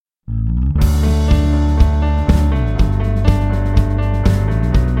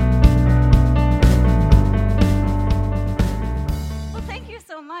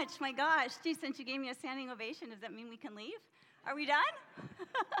gosh, gee, since you gave me a standing ovation, does that mean we can leave? Are we done?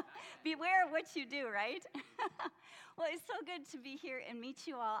 Beware of what you do, right? Well, it's so good to be here and meet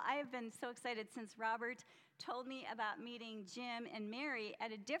you all. I have been so excited since Robert told me about meeting Jim and Mary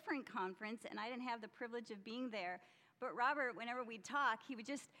at a different conference, and I didn't have the privilege of being there. But Robert, whenever we'd talk, he would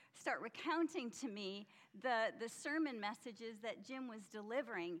just start recounting to me the sermon messages that Jim was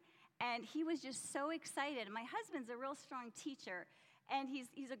delivering. And he was just so excited. My husband's a real strong teacher, and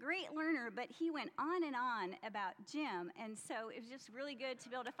he's a great learner, but he went on and on about Jim. And so it was just really good to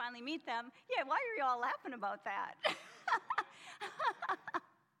be able to finally meet them. Yeah, why are you all laughing about that?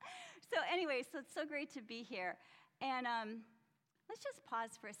 So anyway, so it's so great to be here. And let's just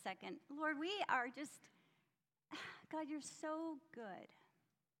pause for a second. Lord, we are just... God, you're so good.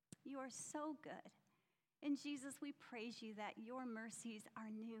 You are so good. And Jesus, we praise you that your mercies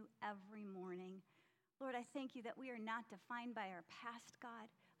are new every morning. Lord, I thank you that we are not defined by our past, God.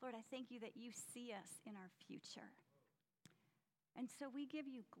 Lord, I thank you that you see us in our future. And so we give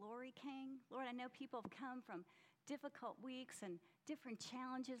you glory, King. Lord, I know people have come from difficult weeks and different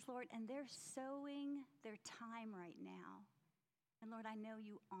challenges, Lord, and they're sowing their time right now. And Lord, I know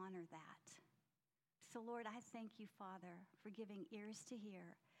you honor that. So, Lord, I thank you, Father, for giving ears to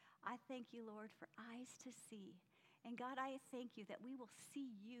hear. I thank you, Lord, for eyes to see. And, God, I thank you that we will see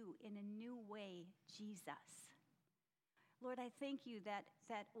you in a new way, Jesus. Lord, I thank you that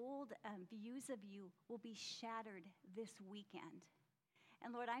old views of you will be shattered this weekend.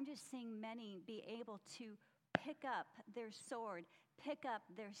 And, Lord, I'm just seeing many be able to pick up their sword, pick up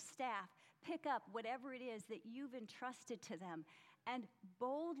their staff, pick up whatever it is that you've entrusted to them, and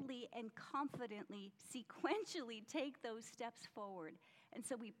boldly and confidently, sequentially take those steps forward. And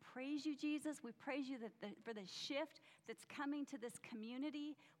so we praise you, Jesus. We praise you for the shift that's coming to this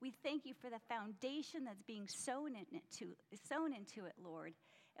community. We thank you for the foundation that's being sown into it, Lord.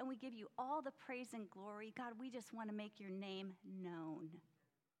 And we give you all the praise and glory. God, we just want to make your name known.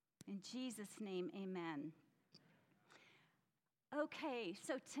 In Jesus' name, amen. Okay,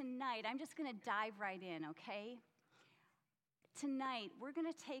 so tonight, I'm just going to dive right in, okay? Tonight, we're going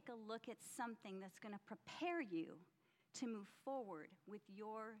to take a look at something that's going to prepare you to move forward with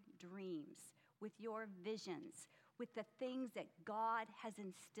your dreams, with your visions, with the things that God has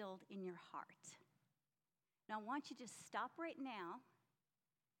instilled in your heart. Now, I want you to stop right now.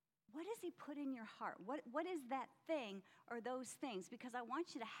 What has he put in your heart? What is that thing or those things? Because I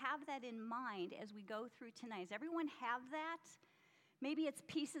want you to have that in mind as we go through tonight. Does everyone have that? Maybe it's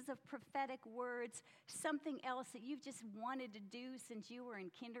pieces of prophetic words, something else that you've just wanted to do since you were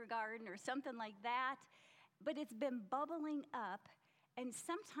in kindergarten or something like that. But it's been bubbling up, and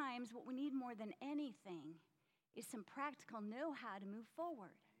sometimes what we need more than anything is some practical know-how to move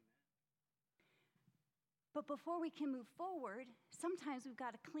forward. But before we can move forward, sometimes we've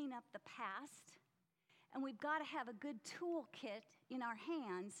got to clean up the past, and we've got to have a good toolkit in our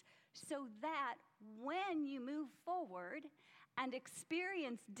hands so that when you move forward and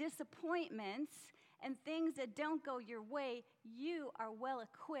experience disappointments and things that don't go your way, you are well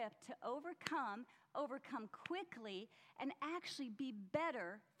equipped to overcome quickly, and actually be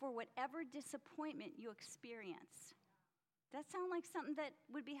better for whatever disappointment you experience. Does that sound like something that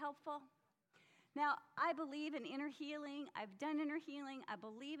would be helpful? Now, I believe in inner healing. I've done inner healing. I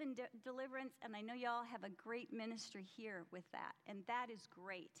believe in deliverance, and I know y'all have a great ministry here with that, and that is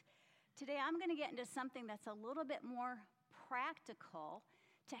great. Today, I'm going to get into something that's a little bit more practical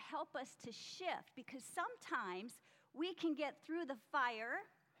to help us to shift, because sometimes we can get through the fire.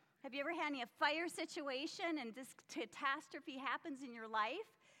 Have you ever had a fire situation and this catastrophe happens in your life?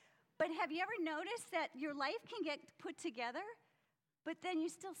 But have you ever noticed that your life can get put together, but then you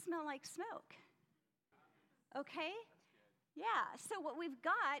still smell like smoke? Okay? Yeah, so what we've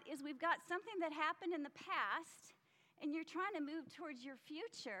got is we've got something that happened in the past, and you're trying to move towards your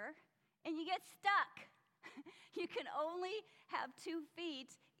future, and you get stuck. You can only have 2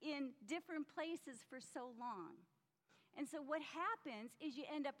 feet in different places for so long. And so what happens is you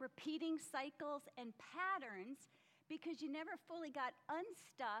end up repeating cycles and patterns because you never fully got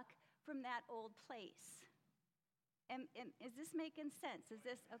unstuck from that old place. And is this making sense? Is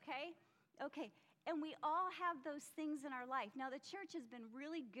this okay? Okay. And we all have those things in our life. Now, the church has been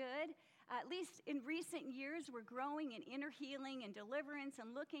really good. At least in recent years, we're growing in inner healing and deliverance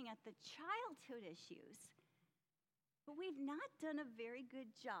and looking at the childhood issues. But we've not done a very good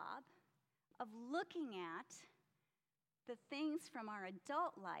job of looking at the things from our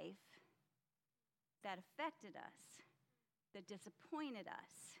adult life that affected us, that disappointed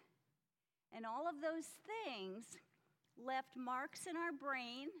us. And all of those things left marks in our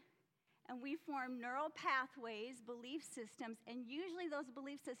brain, and we form neural pathways, belief systems, and usually those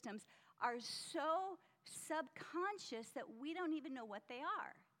belief systems are so subconscious that we don't even know what they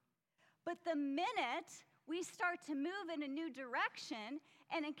are. But the minute we start to move in a new direction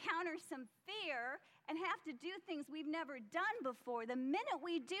and encounter some fear and have to do things we've never done before, the minute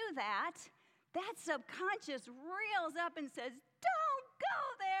we do that, that subconscious reels up and says, don't go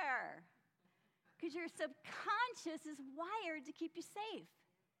there. Because your subconscious is wired to keep you safe.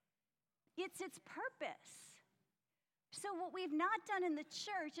 It's its purpose. So what we've not done in the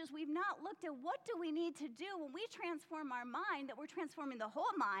church is we've not looked at what do we need to do when we transform our mind, that we're transforming the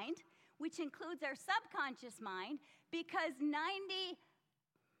whole mind, which includes our subconscious mind, because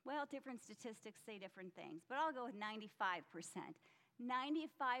different statistics say different things, but I'll go with 95%.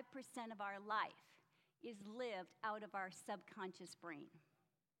 95% of our life is lived out of our subconscious brain.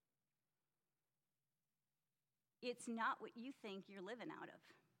 It's not what you think you're living out of.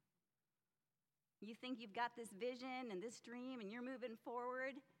 You think you've got this vision and this dream and you're moving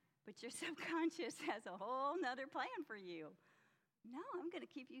forward, but your subconscious has a whole nother plan for you. No, I'm going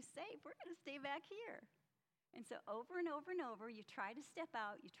to keep you safe. We're going to stay back here. And so over and over and over, you try to step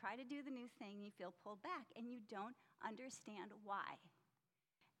out, you try to do the new thing, you feel pulled back, and you don't understand why.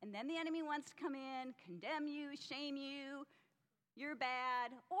 And then the enemy wants to come in, condemn you, shame you, you're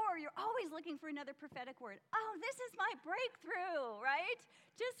bad, or you're always looking for another prophetic word. Oh, this is my breakthrough, right?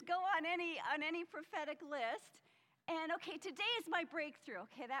 Just go on any prophetic list, and okay, today is my breakthrough.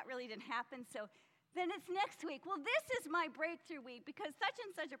 Okay, that really didn't happen, so then it's next week. Well, this is my breakthrough week because such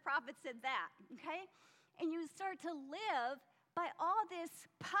and such a prophet said that, okay? And you start to live by all this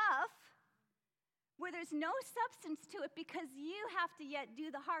puff where there's no substance to it because you have to yet do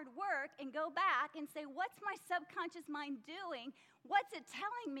the hard work and go back and say, what's my subconscious mind doing? What's it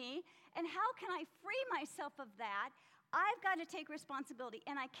telling me? And how can I free myself of that? I've got to take responsibility,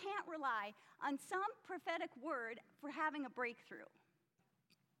 and I can't rely on some prophetic word for having a breakthrough.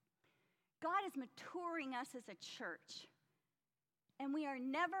 God is maturing us as a church. And we are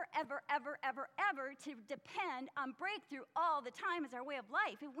never, ever, ever, ever, ever to depend on breakthrough all the time as our way of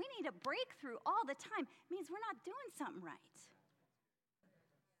life. If we need a breakthrough all the time, it means we're not doing something right.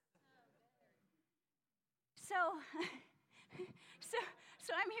 So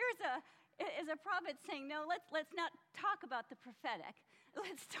I'm here as a prophet saying, no, let's not talk about the prophetic.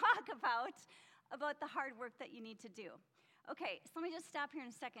 Let's talk about the hard work that you need to do. Okay, so let me just stop here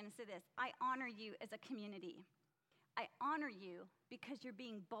in a second and say this. I honor you as a community. I honor you because you're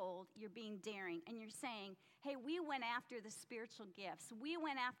being bold, you're being daring, and you're saying, hey, we went after the spiritual gifts. We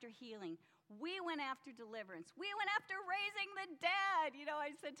went after healing. We went after deliverance. We went after raising the dead. You know,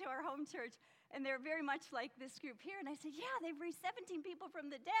 I said to our home church, and they're very much like this group here, and I said, yeah, they've raised 17 people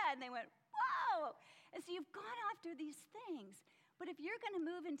from the dead. And they went, whoa. And so you've gone after these things. But if you're going to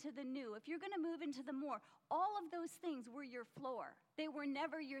move into the new, if you're going to move into the more, all of those things were your floor. They were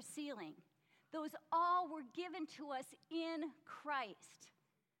never your ceiling. Those all were given to us in Christ.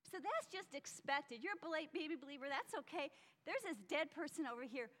 So that's just expected. You're a baby believer, that's okay. There's this dead person over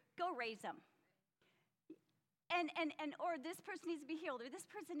here. Go raise them. Or this person needs to be healed, or this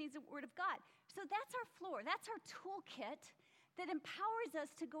person needs a word of God. So that's our floor. That's our toolkit that empowers us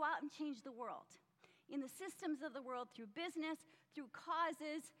to go out and change the world. In the systems of the world, through business, through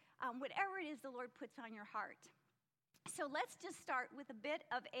causes, whatever it is the Lord puts on your heart. So let's just start with a bit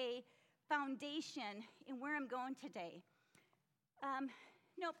of a foundation in where I'm going today. I'm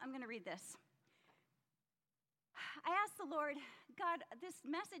going to read this. I asked the Lord, God, this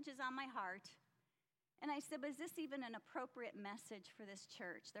message is on my heart. And I said, but is this even an appropriate message for this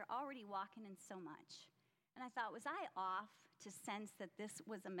church? They're already walking in so much. And I thought, was I off to sense that this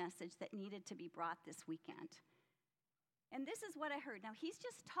was a message that needed to be brought this weekend? And this is what I heard. Now, he's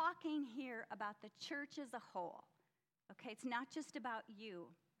just talking here about the church as a whole. Okay, it's not just about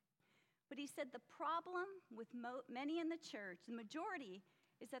you. But he said the problem with many in the church, the majority,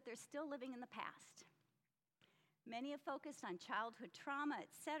 is that they're still living in the past. Many have focused on childhood trauma,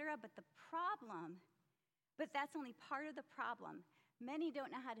 etc., but that's only part of the problem. Many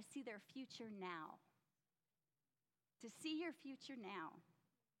don't know how to see their future now. To see your future now.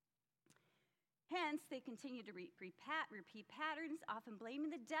 Hence, they continue to repeat patterns, often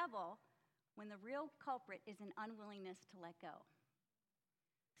blaming the devil when the real culprit is an unwillingness to let go.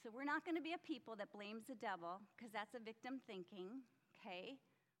 So we're not going to be a people that blames the devil because that's a victim thinking, okay?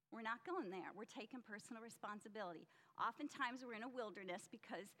 We're not going there. We're taking personal responsibility. Oftentimes we're in a wilderness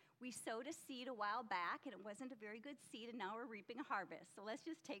because we sowed a seed a while back and it wasn't a very good seed and now we're reaping a harvest. So let's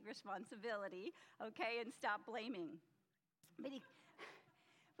just take responsibility, okay, and stop blaming. But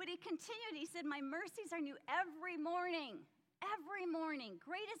he continued, he said, my mercies are new every morning. Every morning.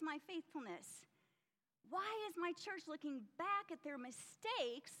 Great is my faithfulness. Why is my church looking back at their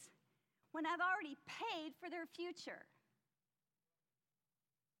mistakes when I've already paid for their future?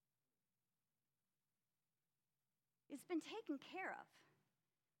 It's been taken care of.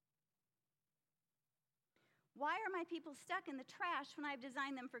 Why are my people stuck in the trash when I've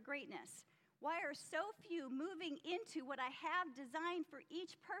designed them for greatness? Why are so few moving into what I have designed for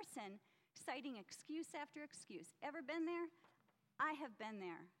each person, citing excuse after excuse? Ever been there? I have been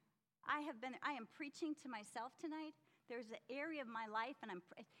there. I am preaching to myself tonight. There's an area of my life, and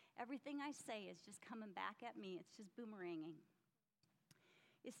everything I say is just coming back at me. It's just boomeranging.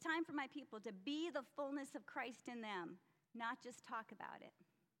 It's time for my people to be the fullness of Christ in them, not just talk about it.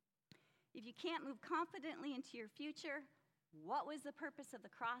 If you can't move confidently into your future, what was the purpose of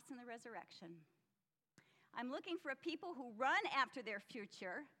the cross and the resurrection? I'm looking for a people who run after their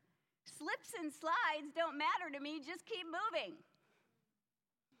future. Slips and slides don't matter to me, just keep moving.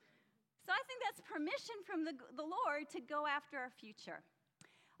 So I think that's permission from the Lord to go after our future.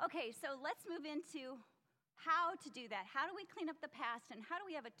 Okay, so let's move into how to do that. How do we clean up the past, and how do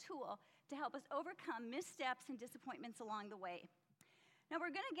we have a tool to help us overcome missteps and disappointments along the way? Now,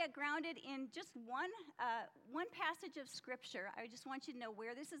 we're going to get grounded in just one passage of Scripture. I just want you to know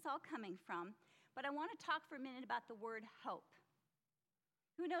where this is all coming from. But I want to talk for a minute about the word hope.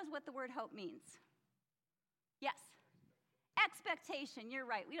 Who knows what the word hope means? Yes. Expectation. You're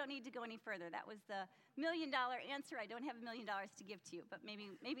right. We don't need to go any further. That was the $1 million answer. I don't have $1 million to give to you, but maybe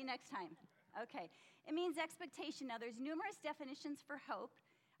next time. Okay. It means expectation. Now, there's numerous definitions for hope,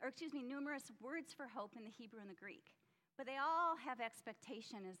 numerous words for hope in the Hebrew and the Greek. But they all have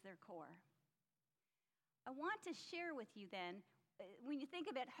expectation as their core. I want to share with you then, when you think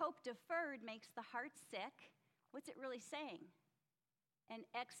of it, hope deferred makes the heart sick. What's it really saying? And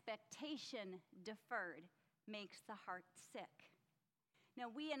expectation deferred makes the heart sick. Now,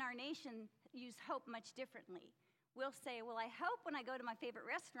 we in our nation use hope much differently. We'll say, well, I hope when I go to my favorite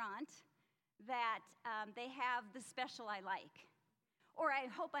restaurant that they have the special I like. Or I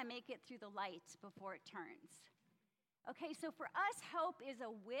hope I make it through the light before it turns. Okay, so for us, hope is a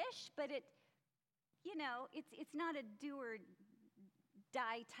wish, but it's not a do or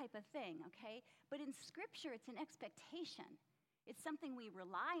die type of thing, okay? But in Scripture, it's an expectation. It's something we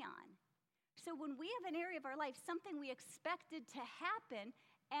rely on. So when we have an area of our life, something we expected to happen,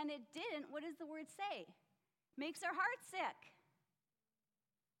 and it didn't, what does the word say? Makes our heart sick.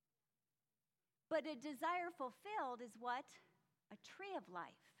 But a desire fulfilled is what? A tree of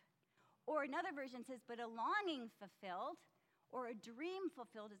life. Or another version says, but a longing fulfilled or a dream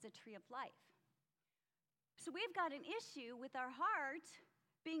fulfilled is a tree of life. So we've got an issue with our heart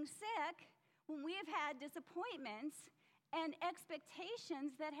being sick when we have had disappointments and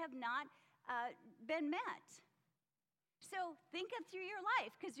expectations that have not been met. So think of through your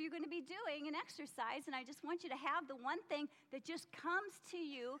life, because you're going to be doing an exercise, and I just want you to have the one thing that just comes to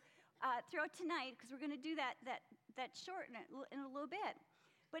you throughout tonight, because we're going to do that short in a little bit.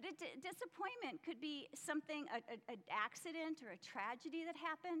 But a disappointment could be something, an accident or a tragedy that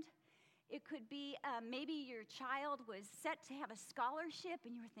happened. It could be maybe your child was set to have a scholarship,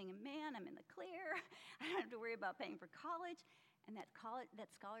 and you were thinking, man, I'm in the clear. I don't have to worry about paying for college. And that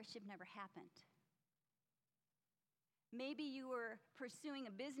scholarship never happened. Maybe you were pursuing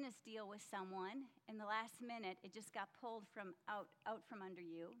a business deal with someone, and the last minute, it just got pulled out from under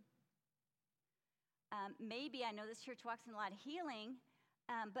you. Maybe, I know this church walks in a lot of healing,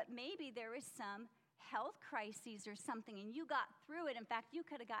 but maybe there was some health crises or something, and you got through it. In fact, you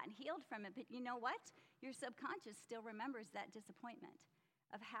could have gotten healed from it, but you know what? Your subconscious still remembers that disappointment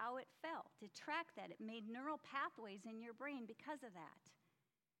of how it felt. It tracked that. It made neural pathways in your brain because of that.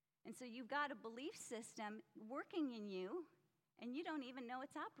 And so you've got a belief system working in you, and you don't even know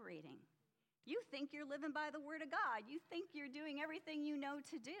it's operating. You think you're living by the Word of God. You think you're doing everything you know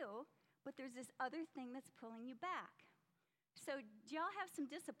to do, but there's this other thing that's pulling you back. So do y'all have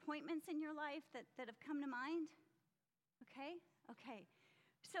some disappointments in your life that have come to mind? Okay.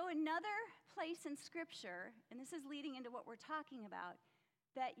 So another place in Scripture, and this is leading into what we're talking about,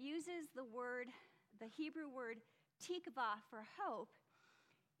 that uses the Hebrew word tikvah for hope,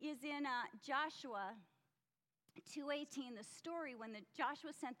 is in Joshua 2:18, the story when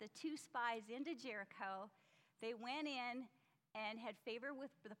Joshua sent the 2 spies into Jericho. They went in and had favor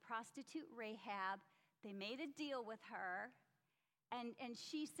with the prostitute Rahab. They made a deal with her, and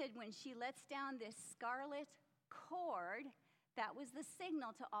she said when she lets down this scarlet cord, that was the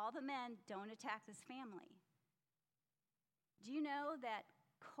signal to all the men, don't attack this family. Do you know that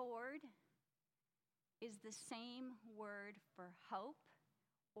cord is the same word for hope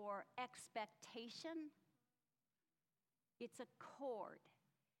or expectation? It's a cord.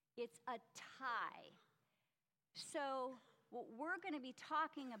 It's a tie. So what we're going to be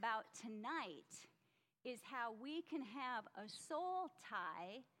talking about tonight is how we can have a soul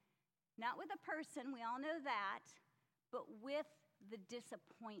tie, not with a person, we all know that, but with the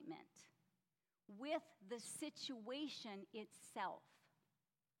disappointment, with the situation itself.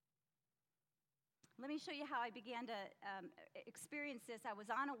 Let me show you how I began to experience this. I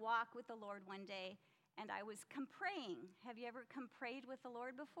was on a walk with the Lord one day, and I was praying. Have you ever prayed with the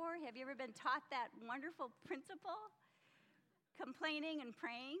Lord before? Have you ever been taught that wonderful principle? Complaining and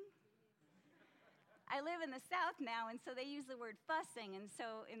praying? I live in the South now, and so they use the word fussing, and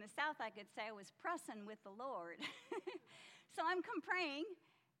so in the South I could say I was pressing with the Lord. So I'm praying,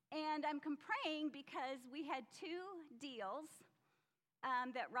 and I'm praying because we had 2 deals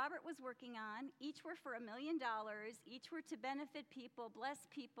that Robert was working on. Each were for $1 million. Each were to benefit people, bless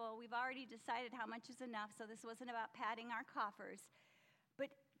people. We've already decided how much is enough, so this wasn't about padding our coffers.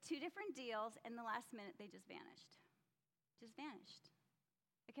 But 2 different deals, and the last minute they just vanished. Just vanished.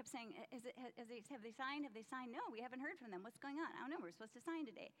 I kept saying, have they signed? Have they signed? No, we haven't heard from them. What's going on? I don't know. We're supposed to sign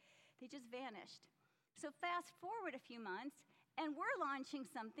today. They just vanished. So fast forward a few months, and we're launching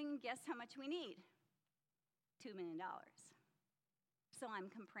something. Guess how much we need? $2 million. So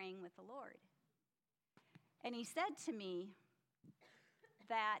I'm praying with the Lord. And he said to me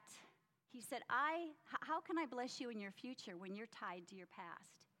that, how can I bless you in your future when you're tied to your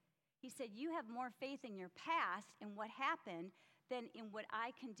past? He said, you have more faith in your past and what happened than in what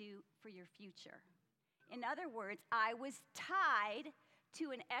I can do for your future. In other words, I was tied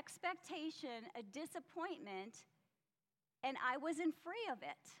to an expectation, a disappointment, and I wasn't free of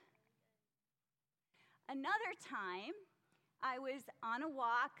it. Another time, I was on a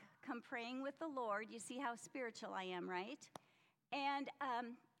walk, praying with the Lord. You see how spiritual I am, right? And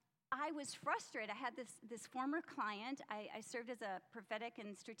I was frustrated. I had this former client. I served as a prophetic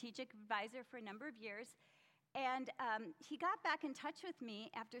and strategic advisor for a number of years. And he got back in touch with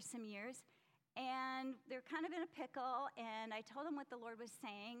me after some years, and they're kind of in a pickle, and I told him what the Lord was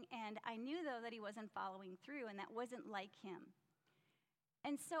saying, and I knew, though, that he wasn't following through, and that wasn't like him.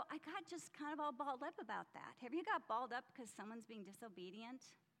 And so I got just kind of all balled up about that. Have you got balled up because someone's being disobedient?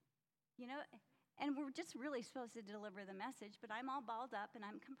 You know, and we're just really supposed to deliver the message, but I'm all balled up, and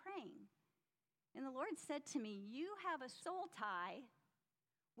I'm praying. And the Lord said to me, you have a soul tie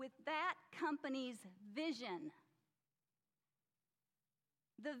with that company's vision.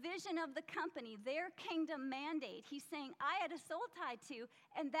 The vision of the company, their kingdom mandate. He's saying, I had a soul tie to,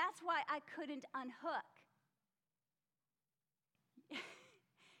 and that's why I couldn't unhook.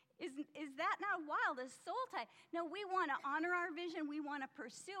 Is that not wild? A soul tie. No, we want to honor our vision. We want to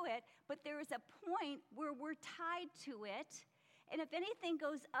pursue it, but there is a point where we're tied to it, and if anything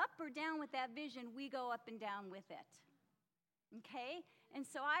goes up or down with that vision, we go up and down with it. Okay? And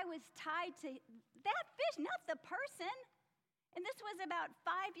so I was tied to that vision, not the person. And this was about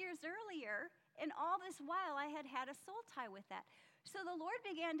 5 years earlier, and all this while I had had a soul tie with that. So the Lord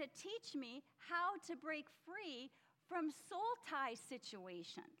began to teach me how to break free from soul tie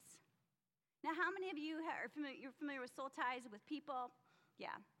situations. Now, how many of you you're familiar with soul ties with people?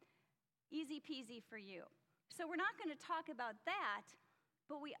 Yeah, easy peasy for you. So we're not going to talk about that,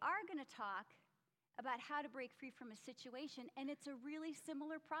 but we are going to talk about how to break free from a situation, and it's a really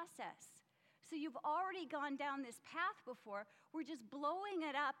similar process. So you've already gone down this path before. We're just blowing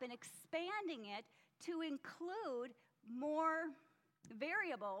it up and expanding it to include more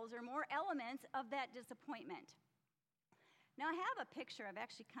variables or more elements of that disappointment. Now I have a picture. I've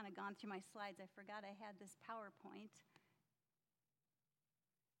actually kind of gone through my slides. I forgot I had this PowerPoint.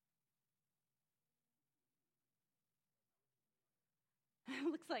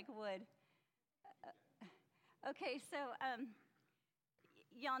 Looks like wood. Okay, so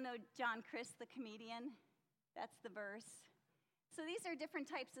y'all know John Chris, the comedian. That's the verse. So these are different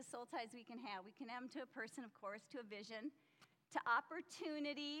types of soul ties we can have. We can have them to a person, of course, to a vision, to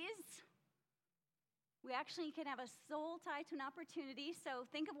opportunities. We actually can have a soul tie to an opportunity. So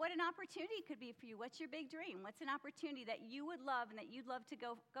think of what an opportunity could be for you. What's your big dream? What's an opportunity that you would love and that you'd love to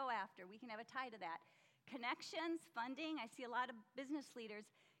go after? We can have a tie to that. Connections, funding. I see a lot of business leaders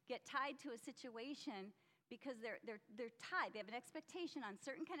get tied to a situation because they're tied. They have an expectation on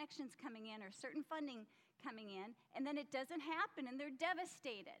certain connections coming in or certain funding coming in, and then it doesn't happen, and they're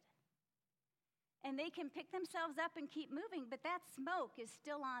devastated. And they can pick themselves up and keep moving, but that smoke is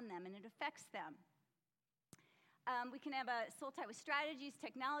still on them, and it affects them. We can have a soul tie with strategies,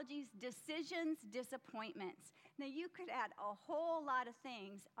 technologies, decisions, disappointments. Now, you could add a whole lot of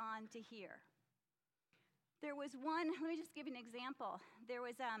things onto here. There was one, let me just give you an example. There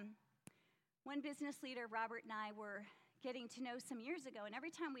was one business leader, Robert and I were getting to know some years ago, and every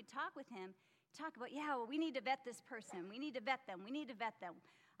time we'd talk with him, talk about, yeah, well, we need to vet this person. We need to vet them. We need to vet them.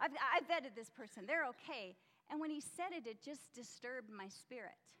 I've vetted this person. They're okay. And when he said it, it just disturbed my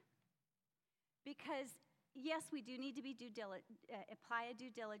spirit. Because, yes, we do need to be apply a due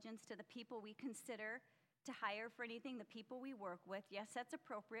diligence to the people we consider to hire for anything, the people we work with. Yes, that's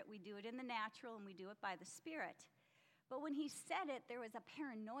appropriate. We do it in the natural, and we do it by the Spirit. But when he said it, there was a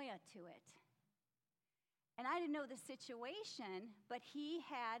paranoia to it. And I didn't know the situation, but he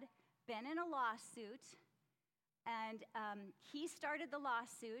had been in a lawsuit, and he started the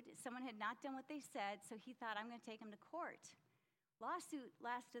lawsuit. Someone had not done what they said, so he thought, I'm going to take him to court.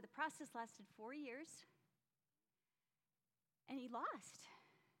 The process lasted 4 years, and he lost.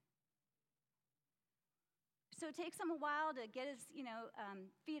 So it takes him a while to get his,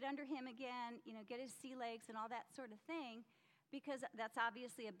 feet under him again, get his sea legs and all that sort of thing, because that's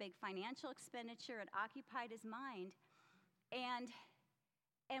obviously a big financial expenditure. It occupied his mind.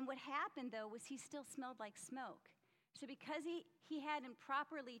 And what happened, though, was he still smelled like smoke. So because he hadn't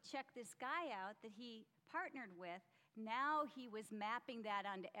properly checked this guy out that he partnered with, now he was mapping that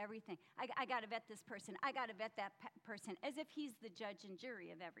onto everything. I got to vet this person. I got to vet that person, as if he's the judge and jury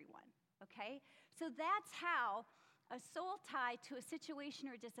of everyone. Okay? So that's how a soul tie to a situation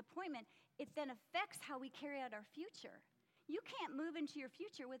or disappointment, it then affects how we carry out our future. You can't move into your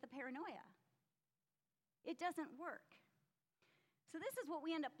future with a paranoia. It doesn't work. So this is what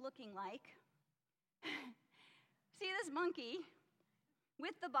we end up looking like. See this monkey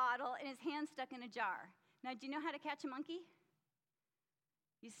with the bottle and his hand stuck in a jar. Now, do you know how to catch a monkey?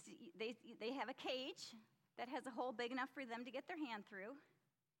 You see, they have a cage that has a hole big enough for them to get their hand through.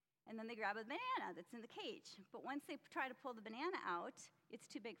 And then they grab a banana that's in the cage. But once they try to pull the banana out, it's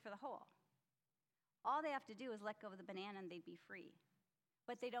too big for the hole. All they have to do is let go of the banana and they'd be free.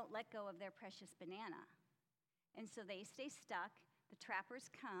 But they don't let go of their precious banana. And so they stay stuck. The trappers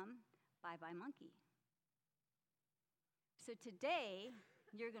come, bye-bye monkey. So today,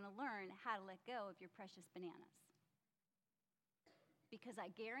 you're going to learn how to let go of your precious bananas. Because I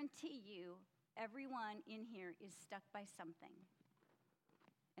guarantee you, everyone in here is stuck by something.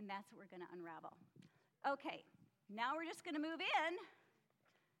 And that's what we're going to unravel. Okay, now we're just going to move in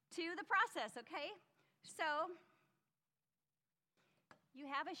to the process, okay? So you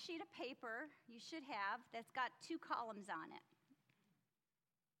have a sheet of paper, you should have, that's got 2 columns on it.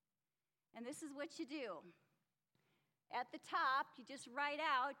 And this is what you do. At the top, you just write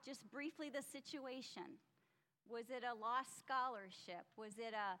out, just briefly, the situation. Was it a lost scholarship? Was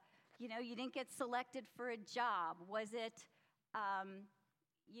it you didn't get selected for a job? Was it,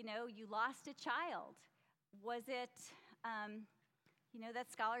 you lost a child? Was it, that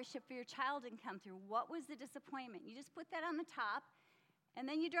scholarship for your child didn't come through? What was the disappointment? You just put that on the top, and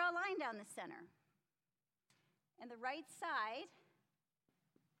then you draw a line down the center. And the right side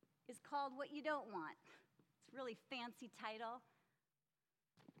is called what you don't want. It's a really fancy title.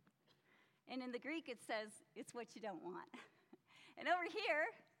 And in the Greek, it says, it's what you don't want. And over here,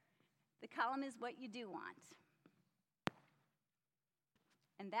 the column is what you do want.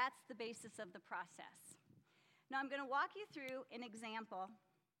 And that's the basis of the process. Now, I'm going to walk you through an example.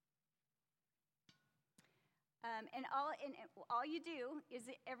 And all you do is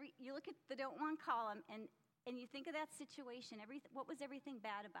you look at the don't want column, and you think of that situation. What was everything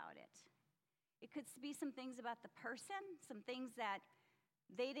bad about it? It could be some things about the person, some things that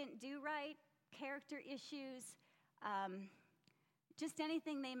they didn't do right, character issues, just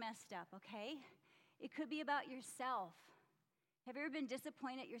anything they messed up, okay? It could be about yourself. Have you ever been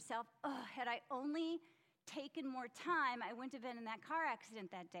disappointed at yourself? Oh, had I only taken more time, I wouldn't have been in that car accident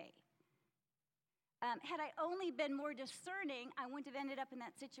that day. Had I only been more discerning, I wouldn't have ended up in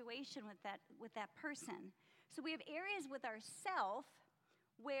that situation with that person. So we have areas with ourself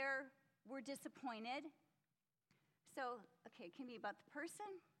where we're disappointed. So, okay, it can be about the person,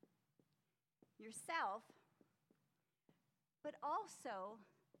 yourself, but also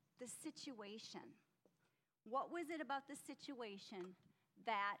the situation. What was it about the situation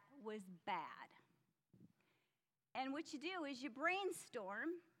that was bad? And what you do is you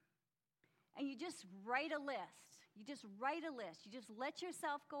brainstorm and you just write a list. You just write a list. You just let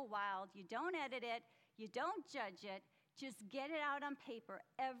yourself go wild. You don't edit it. You don't judge it. Just get it out on paper,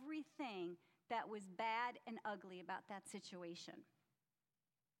 everything that was bad and ugly about that situation.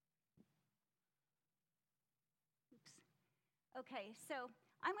 Oops. Okay, so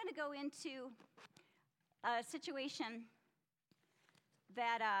I'm going to go into a situation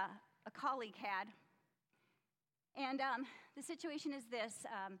that a colleague had. And the situation is this.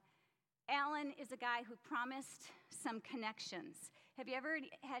 Alan is a guy who promised some connections. Have you ever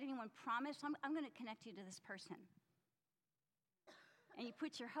had anyone promise, I'm going to connect you to this person? and you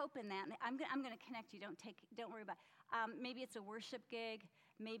put your hope in that. And I'm going to connect you. Don't worry about it. Maybe it's a worship gig.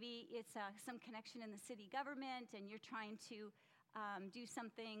 Maybe it's some connection in the city government, and you're trying to do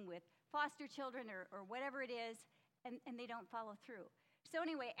something with foster children or whatever it is, and they don't follow through. So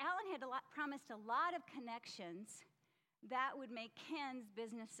anyway, Alan had promised a lot of connections that would make Ken's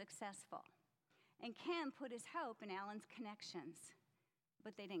business successful. And Ken put his hope in Alan's connections,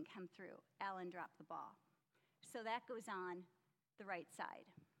 but they didn't come through. Alan dropped the ball. So that goes on the right side,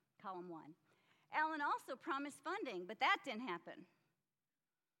 column 1. Alan also promised funding, but that didn't happen.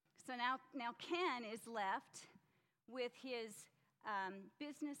 So now Ken is left with his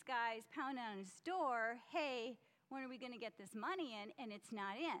business guys pounding on his door, hey, when are we going to get this money in? And it's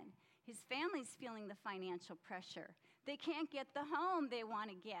not in. His family's feeling the financial pressure. They can't get the home they want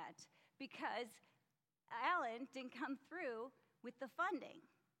to get because Alan didn't come through with the funding.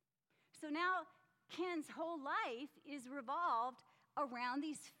 So now Ken's whole life is revolved around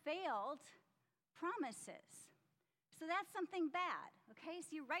these failed promises. So that's something bad, okay?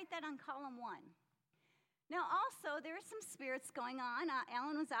 So you write that on column 1. Now also, there are some spirits going on.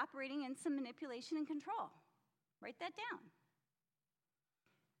 Alan was operating in some manipulation and control. Write that down.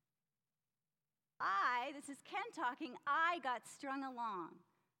 This is Ken talking, I got strung along.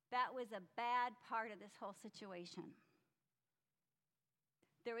 That was a bad part of this whole situation.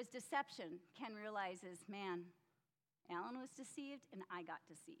 There was deception. Ken realizes, man, Alan was deceived and I got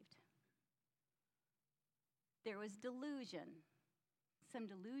deceived. There was delusion, some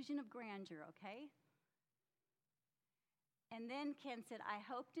delusion of grandeur, okay? And then Ken said, I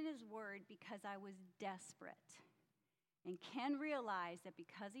hoped in his word because I was desperate. And Ken realized that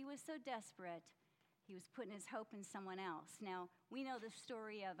because he was so desperate, he was putting his hope in someone else. Now, we know the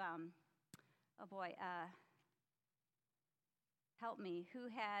story of, help me, who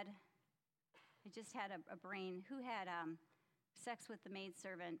just had a brain, who had sex with the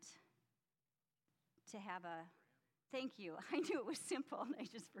maidservant to have thank you. I knew it was simple, and I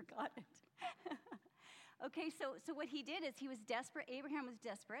just forgot it. Okay, so what he did is he was desperate. Abraham was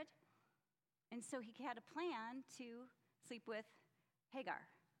desperate, and so he had a plan to sleep with Hagar.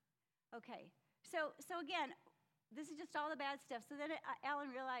 Okay, so again, this is just all the bad stuff. So then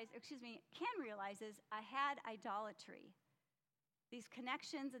Ken realizes I had idolatry. These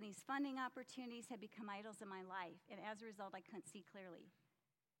connections and these funding opportunities had become idols in my life, and as a result, I couldn't see clearly.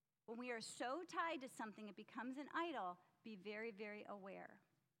 When we are so tied to something, it becomes an idol. Be very, very aware.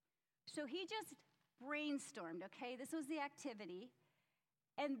 So he just brainstormed, okay? This was the activity.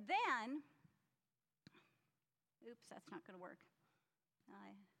 And then, oops, that's not going to work.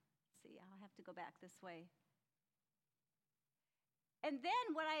 Let's see, I'll have to go back this way. And then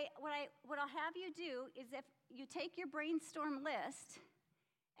what I'll have you do is if you take your brainstorm list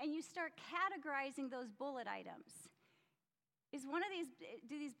and you start categorizing those bullet items.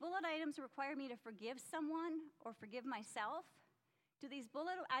 Do these bullet items require me to forgive someone or forgive myself? Do these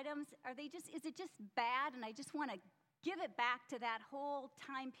bullet items, is it just bad and I just want to give it back to that whole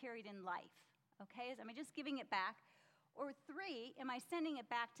time period in life? Okay, am I just giving it back? Or 3, am I sending it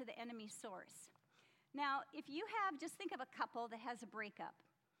back to the enemy source? Now, if you just think of a couple that has a breakup.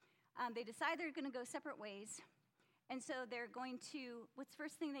 They decide they're going to go separate ways. And so they're going to, what's the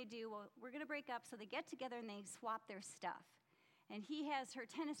first thing they do? Well, we're going to break up. So they get together and they swap their stuff. And he has her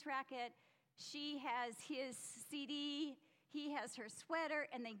tennis racket. She has his CD. He has her sweater.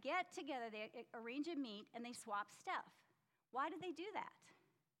 And they get together. They arrange a meet and they swap stuff. Why do they do that?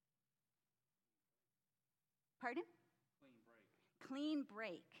 Pardon? Clean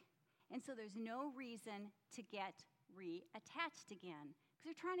break. And so there's no reason to get reattached again because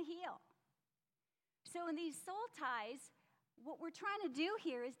they're trying to heal. So in these soul ties, what we're trying to do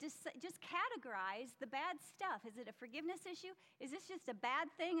here is just categorize the bad stuff. Is it a forgiveness issue? Is this just a bad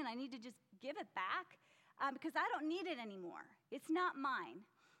thing and I need to just give it back? Because I don't need it anymore. It's not mine.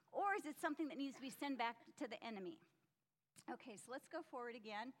 Or is it something that needs to be sent back to the enemy? Okay, so let's go forward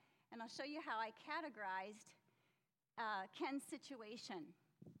again, and I'll show you how I categorized Ken's situation.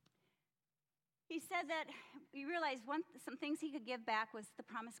 He said that he realized some things he could give back was the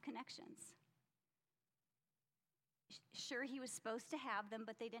promised connections. Sure, he was supposed to have them,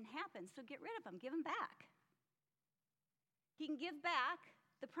 but they didn't happen, so get rid of them. Give them back. He can give back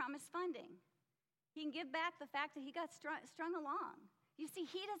the promised funding. He can give back the fact that he got strung along. You see,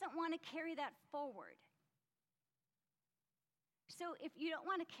 he doesn't want to carry that forward. So if you don't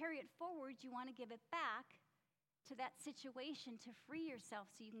want to carry it forward, you want to give it back to that situation to free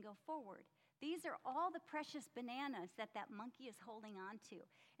yourself so you can go forward. These are all the precious bananas that monkey is holding on to.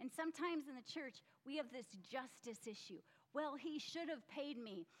 And sometimes in the church, we have this justice issue. Well, he should have paid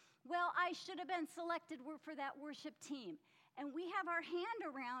me. Well, I should have been selected for that worship team. And we have our hand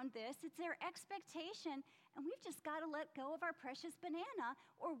around this. It's their expectation, and we've just got to let go of our precious banana,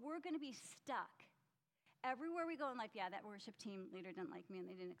 or we're going to be stuck. Everywhere we go in life, yeah, that worship team leader didn't like me and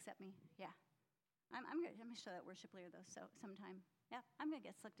they didn't accept me. Yeah. I'm going to show that worship leader, though, sometime. Yeah, I'm going to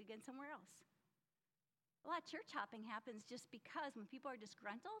get slicked again somewhere else. A lot of church hopping happens just because when people are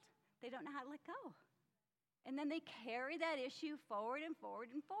disgruntled, they don't know how to let go. And then they carry that issue forward and forward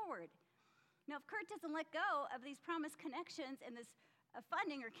and forward. Now, if Kurt doesn't let go of these promised connections and this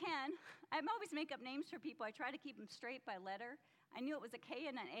funding, or Ken, I always make up names for people. I try to keep them straight by letter. I knew it was a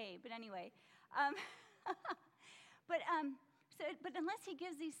K and an A, but anyway. But unless he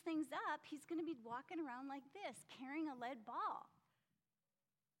gives these things up, he's going to be walking around like this, carrying a lead ball.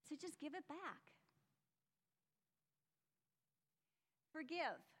 So just give it back.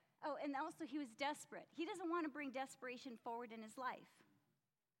 Forgive. Oh, and also he was desperate. He doesn't want to bring desperation forward in his life.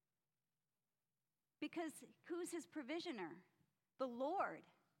 Because who's his provisioner? The Lord,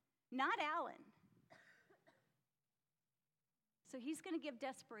 not Alan. So he's going to give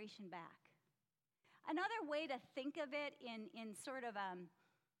desperation back. Another way to think of it in sort of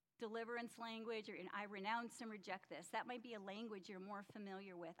deliverance language, or in I renounce and reject this, that might be a language you're more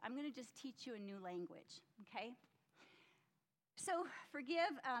familiar with. I'm going to just teach you a new language, okay? So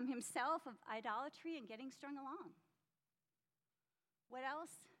forgive himself of idolatry and getting strung along. What else?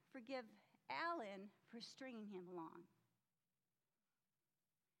 Forgive Alan for stringing him along.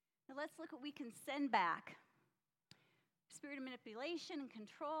 Now let's look what we can send back. Spirit of manipulation and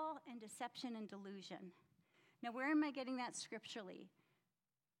control and deception and delusion. Now, where am I getting that scripturally?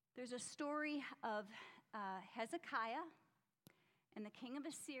 There's a story of Hezekiah, and the king of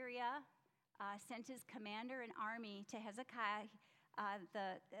Assyria sent his commander and army to Hezekiah.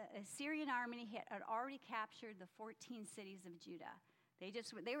 The Assyrian army had already captured the 14 cities of Judah.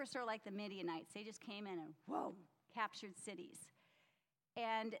 They were sort of like the Midianites. They just came in and, whoa, captured cities.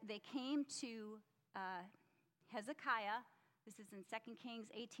 And they came to Hezekiah. This is in 2 Kings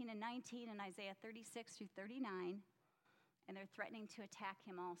 18 and 19 and Isaiah 36 through 39. And they're threatening to attack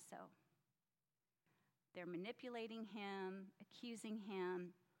him also. They're manipulating him, accusing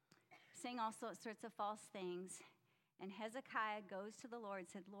him, saying all sorts of false things. And Hezekiah goes to the Lord and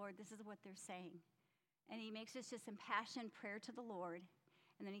said, Lord, this is what they're saying. And he makes this just impassioned prayer to the Lord.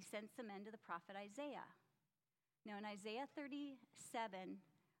 And then he sends some men to the prophet Isaiah. Now in Isaiah 37,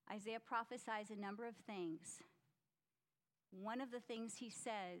 Isaiah prophesies a number of things. One of the things he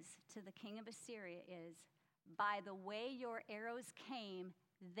says to the king of Assyria is, by the way your arrows came,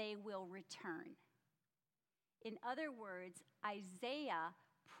 they will return. In other words, Isaiah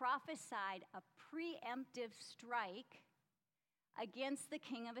prophesied a preemptive strike against the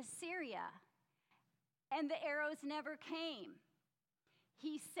king of Assyria. And the arrows never came.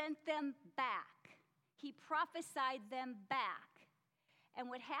 He sent them back. He prophesied them back. And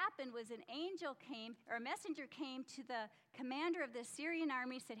what happened was an angel came, or a messenger came to the commander of the Syrian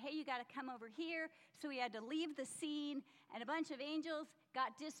army, said, hey, you got to come over here. So he had to leave the scene, and a bunch of angels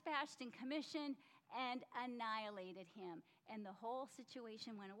got dispatched and commissioned and annihilated him. And the whole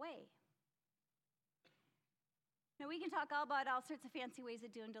situation went away. Now, we can talk all about all sorts of fancy ways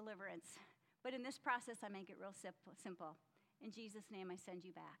of doing deliverance, but in this process, I make it real simple. In Jesus' name, I send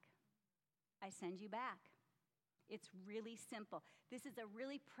you back. I send you back. It's really simple. This is a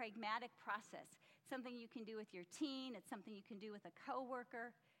really pragmatic process. It's something you can do with your teen. It's something you can do with a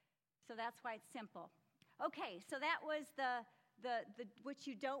coworker. So that's why it's simple. Okay, so that was the what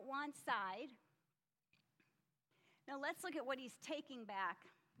you don't want side. Now let's look at what he's taking back.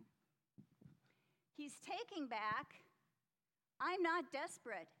 He's taking back, I'm not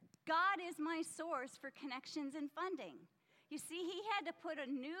desperate. God is my source for connections and funding. You see, he had to put a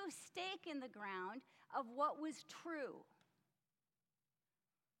new stake in the ground of what was true.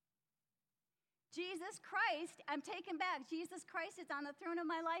 Jesus Christ, I'm taken back. Jesus Christ is on the throne of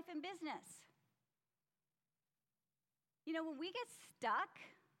my life and business. You know, when we get stuck,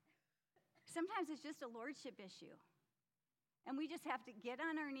 sometimes it's just a lordship issue. And we just have to get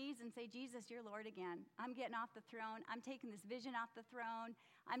on our knees and say, Jesus, you're Lord again. I'm getting off the throne. I'm taking this vision off the throne.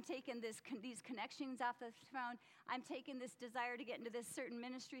 I'm taking these connections off the throne. I'm taking this desire to get into this certain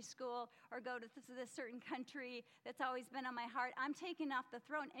ministry school or go to this certain country that's always been on my heart. I'm taking off the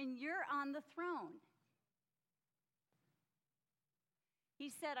throne, and you're on the throne.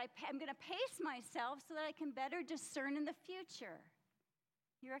 He said, I'm going to pace myself so that I can better discern in the future.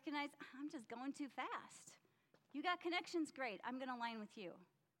 You recognize, I'm just going too fast. You got connections, great. I'm going to align with you.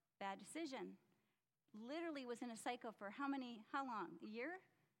 Bad decision. Literally was in a cycle for how long? A year?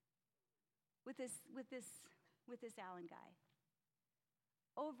 With this Allen guy.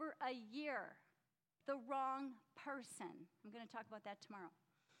 Over a year. the wrong person. I'm going to talk about that tomorrow.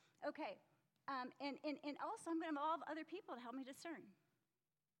 Okay, and also I'm going to involve other people to help me discern.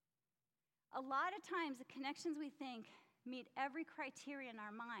 A lot of times the connections we think meet every criteria in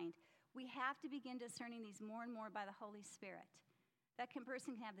our mind. We have to begin discerning these more and more by the Holy Spirit. That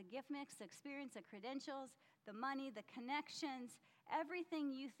person can have the gift mix, the experience, the credentials, the money, the connections,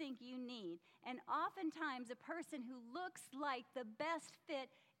 everything you think you need. And oftentimes a person who looks like the best fit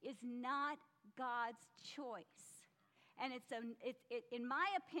is not God's choice. And in my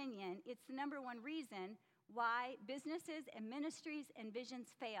opinion, it's the number one reason why businesses and ministries and visions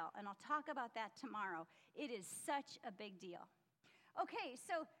fail. And I'll talk about that tomorrow. It is such a big deal. Okay,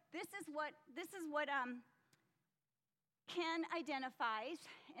 so this is what Ken identifies.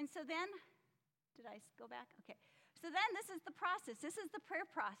 And so then, did I go back? Okay. So then this is the process. This is the prayer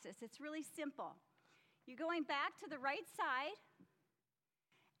process. It's really simple. You're going back to the right side.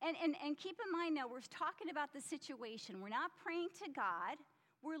 And keep in mind now, we're talking about the situation. We're not praying to God.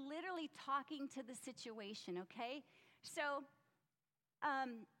 We're literally talking to the situation, okay? So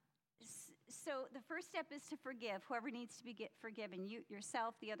the first step is to forgive whoever needs to be forgiven, you,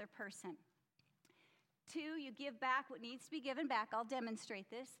 yourself, the other person. 2, you give back what needs to be given back. I'll demonstrate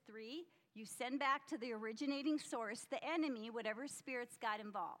this. 3, you send back to the originating source, the enemy, whatever spirits got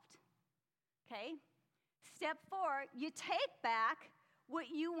involved. Okay? Step 4, you take back what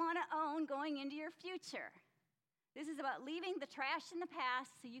you want to own going into your future. This is about leaving the trash in the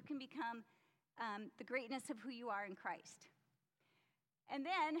past so you can become the greatness of who you are in Christ. And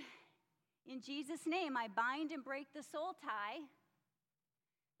then, in Jesus' name, I bind and break the soul tie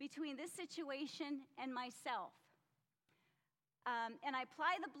between this situation and myself. And I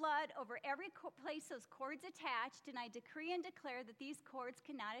apply the blood over every place those cords attached, and I decree and declare that these cords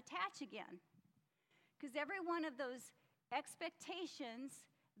cannot attach again. Because every one of those expectations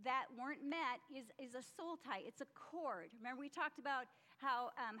that weren't met is a soul tie. It's a cord. Remember we talked about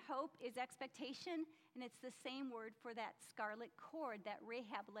how hope is expectation, and it's the same word for that scarlet cord that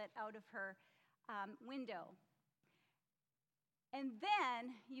Rahab let out of her window. And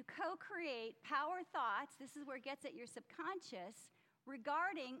then you co-create power thoughts. This is where it gets at your subconscious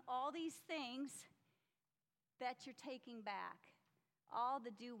regarding all these things that you're taking back, all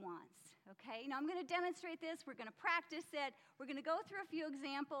the do-wants, okay? Now I'm going to demonstrate this. We're going to practice it. We're going to go through a few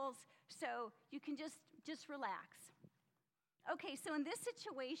examples so you can just relax. Okay, so in this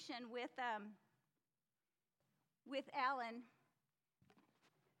situation with Alan,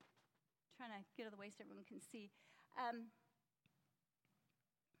 trying to get out of the way so everyone can see.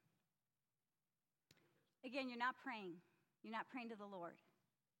 Again, you're not praying. You're not praying to the Lord.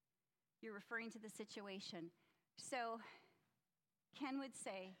 You're referring to the situation. So Ken would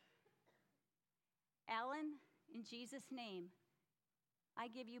say, Alan, in Jesus' name, I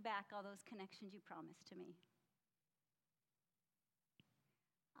give you back all those connections you promised to me.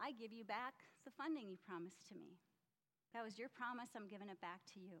 I give you back the funding you promised to me. That was your promise. I'm giving it back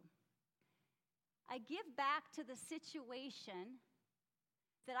to you. I give back to the situation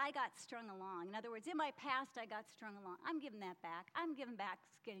that I got strung along. In other words, in my past, I got strung along. I'm giving that back. I'm giving back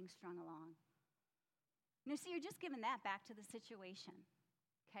getting strung along. You see, you're just giving that back to the situation,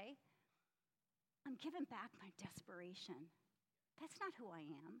 okay? I'm giving back my desperation. That's not who I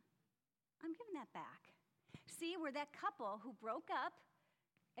am. I'm giving that back. See, we're that couple who broke up,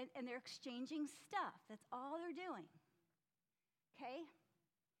 and they're exchanging stuff. That's all they're doing, okay?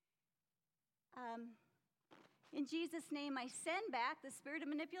 In Jesus' name, I send back the spirit of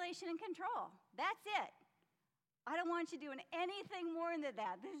manipulation and control. That's it. I don't want you doing anything more than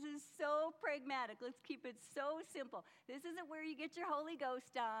that. This is so pragmatic. Let's keep it so simple. This isn't where you get your Holy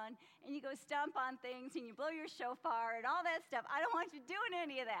Ghost on and you go stomp on things and you blow your shofar and all that stuff. I don't want you doing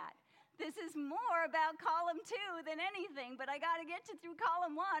any of that. This is more about column 2 than anything, but I got to get you through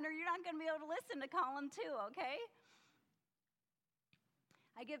column 1 or you're not going to be able to listen to column 2, okay?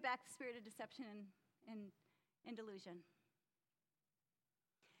 I give back the spirit of deception and delusion.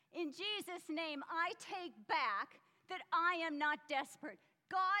 In Jesus' name, I take back that I am not desperate.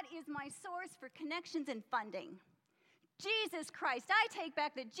 God is my source for connections and funding. Jesus Christ, I take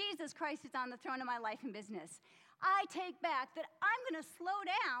back that Jesus Christ is on the throne of my life and business. I take back that I'm going to slow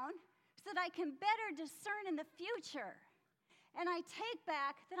down so that I can better discern in the future. And I take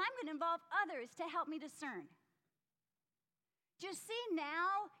back that I'm going to involve others to help me discern. Just see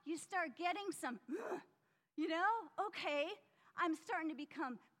now, you start getting some, okay, I'm starting to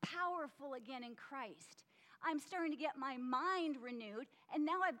become powerful again in Christ. I'm starting to get my mind renewed, and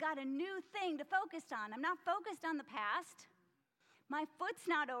now I've got a new thing to focus on. I'm not focused on the past. My foot's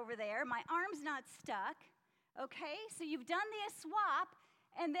not over there. My arm's not stuck. Okay, so you've done the swap,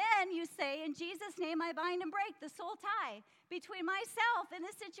 And then you say, in Jesus' name, I bind and break the soul tie between myself and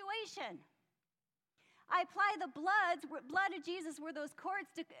the situation. I apply the blood of Jesus where those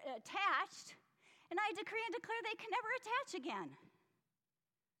cords attached, and I decree and declare they can never attach again.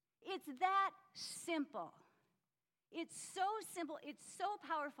 It's that simple. It's so simple. It's so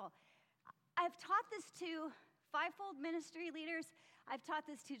powerful. I've taught this to fivefold ministry leaders. I've taught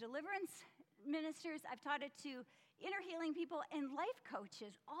this to deliverance ministers. I've taught it to inner healing people and life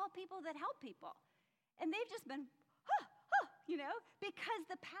coaches, all people that help people. And they've just been, because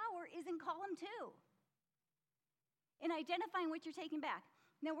the power is in column 2. In identifying what you're taking back.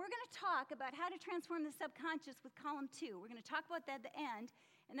 Now, we're going to talk about how to transform the subconscious with column 2. We're going to talk about that at the end,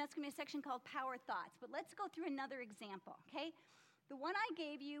 and that's going to be a section called Power Thoughts. But let's go through another example, okay? The one I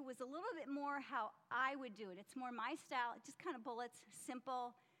gave you was a little bit more how I would do it. It's more my style, just kind of bullets,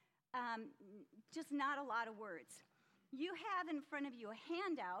 simple, just not a lot of words. You have in front of you a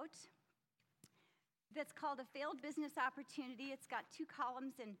handout that's called a failed business opportunity. It's got 2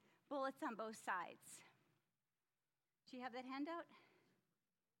 columns and bullets on both sides. Do you have that handout?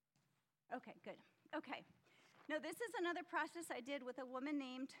 Okay, good. Okay. Now, this is another process I did with a woman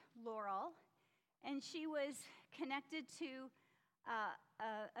named Laurel, and she was connected to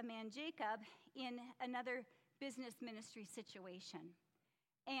a man, Jacob, in another business ministry situation.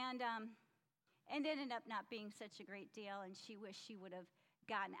 And ended up not being such a great deal, and she wished she would have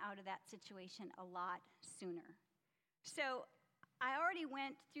gotten out of that situation a lot sooner. So I already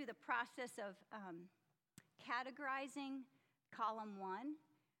went through the process of categorizing column 1,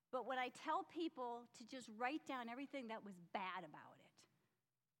 but what I tell people to just write down everything that was bad about it.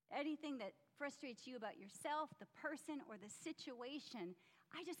 Anything that frustrates you about yourself, the person, or the situation,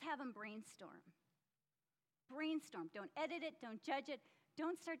 I just have them brainstorm. Brainstorm. Don't edit it. Don't judge it.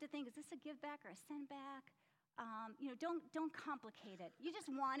 Don't start to think, is this a give back or a send back? Don't complicate it. You just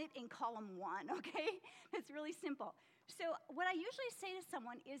want it in column 1, okay? It's really simple. So what I usually say to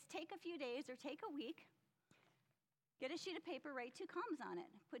someone is take a few days or take a week, get a sheet of paper, write 2 columns on it.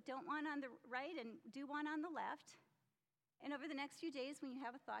 Put don't want on the right and do one on the left. And over the next few days, when you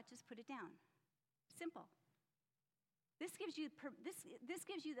have a thought, just put it down. Simple. This gives you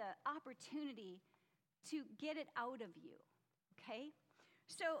the opportunity to get it out of you, okay?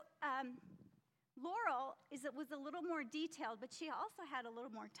 So Laurel was a little more detailed, but she also had a little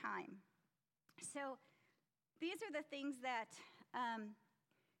more time. So these are the things that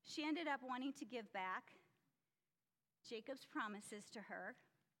she ended up wanting to give back. Jacob's promises to her.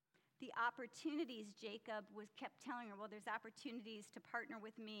 The opportunities Jacob kept telling her, well, there's opportunities to partner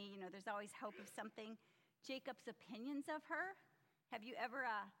with me. There's always hope of something. Jacob's opinions of her. Have you ever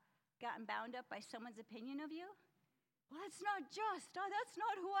gotten bound up by someone's opinion of you? Well, that's not just. Oh, that's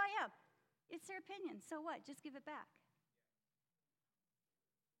not who I am. It's their opinion. So what? Just give it back.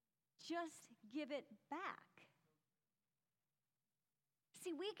 Just give it back.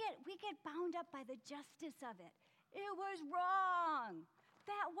 See, we get bound up by the justice of it. It was wrong.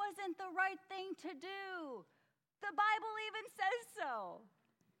 That wasn't the right thing to do. The Bible even says so.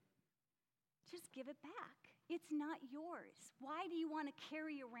 Just give it back. It's not yours. Why do you want to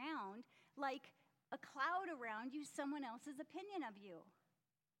carry around like a cloud around you someone else's opinion of you?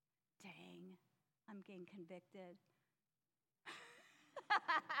 Dang, I'm getting convicted.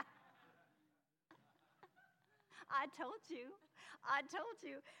 I told you.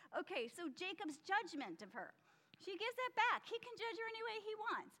 Okay, so Jacob's judgment of her. She gives that back. He can judge her any way he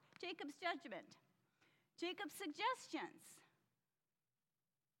wants. Jacob's judgment. Jacob's suggestions.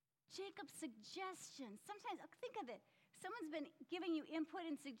 Sometimes, think of it. Someone's been giving you input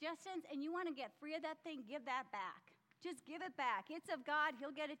and suggestions, and you want to get free of that thing, give that back. Just give it back. It's of God.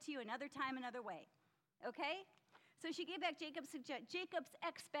 He'll get it to you another time, another way. Okay? So she gave back Jacob's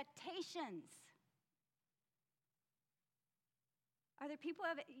expectations. Are there people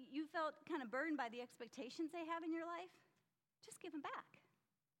you felt kind of burdened by the expectations they have in your life? Just give them back.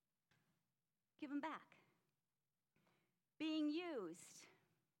 Give them back. Being used.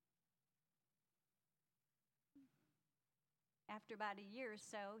 After about a year or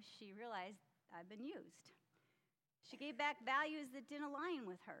so, she realized, I've been used. She gave back values that didn't align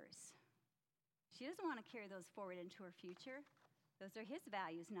with hers. She doesn't want to carry those forward into her future. Those are his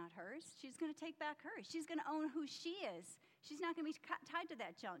values, not hers. She's going to take back hers. She's going to own who she is. She's not going to be tied to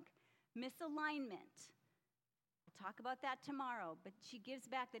that junk. Misalignment. We'll talk about that tomorrow, but she gives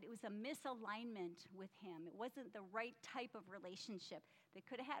back that it was a misalignment with him. It wasn't the right type of relationship. They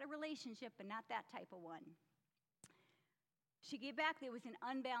could have had a relationship, but not that type of one. She gave back there was an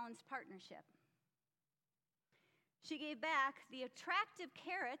unbalanced partnership. She gave back the attractive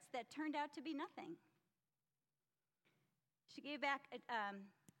carrots that turned out to be nothing. She gave back,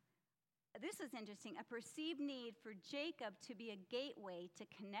 this is interesting, a perceived need for Jacob to be a gateway to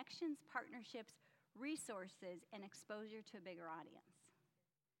connections, partnerships, resources, and exposure to a bigger audience.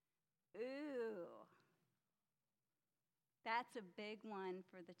 Ooh. That's a big one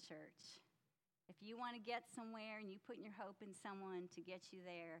for the church. If you want to get somewhere and you put your hope in someone to get you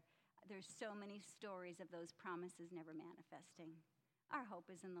there, there's so many stories of those promises never manifesting. Our hope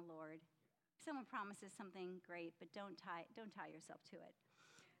is in the Lord. Someone promises something great, but don't tie yourself to it.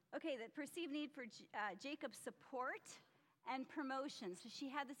 Okay, the perceived need for Jacob's support and promotion. So she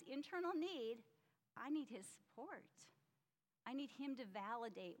had this internal need. I need his support. I need him to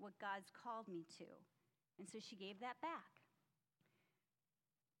validate what God's called me to. And so she gave that back.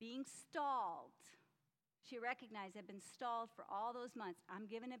 Being stalled. She recognized I've been stalled for all those months. I'm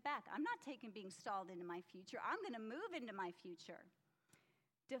giving it back. I'm not taking being stalled into my future. I'm going to move into my future.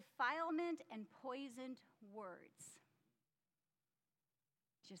 Defilement and poisoned words.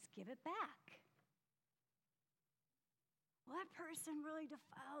 Just give it back. Well, that person really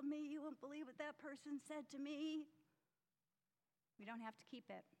defiled me. You won't believe what that person said to me. We don't have to keep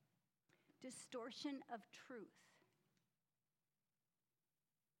it. Distortion of truth.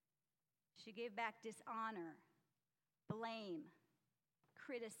 She gave back dishonor, blame,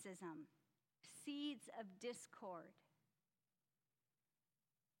 criticism, seeds of discord,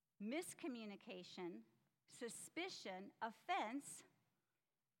 miscommunication, suspicion, offense,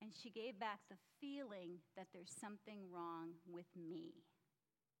 and she gave back the feeling that there's something wrong with me.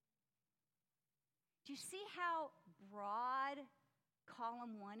 Do you see how broad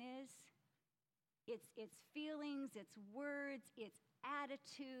column 1 is? It's feelings, it's words, it's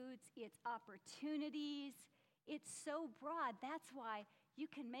attitudes, it's opportunities. It's so broad. That's why you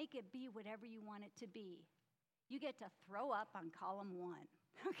can make it be whatever you want it to be. You get to throw up on column 1,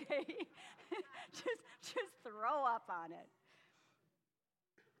 okay? just throw up on it.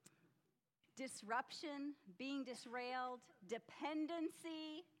 Disruption, being disrailed,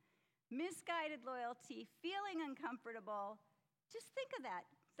 dependency, misguided loyalty, feeling uncomfortable. Just think of that.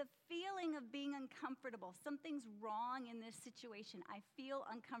 The feeling of being uncomfortable. Something's wrong in this situation. I feel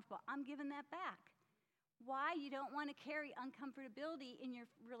uncomfortable. I'm giving that back. Why? You don't want to carry uncomfortability in your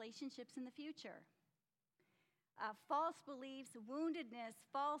relationships in the future. False beliefs, woundedness,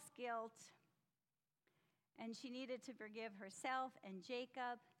 false guilt. And she needed to forgive herself and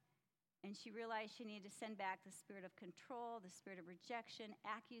Jacob. And she realized she needed to send back the spirit of control, the spirit of rejection,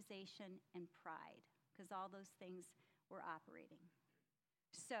 accusation, and pride. Because all those things were operating.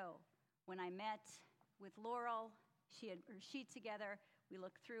 So, when I met with Laurel, she had her sheet together, we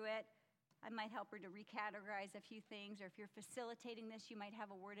looked through it. I might help her to recategorize a few things, or if you're facilitating this, you might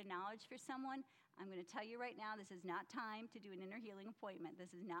have a word of knowledge for someone. I'm going to tell you right now, this is not time to do an inner healing appointment.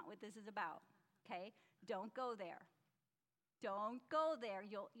 This is not what this is about, okay? Don't go there. Don't go there.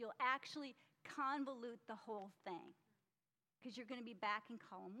 You'll actually convolute the whole thing, because you're going to be back in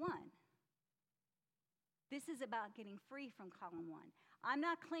column 1. This is about getting free from column 1. I'm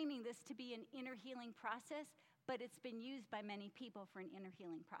not claiming this to be an inner healing process, but it's been used by many people for an inner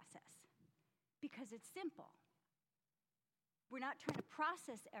healing process because it's simple. We're not trying to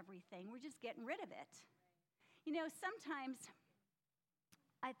process everything. We're just getting rid of it. You know, sometimes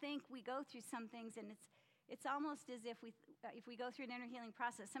I think we go through some things, and it's almost as if we go through an inner healing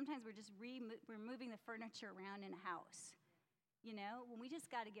process, sometimes we're just we're moving the furniture around in a house, you know, when we just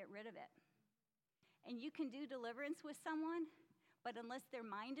got to get rid of it. And you can do deliverance with someone, but unless their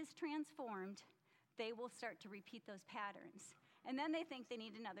mind is transformed, they will start to repeat those patterns. And then they think they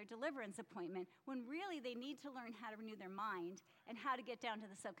need another deliverance appointment, when really they need to learn how to renew their mind and how to get down to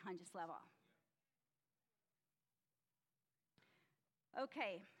the subconscious level.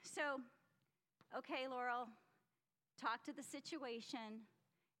 Okay, Laurel, talk to the situation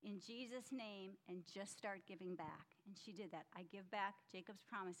in Jesus' name and just start giving back. And she did that. I give back Jacob's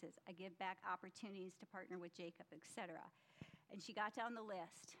promises. I give back opportunities to partner with Jacob, etc. And she got down the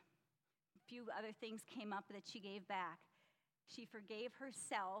list. A few other things came up that she gave back. She forgave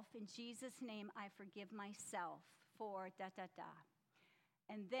herself. In Jesus' name, I forgive myself for ...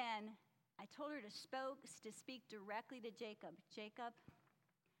 And then I told her to speak directly to Jacob. Jacob,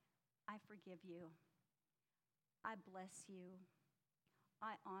 I forgive you. I bless you.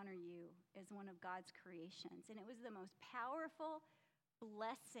 I honor you as one of God's creations. And it was the most powerful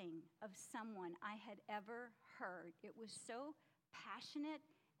blessing of someone I had ever heard. It was so passionate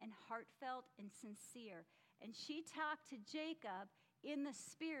and heartfelt and sincere. And she talked to Jacob in the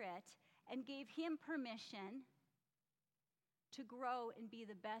Spirit and gave him permission to grow and be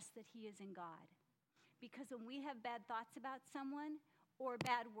the best that he is in God. Because when we have bad thoughts about someone or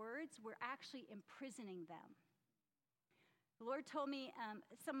bad words, we're actually imprisoning them. The Lord told me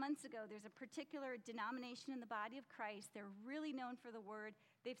some months ago, there's a particular denomination in the body of Christ. They're really known for the word.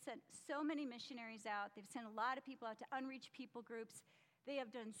 They've sent so many missionaries out. They've sent a lot of people out to unreached people groups. They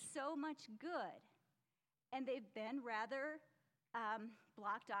have done so much good, and they've been rather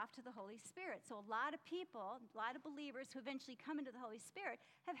blocked off to the Holy Spirit. So a lot of people, a lot of believers who eventually come into the Holy Spirit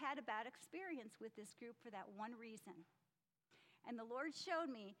have had a bad experience with this group for that one reason. And the Lord showed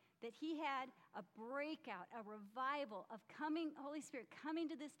me that he had a breakout, a revival of Holy Spirit coming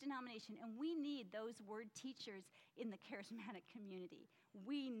to this denomination, and we need those word teachers in the charismatic community.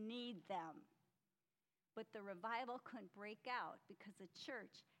 We need them. But the revival couldn't break out because the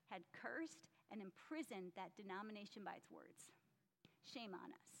church had cursed and imprisoned that denomination by its words. Shame on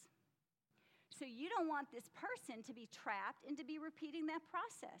us. So you don't want this person to be trapped and to be repeating that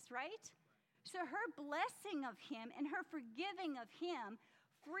process, right? So her blessing of him and her forgiving of him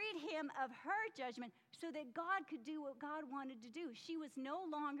freed him of her judgment so that God could do what God wanted to do. She was no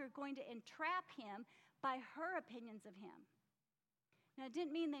longer going to entrap him by her opinions of him. Now, it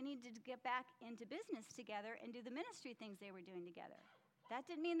didn't mean they needed to get back into business together and do the ministry things they were doing together. That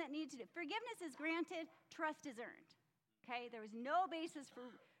didn't mean that needed to do. Forgiveness is granted, trust is earned. Okay? There was no basis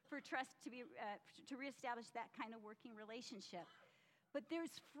for trust to reestablish that kind of working relationship. But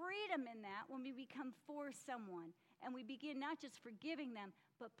there's freedom in that when we become for someone and we begin not just forgiving them,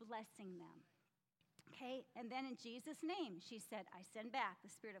 but blessing them. Okay? And then in Jesus' name, she said, I send back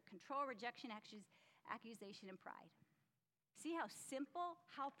the spirit of control, rejection, accusation, and pride. See how simple,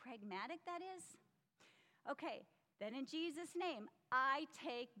 how pragmatic that is? Okay, then in Jesus' name, I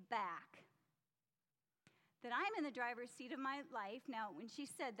take back that I'm in the driver's seat of my life. Now, when she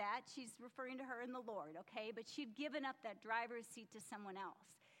said that, she's referring to her and the Lord, okay? But she'd given up that driver's seat to someone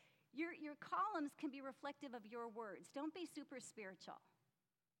else. Your columns can be reflective of your words. Don't be super spiritual.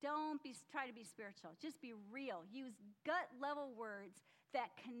 Don't try to be spiritual. Just be real. Use gut-level words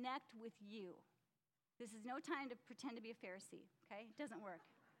that connect with you. This is no time to pretend to be a Pharisee, okay? It doesn't work.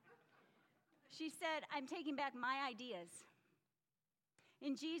 She said, I'm taking back my ideas.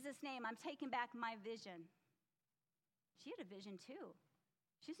 In Jesus' name, I'm taking back my vision. She had a vision too.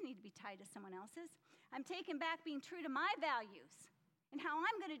 She doesn't need to be tied to someone else's. I'm taking back being true to my values and how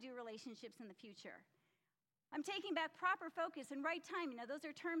I'm going to do relationships in the future. I'm taking back proper focus and right time. Those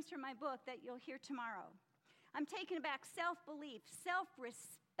are terms from my book that you'll hear tomorrow. I'm taking back self-belief,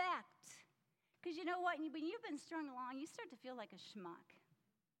 self-respect. Because you know what? When you've been strung along, you start to feel like a schmuck.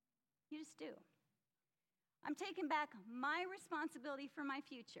 You just do. I'm taking back my responsibility for my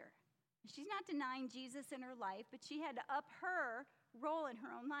future. She's not denying Jesus in her life, but she had to up her role in her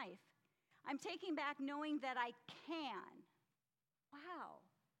own life. I'm taking back knowing that I can. Wow.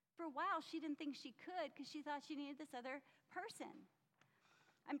 For a while, she didn't think she could because she thought she needed this other person.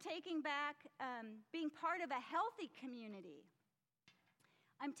 I'm taking back being part of a healthy community.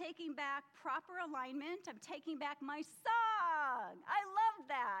 I'm taking back proper alignment. I'm taking back my song. I love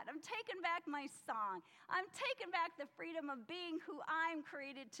that. I'm taking back my song. I'm taking back the freedom of being who I'm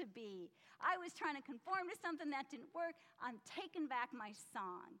created to be. I was trying to conform to something that didn't work. I'm taking back my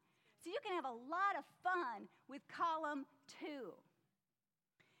song. So you can have a lot of fun with column 2.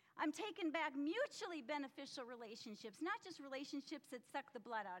 I'm taking back mutually beneficial relationships, not just relationships that suck the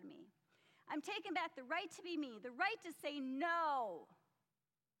blood out of me. I'm taking back the right to be me, the right to say no.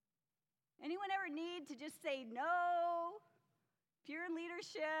 Anyone ever need to just say no? If you're in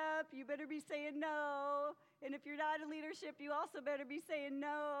leadership, you better be saying no. And if you're not in leadership, you also better be saying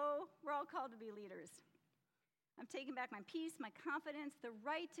no. We're all called to be leaders. I'm taking back my peace, my confidence, the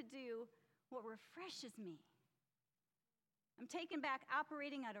right to do what refreshes me. I'm taking back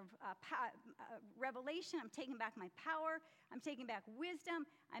operating out of revelation. I'm taking back my power. I'm taking back wisdom.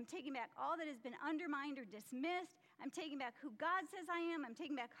 I'm taking back all that has been undermined or dismissed. I'm taking back who God says I am. I'm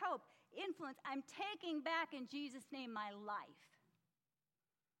taking back hope, influence. I'm taking back, in Jesus' name, my life.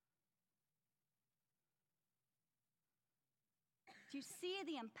 Do you see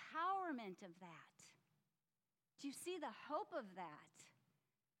the empowerment of that? Do you see the hope of that?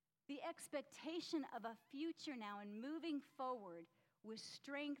 The expectation of a future now and moving forward with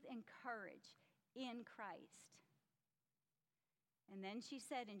strength and courage in Christ. And then she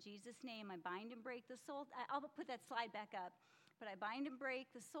said, in Jesus' name, I bind and break the soul. I'll put that slide back up. But I bind and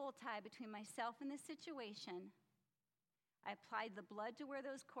break the soul tie between myself and this situation. I applied the blood to where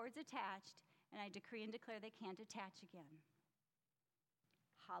those cords attached, and I decree and declare they can't attach again.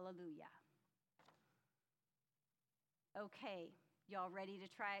 Hallelujah. Okay, y'all ready to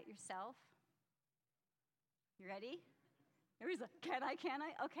try it yourself? You ready? There's a can I?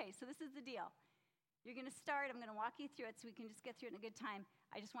 Okay, so this is the deal. You're going to start. I'm going to walk you through it so we can just get through it in a good time.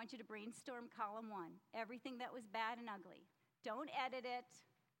 I just want you to brainstorm column 1. Everything that was bad and ugly. Don't edit it.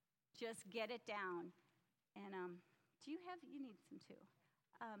 Just get it down. And you need some too.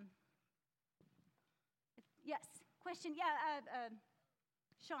 Yes, question. Yeah,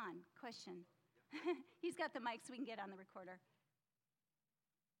 Sean, question. He's got the mic so we can get on the recorder.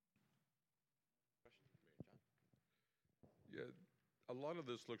 Yeah, a lot of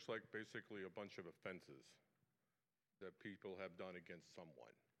this looks like basically a bunch of offenses that people have done against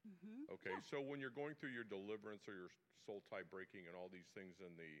someone. Mm-hmm. Okay, yeah. So when you're going through your deliverance or your soul tie breaking and all these things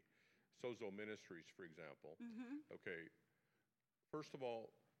in the Sozo Ministries, for example, okay, first of all,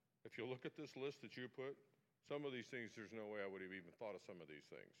 if you look at this list that you put, some of these things, there's no way I would have even thought of some of these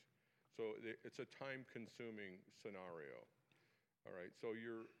things. So it's a time-consuming scenario. All right, so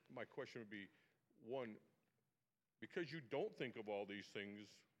my question would be, one, because you don't think of all these things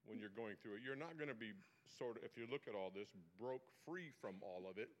when you're going through it, you're not going to be if you look at all this, broke free from all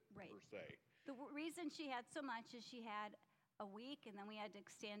of it, right, per se. The reason she had so much is she had a week, and then we had to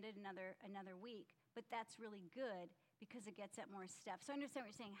extend it another week. But that's really good because it gets at more stuff. So I understand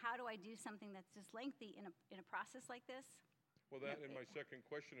what you're saying. How do I do something that's just lengthy in a process like this? Well, that and my second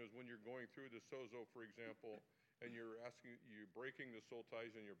question is when you're going through the Sozo, for example, and you're breaking the soul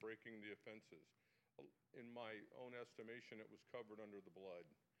ties and you're breaking the offenses. In my own estimation, it was covered under the blood.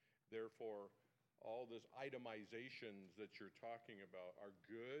 Therefore, all these itemizations that you're talking about are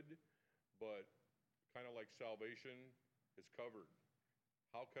good, but kind of like salvation is covered.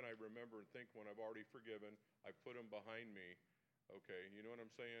 How can I remember and think when I've already forgiven, I put them behind me, okay, you know what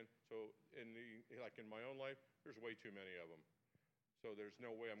I'm saying? So in my own life, there's way too many of them. So there's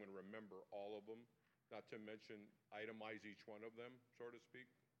no way I'm going to remember all of them, not to mention itemize each one of them, so to speak.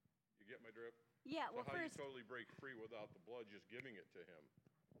 You get my drift? Yeah, well, so how first, you totally break free without the blood, just giving it to him,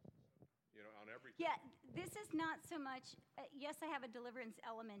 you know, on everything. Yeah, this is not so much, yes, I have a deliverance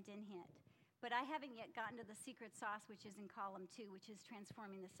element in it, but I haven't yet gotten to the secret sauce, which is in column 2, which is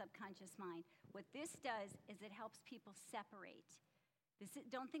transforming the subconscious mind. What this does is it helps people separate.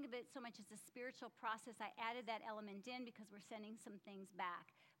 Don't think of it so much as a spiritual process. I added that element in because we're sending some things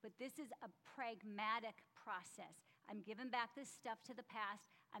back. But this is a pragmatic process. I'm giving back this stuff to the past.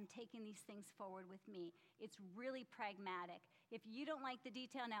 I'm taking these things forward with me. It's really pragmatic. If you don't like the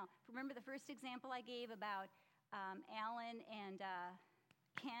detail now, remember the first example I gave about Alan and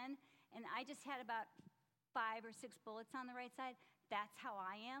Ken, and I just had about 5 or 6 bullets on the right side. That's how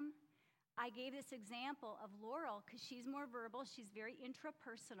I am. I gave this example of Laurel because she's more verbal. She's very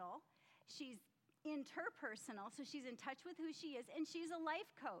intrapersonal. She's interpersonal, so she's in touch with who she is, and she's a life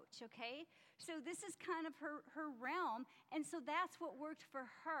coach, okay? So this is kind of her realm, and so that's what worked for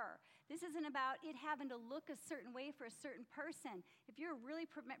her. This isn't about it having to look a certain way for a certain person. If you're a really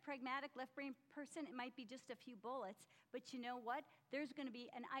pragmatic left-brain person, it might be just a few bullets, but you know what? There's going to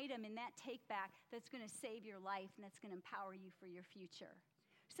be an item in that take-back that's going to save your life, and that's going to empower you for your future.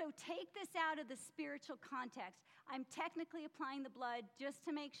 So take this out of the spiritual context. I'm technically applying the blood just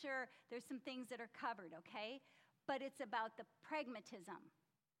to make sure there's some things that are covered, okay? But it's about the pragmatism.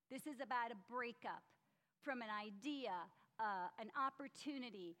 This is about a breakup from an idea, an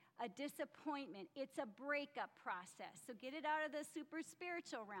opportunity, a disappointment. It's a breakup process. So get it out of the super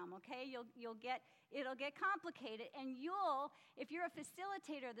spiritual realm, okay? It'll get complicated, and if you're a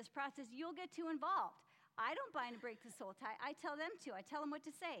facilitator of this process, you'll get too involved. I don't bind and break the soul tie. I tell them to. I tell them what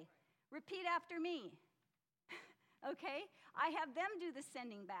to say. Repeat after me. Okay? I have them do the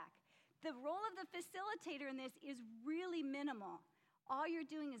sending back. The role of the facilitator in this is really minimal. All you're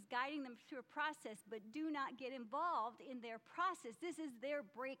doing is guiding them through a process, but do not get involved in their process. This is their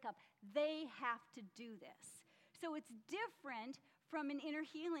breakup. They have to do this. So it's different from an inner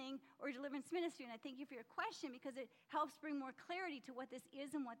healing or deliverance ministry, and I thank you for your question because it helps bring more clarity to what this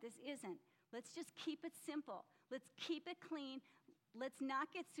is and what this isn't. Let's just keep it simple. Let's keep it clean. Let's not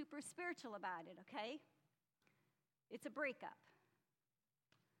get super spiritual about it, okay? It's a breakup.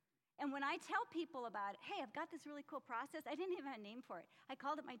 And when I tell people about it, hey, I've got this really cool process. I didn't even have a name for it. I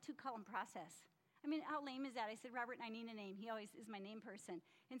called it my 2-column process. I mean, how lame is that? I said, Robert, I need a name. He always is my name person.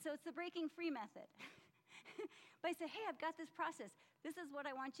 And so it's the breaking free method. But I said, hey, I've got this process. This is what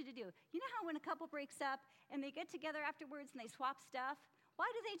I want you to do. You know how when a couple breaks up and they get together afterwards and they swap stuff? Why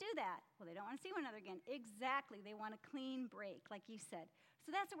do they do that? Well, they don't want to see one another again. Exactly. They want a clean break, like you said. So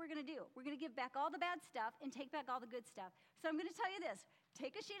that's what we're going to do. We're going to give back all the bad stuff and take back all the good stuff. So I'm going to tell you this.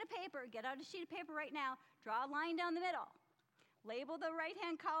 Take a sheet of paper. Get out a sheet of paper right now. Draw a line down the middle. Label the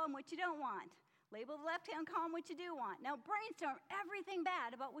right-hand column what you don't want. Label the left-hand column what you do want. Now brainstorm everything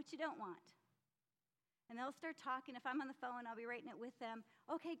bad about what you don't want. And they'll start talking. If I'm on the phone, I'll be writing it with them.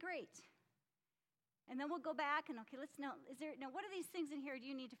 Okay, great. And then we'll go back and, okay, let's know, what are these things in here do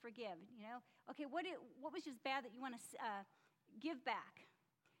you need to forgive? You know, okay, what was just bad that you want to give back.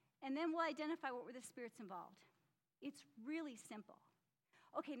 And then we'll identify what were the spirits involved. It's really simple.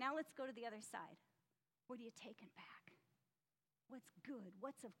 Okay, now let's go to the other side. What are you taking back? What's good?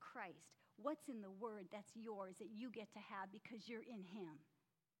 What's of Christ? What's in the Word that's yours that you get to have because you're in Him?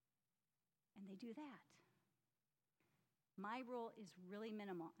 And they do that. My role is really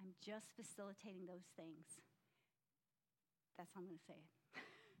minimal. I'm just facilitating those things. That's all I'm going to say.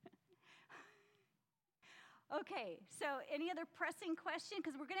 Okay, so any other pressing question?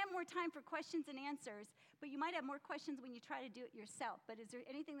 Because we're going to have more time for questions and answers, but you might have more questions when you try to do it yourself. But is there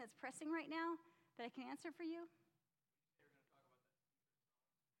anything that's pressing right now that I can answer for you?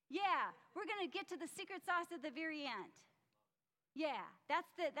 Yeah, we're going to get to the secret sauce at the very end. Yeah,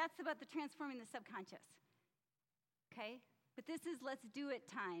 that's about the transforming the subconscious. Okay, but this is let's do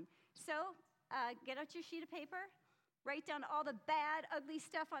it time. So get out your sheet of paper. Write down all the bad, ugly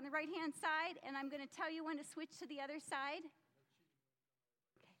stuff on the right-hand side, and I'm going to tell you when to switch to the other side.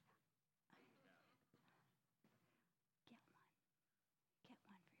 Okay. Get one. Get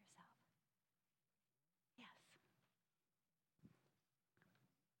one for yourself. Yes.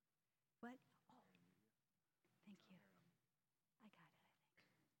 What? Oh, thank you. I got it, I think.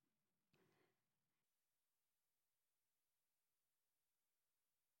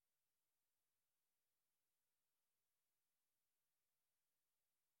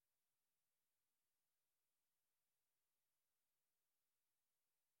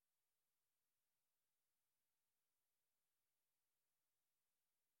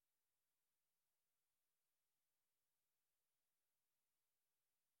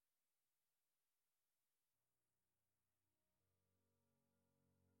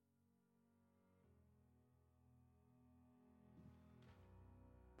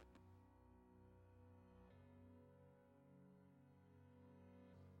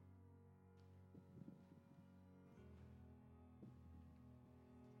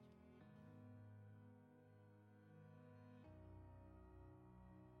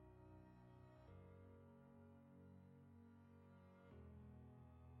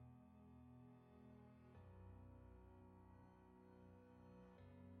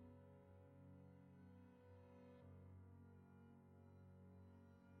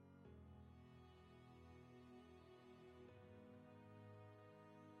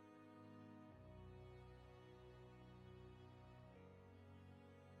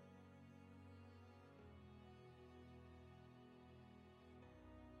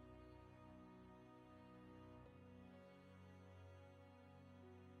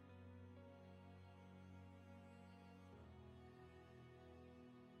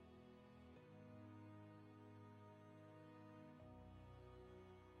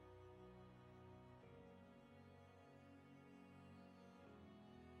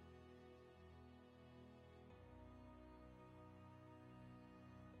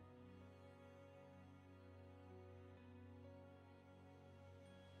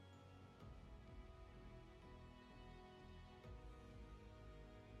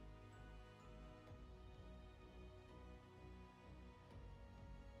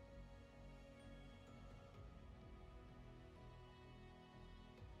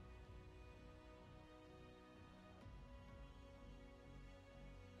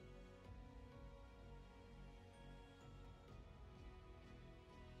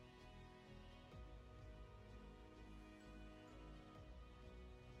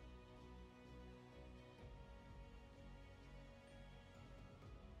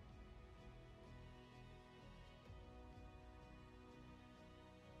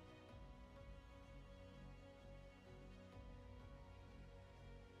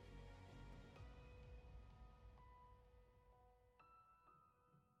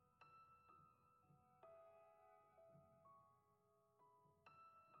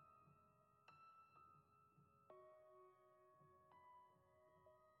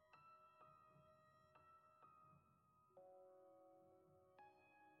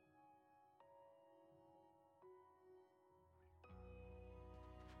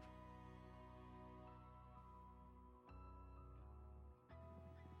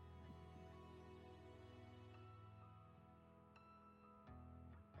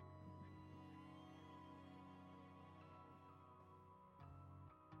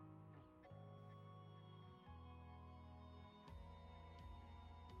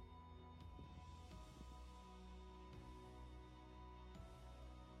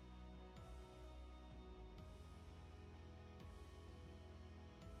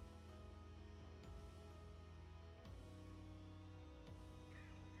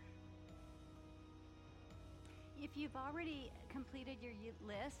 If you've already completed your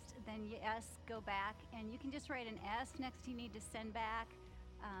list, then yes, go back, and you can just write an S next to you need to send back,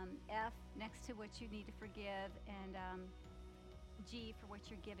 F next to what you need to forgive, and G for what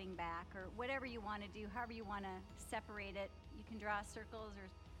you're giving back, or whatever you want to do, however you want to separate it. You can draw circles or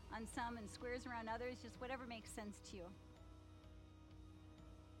on some and squares around others, just whatever makes sense to you.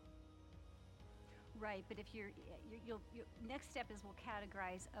 Right, but if you'll next step is we'll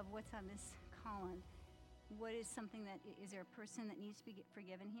categorize of what's on this column. What is something that, is there a person that needs to be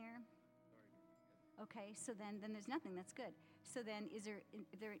forgiven here? Okay, so then there's nothing, that's good. So then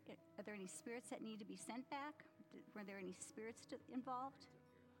are there any spirits that need to be sent back? Were there any spirits involved?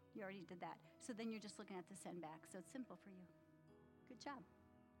 You already did that. So then you're just looking at the send back, so it's simple for you. Good job.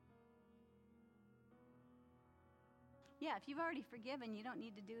 Yeah, if you've already forgiven, you don't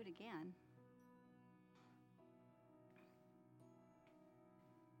need to do it again.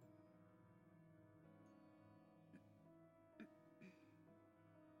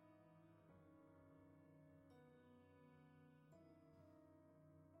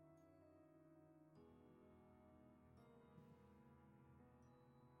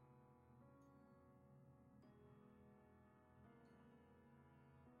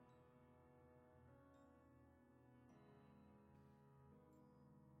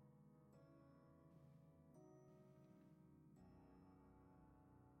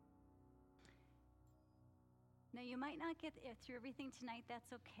 Now, you might not get through everything tonight. That's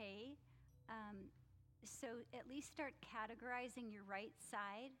okay. So at least start categorizing your right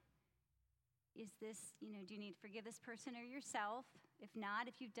side. Is this, do you need to forgive this person or yourself? If not,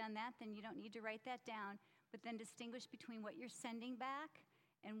 if you've done that, then you don't need to write that down. But then distinguish between what you're sending back,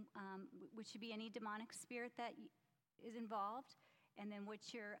 and which should be any demonic spirit that is involved, and then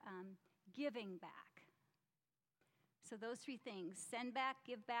what you're giving back. So those three things: send back,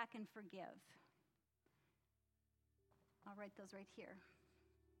 give back, and forgive. I'll write those right here.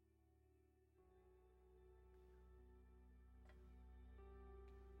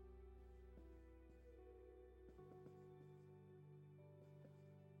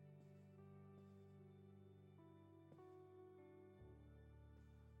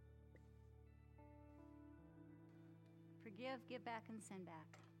 Forgive, give back, and send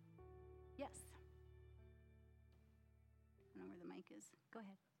back. Yes. I don't know where the mic is. Go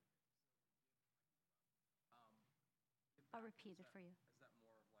ahead. I'll repeat it for you. Is that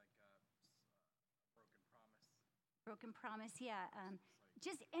more of like a broken promise? Broken promise, yeah.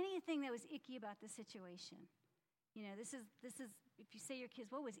 Just anything that was icky about the situation. This is if you say your kids,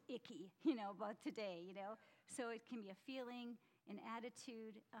 what was icky, about today, So it can be a feeling, an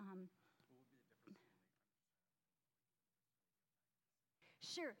attitude. What would be the difference?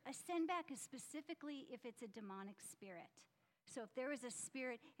 Sure, a send back is specifically if it's a demonic spirit. So if there is a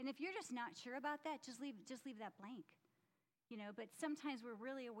spirit, and if you're just not sure about that, just leave that blank. But sometimes we're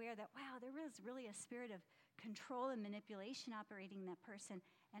really aware that, wow, there is really a spirit of control and manipulation operating in that person,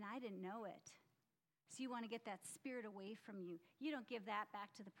 and I didn't know it. So you want to get that spirit away from you. You don't give that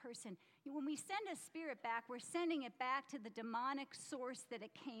back to the person. When we send a spirit back, we're sending it back to the demonic source that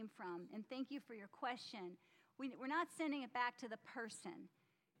it came from. And thank you for your question. We're not sending it back to the person.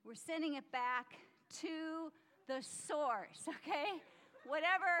 We're sending it back to the source, okay?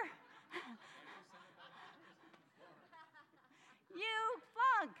 Whatever. You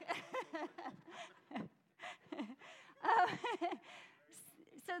funk.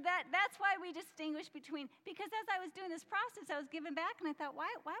 So that's why we distinguish between, because as I was doing this process, I was giving back, and I thought,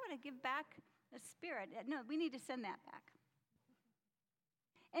 why would I give back a spirit? No, we need to send that back.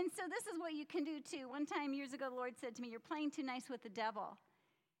 And so this is what you can do too. One time years ago, the Lord said to me, you're playing too nice with the devil.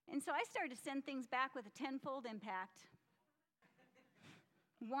 And so I started to send things back with a tenfold impact.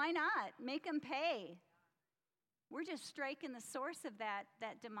 Why not? Make them pay. We're just striking the source of that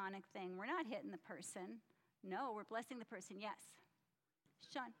demonic thing. We're not hitting the person. No, we're blessing the person. Yes.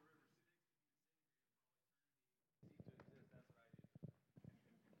 Sean.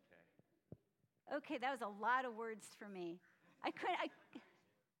 Okay, that was a lot of words for me.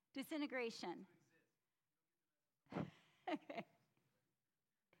 Disintegration. Okay.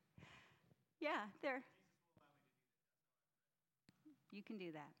 Yeah, there. You can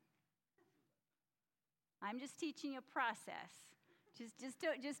do that. I'm just teaching you a process.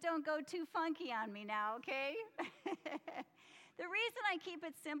 Just don't go too funky on me now, okay? The reason I keep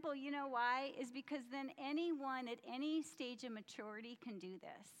it simple, you know why, is because then anyone at any stage of maturity can do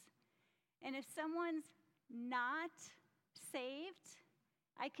this. And if someone's not saved,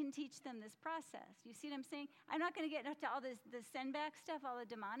 I can teach them this process. You see what I'm saying? I'm not going to get into all the send back stuff, all the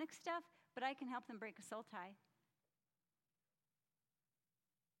demonic stuff, but I can help them break a soul tie.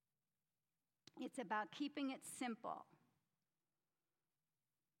 It's about keeping it simple.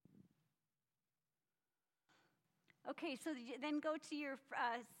 Okay, so then go to your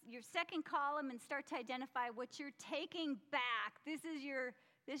second column and start to identify what you're taking back. This is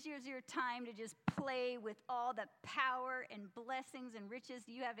your time to just play with all the power and blessings and riches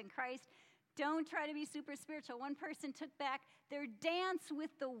you have in Christ. Don't try to be super spiritual. One person took back their dance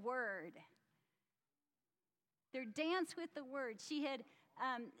with the Word. Their dance with the Word. She had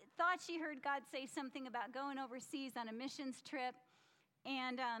thought she heard God say something about going overseas on a missions trip,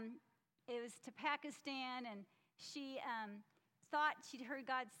 and it was to Pakistan, and she thought she'd heard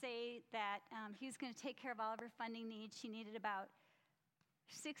God say that he was going to take care of all of her funding needs. She needed about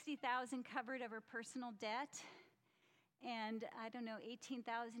 $60,000 covered of her personal debt, and I don't know, $18,000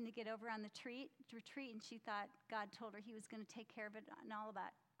 to get over on the retreat. And she thought God told her he was going to take care of it in all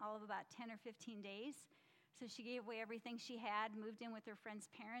of about 10 or 15 days. So she gave away everything she had, moved in with her friend's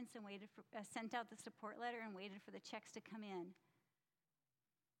parents, and sent out the support letter and waited for the checks to come in.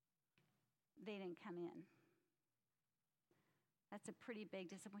 They didn't come in. That's a pretty big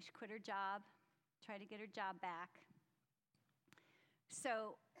disappointment. She quit her job, tried to get her job back.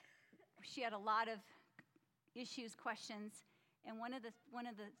 So she had a lot of issues, questions, and one of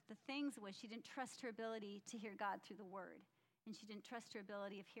the things was she didn't trust her ability to hear God through the Word, and she didn't trust her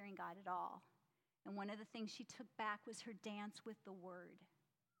ability of hearing God at all. And one of the things she took back was her dance with the Word.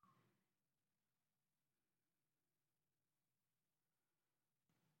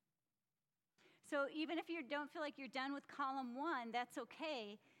 So even if you don't feel like you're done with column 1, that's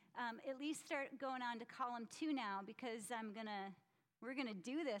okay. At least start going on to column 2 now, because we're gonna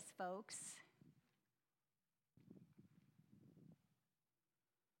do this, folks.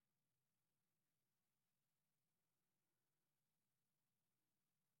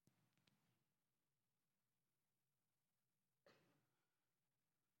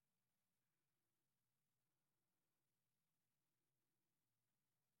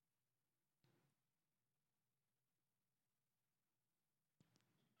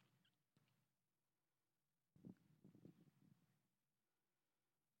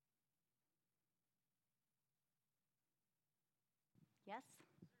 Yes?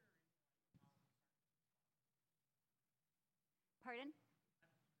 Pardon?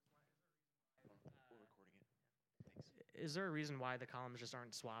 We're recording it. Thanks. Is there a reason why the columns just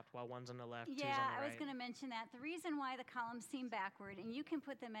aren't swapped while one's on the left, two's on the right? Yeah, I was going to mention that. The reason why the columns seem backward, and you can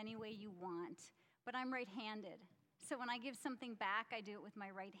put them any way you want, but I'm right-handed. So when I give something back, I do it with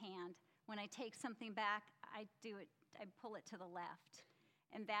my right hand. When I take something back, I pull it to the left.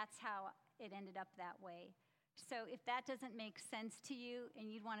 And that's how it ended up that way. So if that doesn't make sense to you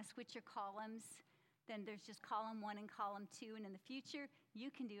and you'd want to switch your columns, then there's just column 1 and column 2. And in the future, you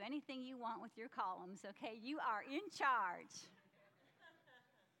can do anything you want with your columns, okay? You are in charge.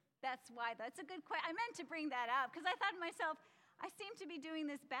 That's a good question. I meant to bring that up because I thought to myself, I seem to be doing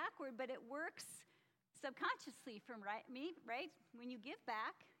this backward, but it works subconsciously from me, right? When you give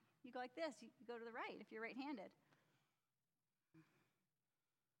back, you go like this. You go to the right if you're right-handed.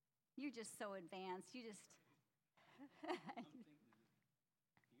 You're just so advanced. You just...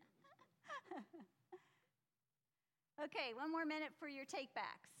 Okay, one more minute for your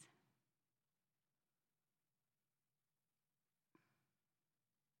take-backs.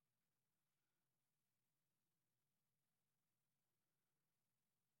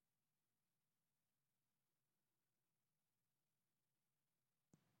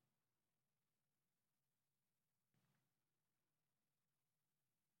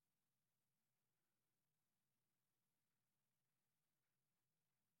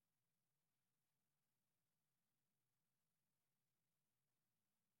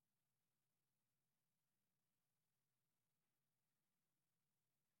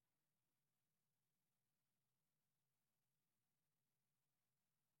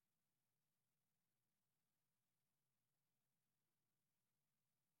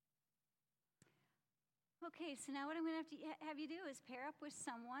 Okay, so now what I'm going to have you do is pair up with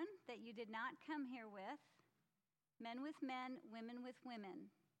someone that you did not come here with, men with men, women with women.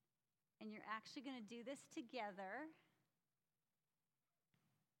 And you're actually going to do this together.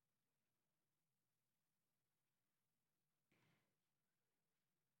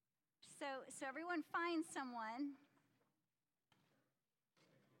 So everyone find someone.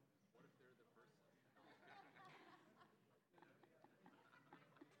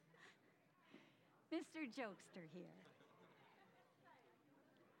 Mr. Jokester here.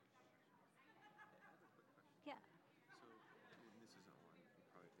 Yeah. So, and this isn't one you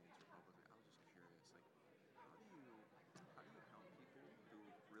probably have to answer publicly. I was just curious, like, how do you help people who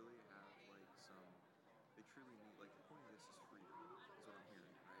really have they truly need, like, the point of this is freedom, is what I'm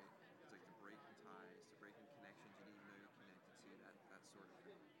hearing, right? It's like to break sort of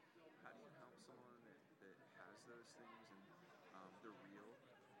thing. How do you help someone that has those things and they're real,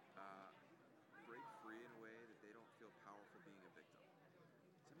 break free in a way that they don't feel powerful being a victim?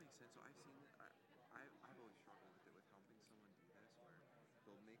 Does that make sense? So I've seen it. I've always struggled with it, with helping someone do this, where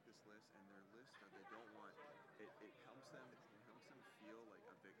they'll make this list, and their list that they don't want, it helps them feel like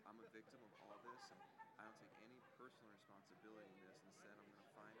I'm a victim of all this, and I don't take any personal responsibility in this. Instead, I'm going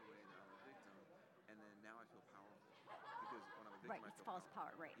to find a way that I'm a victim, and then now I feel powerful because when I'm a victim, Right, I it's feel false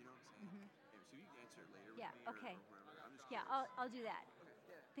powerful. power, right. You know what I'm saying? And so you can answer it later Yeah, with me okay. or whatever. I'm just Yeah, curious. I'll do that.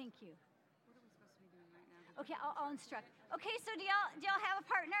 Thank you. What are we supposed to be doing right now? Okay, I'll instruct. Okay, so do y'all have a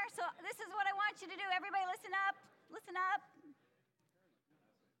partner? So this is what I want you to do. Everybody listen up. Listen up.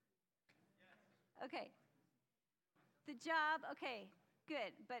 Okay. The job, okay,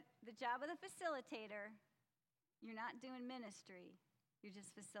 good. But the job of the facilitator, you're not doing ministry. You're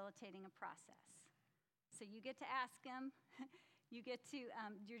just facilitating a process. So you get to ask them. You get to,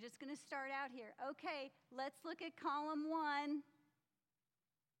 you're just going to start out here. Okay, let's look at column 1.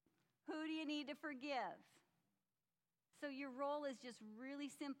 Who do you need to forgive? So your role is just really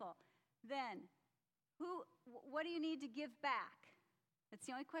simple. Then, what do you need to give back? That's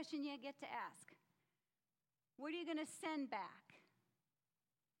the only question you get to ask. What are you going to send back?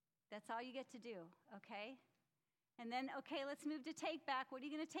 That's all you get to do, okay? And then, okay, let's move to take back. What are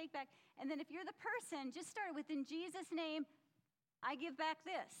you going to take back? And then if you're the person, just start with, in Jesus' name, I give back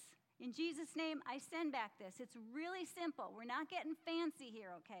this. In Jesus' name, I send back this. It's really simple. We're not getting fancy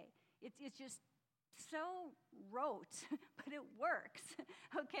here, okay? It's just so rote, but it works,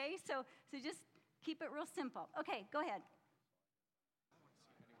 okay? So just keep it real simple. Okay, go ahead.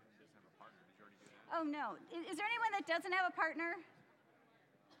 Oh, no. Is there anyone that doesn't have a partner?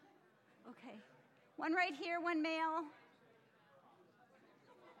 Okay. One right here, one male.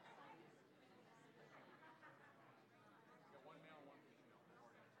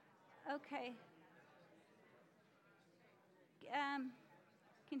 Okay.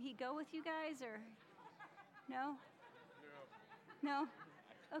 Can he go with you guys, or no? No?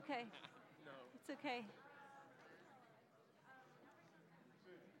 Okay. No. It's okay.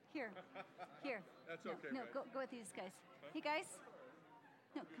 Here. That's No, okay, no, right? go with these guys. Hey, guys.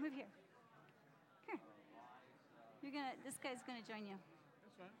 No, come over here. Here. This guy's gonna join you.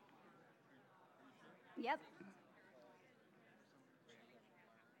 That's fine. Yep.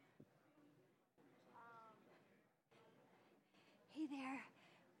 Hey there.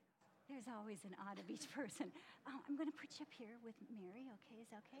 There's always an odd of each person. I'm going to put you up here with Mary, okay? Is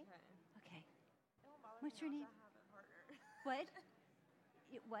that okay? Okay. What's your name? What?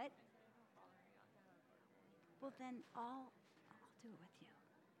 What? Well, then I'll do it with you.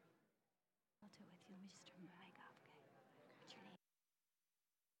 I'll do it with you. Let me just turn my mic off, okay? What's your name?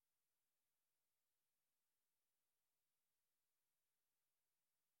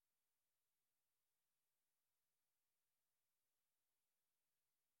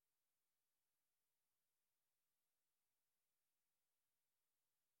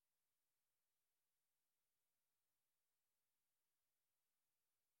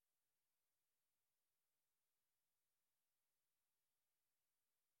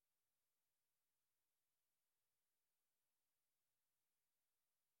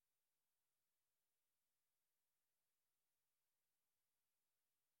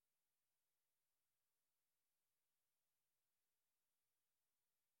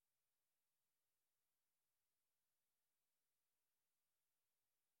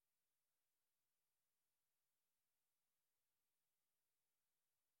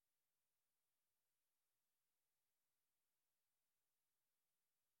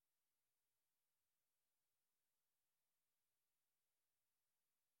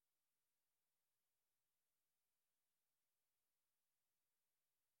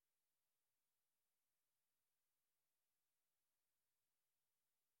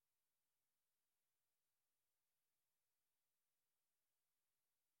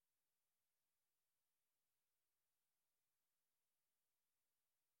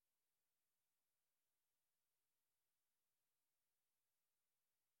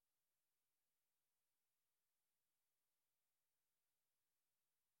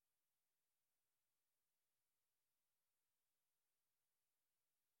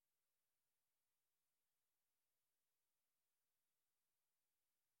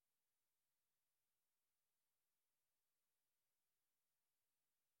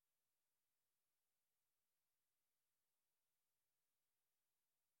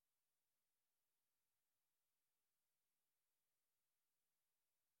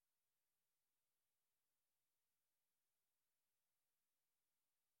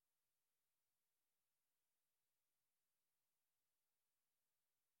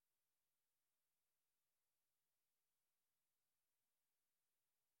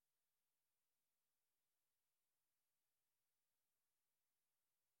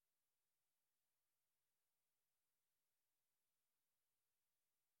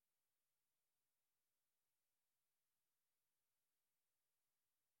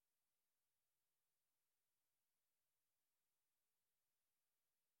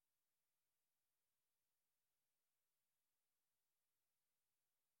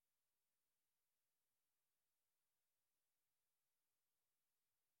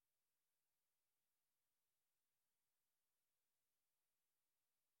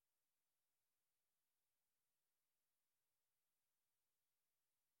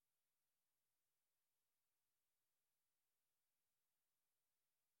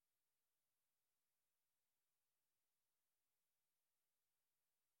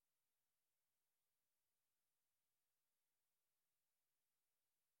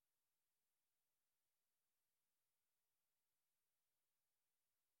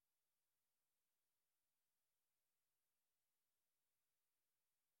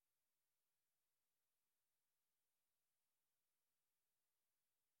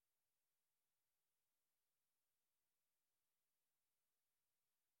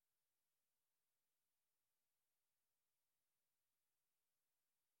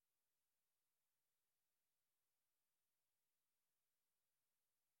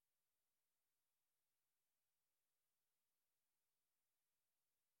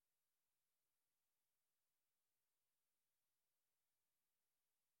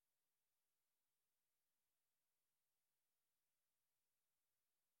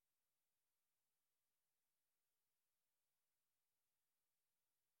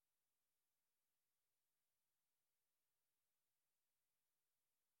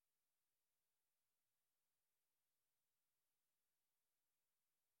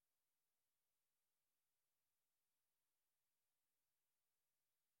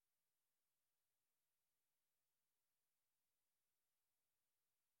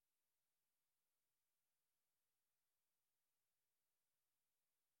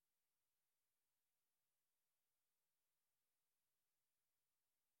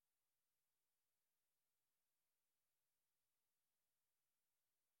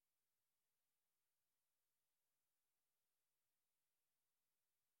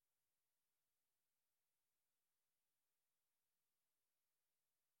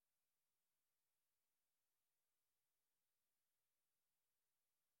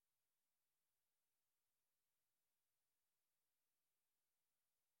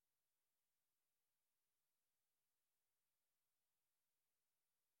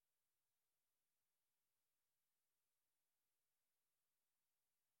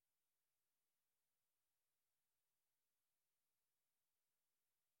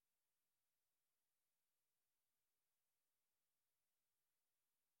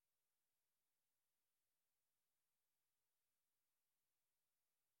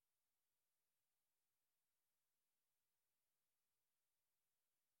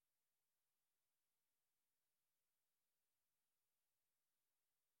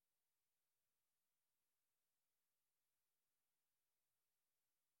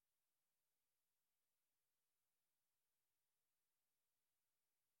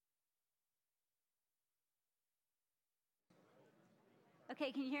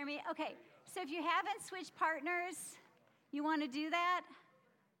 Okay, can you hear me? Okay, so if you haven't switched partners, you want to do that?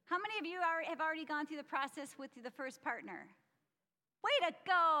 How many of you have already gone through the process with the first partner? Way to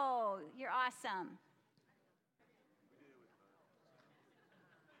go! You're awesome.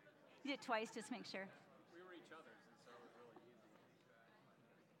 You did it twice, just to make sure. We were each other's, and so it was really easy.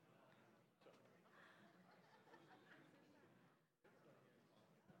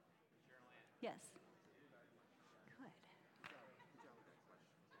 Yes. Good.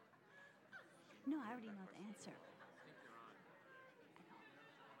 No, I already know the answer.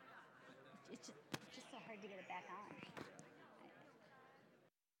 It's just so hard to get it back on.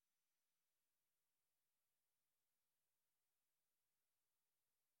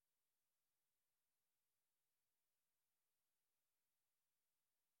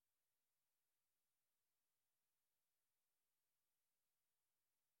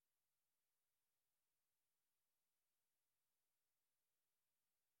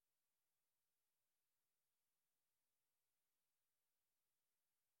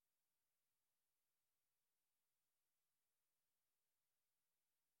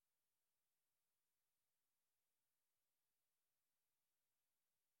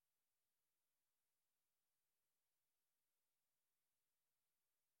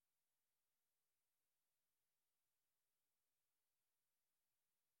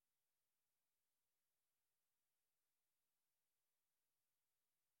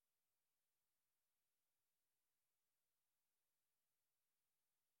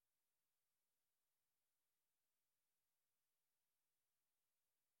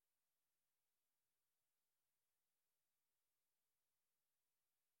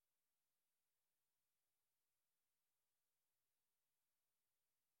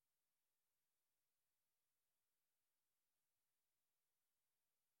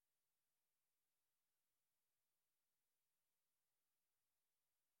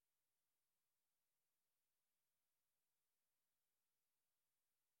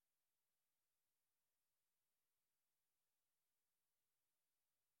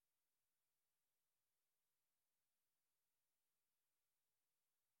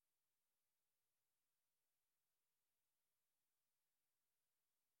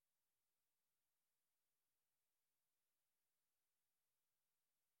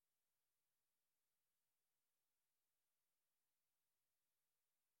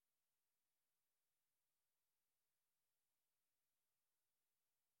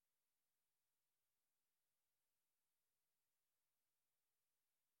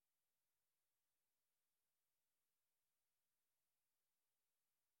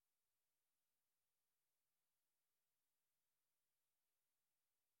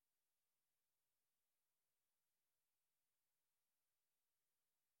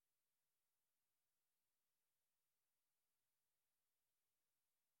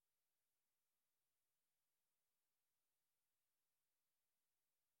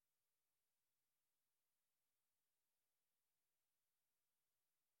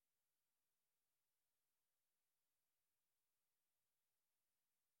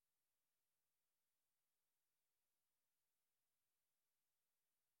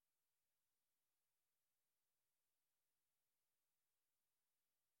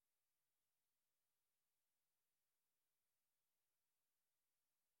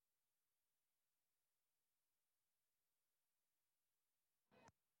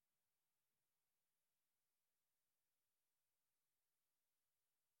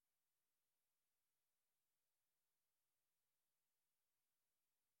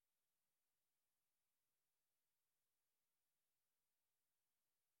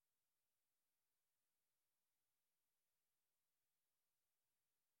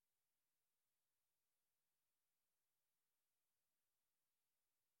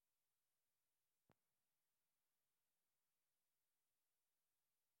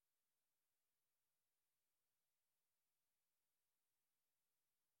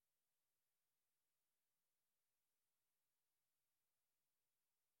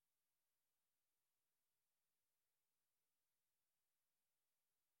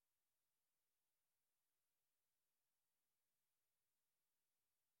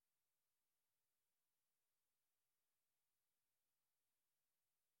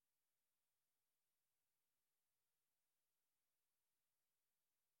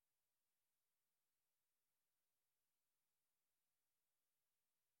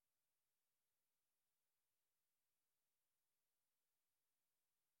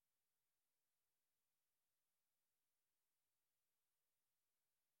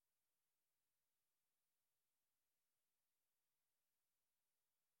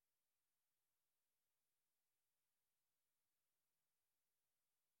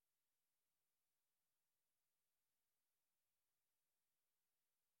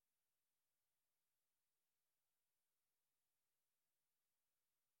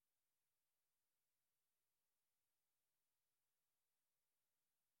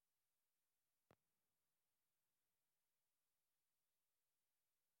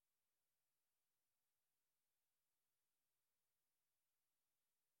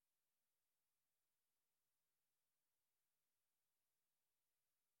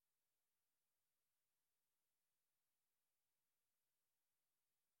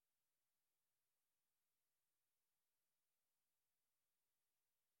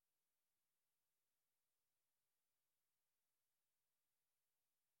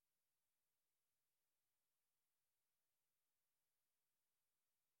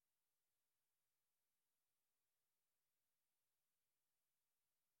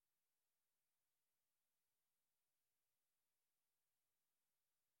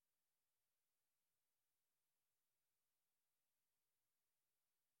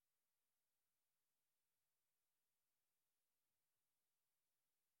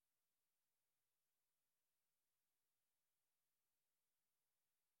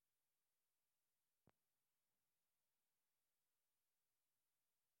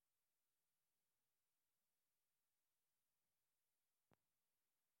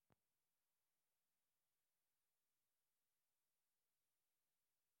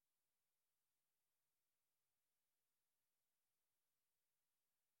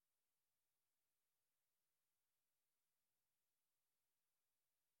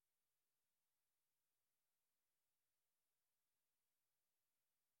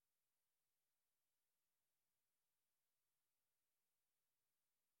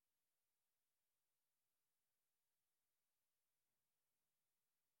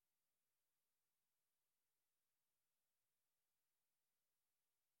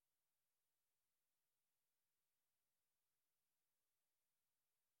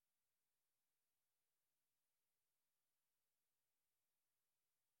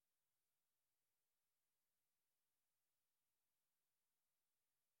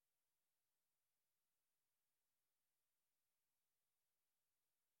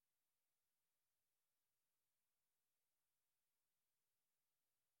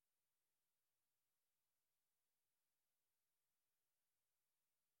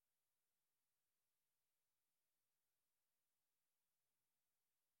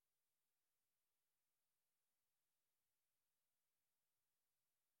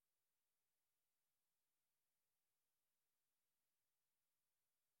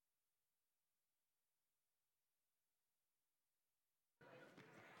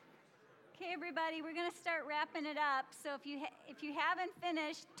 Okay, everybody, we're going to start wrapping it up. So if you haven't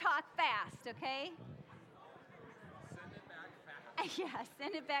finished, talk fast, okay? Send it back fast. Yeah,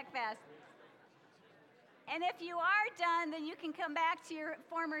 send it back fast. And if you are done, then you can come back to your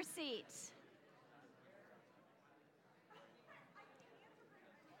former seats.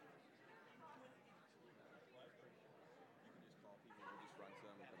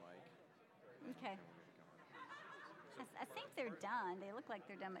 Okay. I think they're done. They look like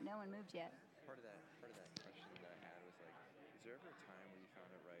they're done, but no one moved yet. Part of that question that I had was like, is there ever a time where you found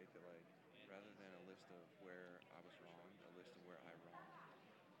it right that like, rather than a list of where I was wrong, a list of where I wronged,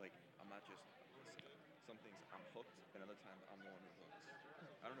 like I'm not just some things I'm hooked, and other times I'm the one who hooks.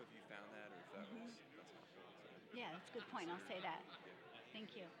 I don't know if you found that or if that was that's helpful. So. Yeah, that's a good point. I'll say that.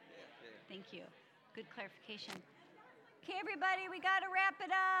 Thank you. Thank you. Good clarification. Okay, everybody, we got to wrap it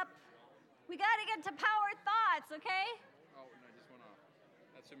up. We got to get to power thoughts, okay? Oh, no, I just went off.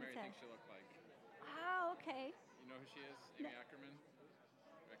 That's who Mary thinks she looked like. Oh, okay. You know who she is? Amy Ackerman?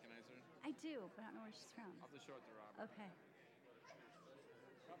 Recognize her? I do, but I don't know where she's from. I'll have to show it to Rob. Okay.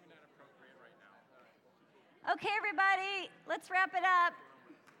 Probably not appropriate right now. Okay, everybody, let's wrap it up.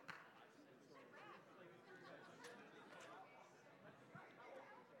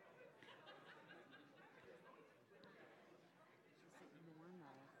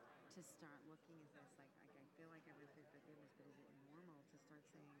 To start looking at this, like I feel like I repent forgiveness, but is it normal to start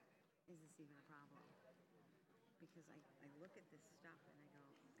saying, is this even a problem? Because I look at this stuff and I go,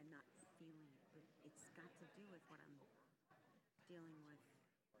 I'm not feeling it, but it's got to do with what I'm dealing with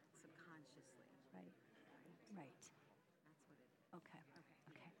subconsciously. Right. That's what it is.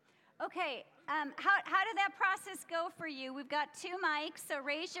 Okay. How did that process go for you? We've got 2 mics, so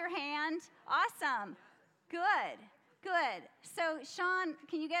raise your hand. Awesome. Good. So, Sean,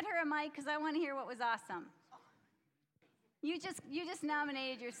 can you get her a mic? Because I want to hear what was awesome. You just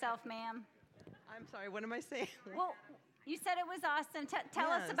nominated yourself, ma'am. I'm sorry, what am I saying? Well, you said it was awesome. Tell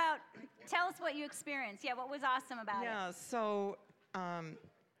us what you experienced. Yeah, what was awesome about it? Yeah, so I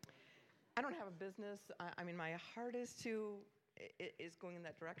don't have a business. I mean, my heart is going in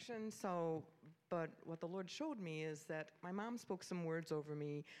that direction. So, but what the Lord showed me is that my mom spoke some words over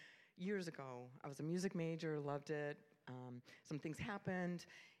me years ago. I was a music major, loved it. Some things happened,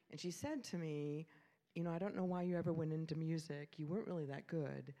 and she said to me, you know, I don't know why you ever went into music. You weren't really that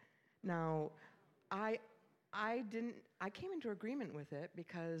good. Now, I came into agreement with it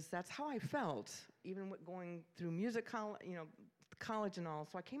because that's how I felt, even with going through music college and all.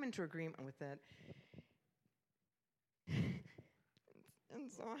 So I came into agreement with it.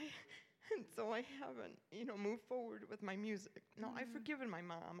 And so I haven't, moved forward with my music. No, I've forgiven my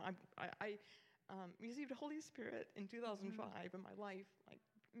mom. I received the Holy Spirit in 2005, and my life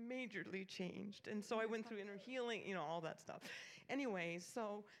majorly changed. And so I went through inner healing, all that stuff. Anyway,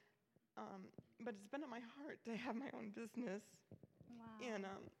 so, but it's been on my heart to have my own business. Wow. And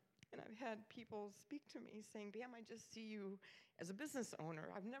I've had people speak to me saying, Bam, I just see you as a business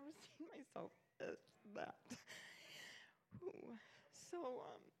owner. I've never seen myself as that.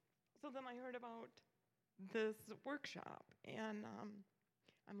 So then I heard about this workshop, and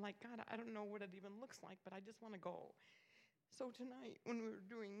I'm like, God, I don't know what it even looks like, but I just want to go. So tonight, when we were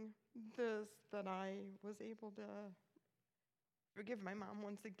doing this, that I was able to forgive my mom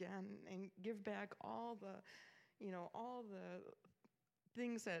once again and give back all the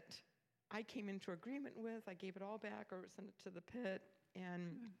things that I came into agreement with. I gave it all back or sent it to the pit,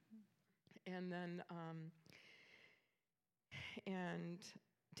 and then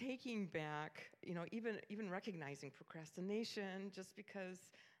taking back, even recognizing procrastination, just because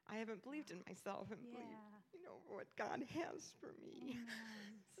I haven't believed in myself and believed, what God has for me.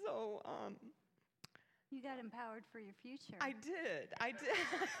 So, you got empowered for your future. I did.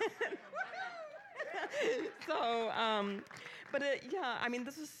 So, but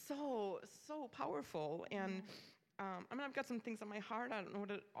this is so powerful, and I've got some things on my heart. I don't know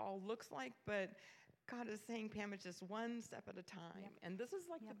what it all looks like, but God is saying, Pam, it's just one step at a time. And this is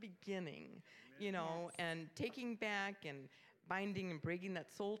like the beginning, and taking back and binding and breaking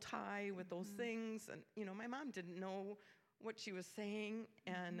that soul tie with those things. And, my mom didn't know what she was saying.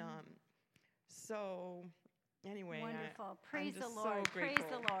 And so, anyway. Wonderful. Praise the so Lord. Praise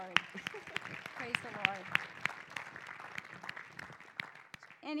grateful. the Lord. Praise the Lord.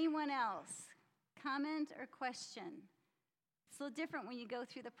 Anyone else? Comment or question? It's a little different when you go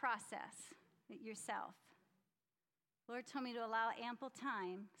through the process yourself. Lord told me to allow ample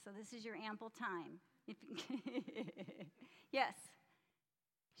time, so this is your ample time. Yes.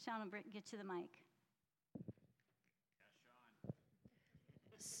 Sean will get you the mic.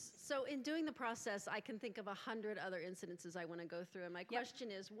 So in doing the process, I can think of 100 other incidences I want to go through. And my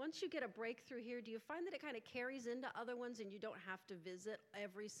question is, once you get a breakthrough here, do you find that it kind of carries into other ones and you don't have to visit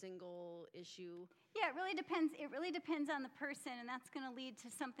every single issue? Yeah, it really depends. It really depends on the person, and that's going to lead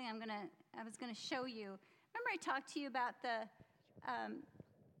to something I was going to show you. Remember I talked to you about that's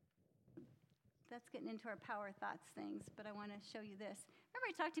getting into our power thoughts things, but I want to show you this. Remember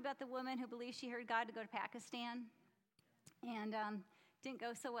I talked to you about the woman who believed she heard God to go to Pakistan? And didn't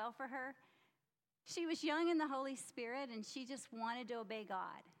go so well for her. She was young in the Holy Spirit, and she just wanted to obey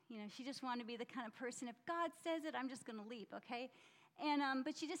God. She just wanted to be the kind of person, if God says it, I'm just going to leap, okay? And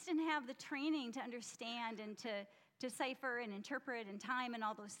but she just didn't have the training to understand and to decipher and interpret and time and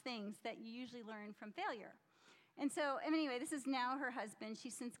all those things that you usually learn from failure. And so, anyway, this is now her husband.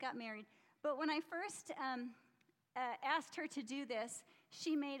 She's since got married. But when I first asked her to do this,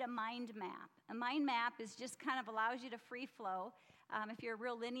 she made a mind map. A mind map is just kind of allows you to free flow. If you're a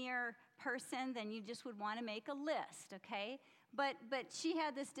real linear person, then you just would want to make a list, okay? But she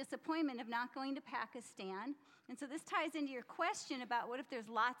had this disappointment of not going to Pakistan. And so this ties into your question about what if there's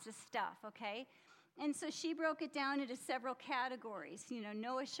lots of stuff, okay? And so she broke it down into several categories.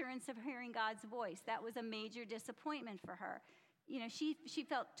 No assurance of hearing God's voice. That was a major disappointment for her. She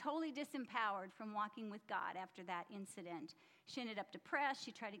felt totally disempowered from walking with God after that incident. She ended up depressed.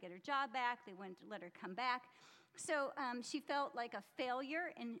 She tried to get her job back. They wouldn't let her come back. So she felt like a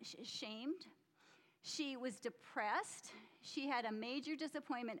failure and ashamed. She was depressed. She had a major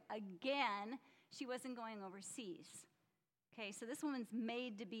disappointment. Again, she wasn't going overseas. Okay, so this woman's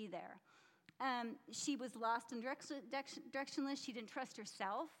made to be there. She was lost and directionless. She didn't trust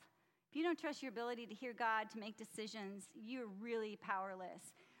herself. If you don't trust your ability to hear God, to make decisions, you're really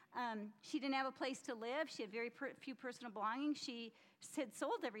powerless. She didn't have a place to live. She had very few personal belongings. She had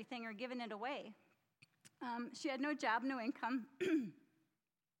sold everything or given it away. She had no job, no income.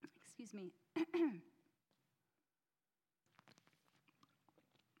 Excuse me.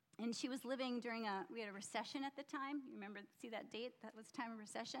 And she was living we had a recession at the time. You remember, see that date? That was time of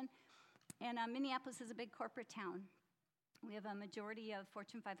recession. And Minneapolis is a big corporate town. We have a majority of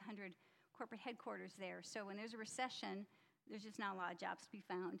Fortune 500 corporate headquarters there. So when there's a recession, there's just not a lot of jobs to be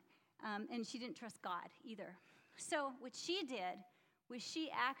found. And she didn't trust God either. So what she did was she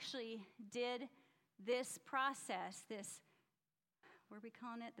actually did this process, what are we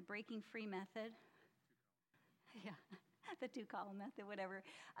calling it? The breaking free method. Yeah, the 2-column method, whatever.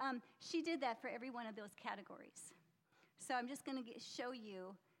 She did that for every one of those categories. So I'm just going to show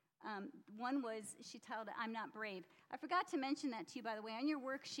you. One was, she titled it, I'm Not Brave. I forgot to mention that to you, by the way. On your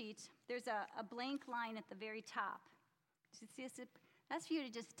worksheet, there's a blank line at the very top. That's for you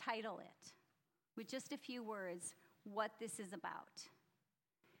to just title it with just a few words, what this is about.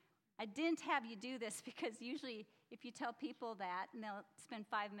 I didn't have you do this because usually if you tell people that, and they'll spend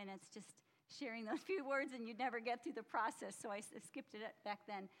 5 minutes just sharing those few words and you'd never get through the process, so I skipped it back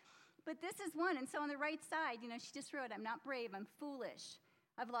then. But this is one, and so on the right side, she just wrote, I'm not brave, I'm foolish.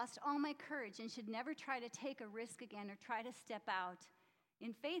 I've lost all my courage and should never try to take a risk again or try to step out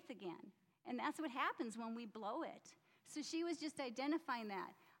in faith again. And that's what happens when we blow it. So she was just identifying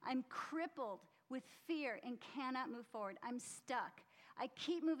that. I'm crippled with fear and cannot move forward. I'm stuck. I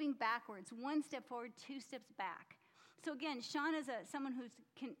keep moving backwards, 1 step forward, 2 steps back. So again, Sean is someone who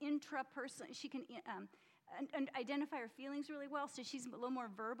can intrapersonally, she can identify her feelings really well, so she's a little more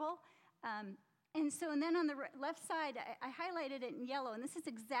verbal. And then on the left side, I highlighted it in yellow, and this is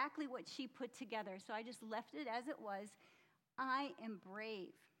exactly what she put together. So I just left it as it was. I am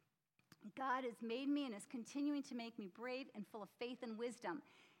brave. God has made me and is continuing to make me brave and full of faith and wisdom.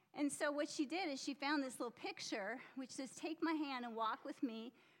 And so what she did is she found this little picture which says, take my hand and walk with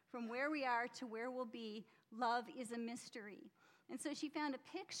me from where we are to where we'll be. Love is a mystery. And so she found a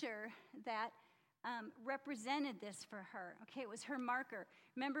picture that represented this for her. Okay, it was her marker.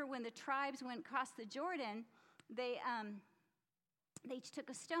 Remember when the tribes went across the Jordan, they each took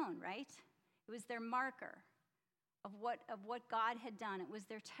a stone, right? It was their marker of what God had done. It was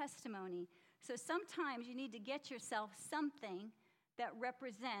their testimony. So sometimes you need to get yourself something that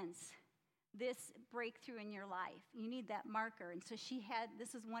represents this breakthrough in your life. You need that marker. And so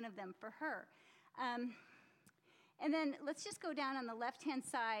this is one of them for her. And then let's just go down on the left-hand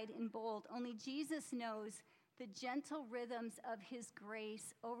side in bold. Only Jesus knows the gentle rhythms of his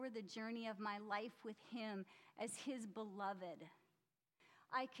grace over the journey of my life with him as his beloved.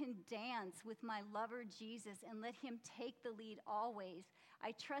 I can dance with my lover Jesus and let him take the lead always.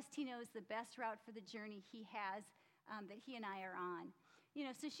 I trust he knows the best route for the journey he has, that he and I are on.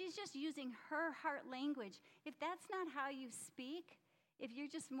 So she's just using her heart language. If that's not how you speak, if you're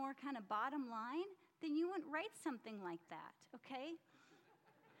just more kind of bottom line, then you wouldn't write something like that, okay?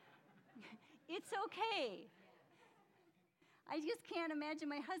 It's okay. I just can't imagine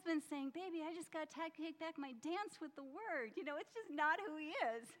my husband saying, baby, I just got to take back my dance with the word. It's just not who he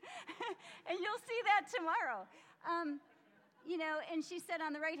is. And you'll see that tomorrow. And she said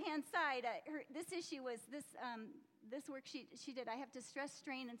on the right-hand side, this issue was this worksheet she did, I have to stress,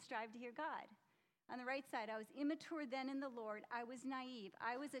 strain, and strive to hear God. On the right side, I was immature then in the Lord. I was naive.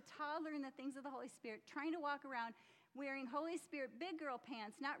 I was a toddler in the things of the Holy Spirit, trying to walk around wearing Holy Spirit big girl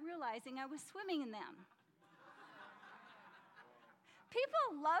pants, not realizing I was swimming in them.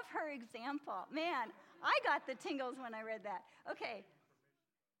 People love her example. Man, I got the tingles when I read that. Okay.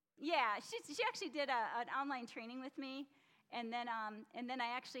 Yeah, she actually did an online training with me, and then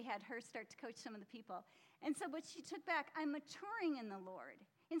I actually had her start to coach some of the people. And so what she took back, I'm maturing in the Lord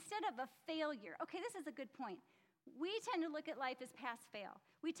instead of a failure. Okay, this is a good point. We tend to look at life as pass-fail.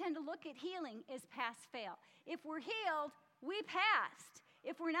 We tend to look at healing as pass-fail. If we're healed, we passed.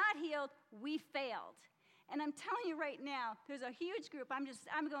 If we're not healed, we failed. And I'm telling you right now, there's a huge group. I'm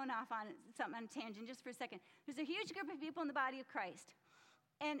going off on something on a tangent just for a second. There's a huge group of people in the body of Christ,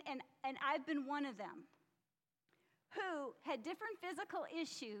 and I've been one of them, who had different physical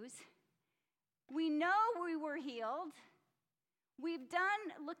issues. We know we were healed. We've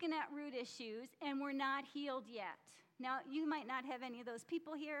done looking at root issues, and we're not healed yet. Now, you might not have any of those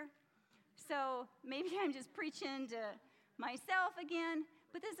people here, so maybe I'm just preaching to myself again,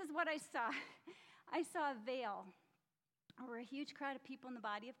 but this is what I saw. I saw a veil over a huge crowd of people in the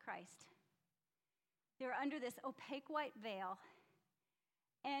body of Christ. They were under this opaque white veil,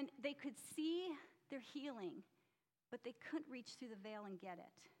 and they could see their healing, but they couldn't reach through the veil and get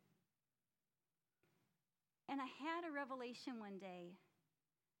it. And I had a revelation one day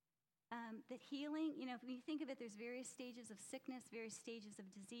that healing, when you think of it, there's various stages of sickness, various stages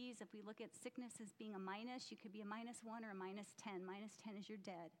of disease. If we look at sickness as being a minus, you could be a -1 or a -10. -10 is you're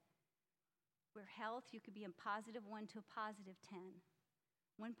dead. Where health, you could be a +1 to a +10.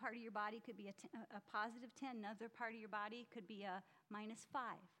 One part of your body could be a +10, another part of your body could be a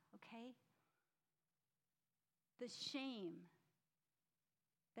 -5, okay? The shame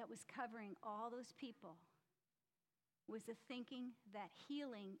that was covering all those people was the thinking that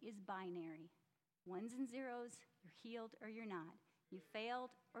healing is binary. Ones and zeros, you're healed or you're not. You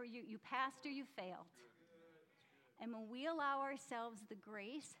failed or you passed or you failed. And when we allow ourselves the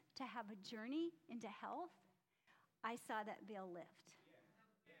grace to have a journey into health, I saw that veil lift.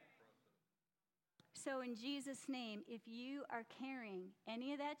 So in Jesus' name, if you are carrying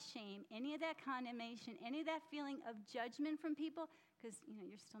any of that shame, any of that condemnation, any of that feeling of judgment from people, because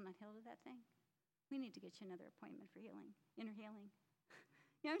you're still not healed of that thing, we need to get you another appointment for healing, inner healing.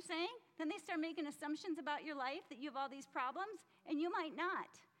 You know what I'm saying? Then they start making assumptions about your life that you have all these problems, and you might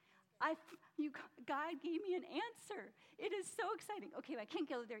not. God gave me an answer. It is so exciting. Okay, I can't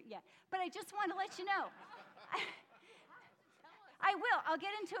go there yet, but I just want to let you know. I will. I'll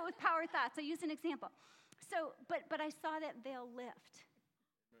get into it with power thoughts. I'll use an example. So, but I saw that veil lift.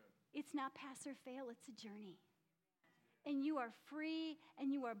 It's not pass or fail. It's a journey. And you are free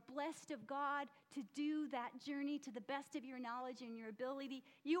and you are blessed of God to do that journey to the best of your knowledge and your ability.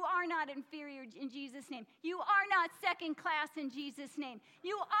 You are not inferior in Jesus' name. You are not second class in Jesus' name.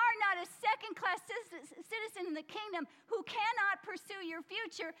 You are not a second class citizen in the kingdom who cannot pursue your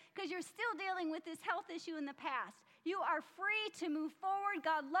future because you're still dealing with this health issue in the past. You are free to move forward.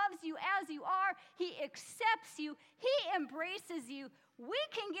 God loves you as you are. He accepts you. He embraces you. We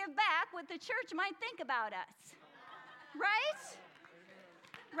can give back what the church might think about us. Right?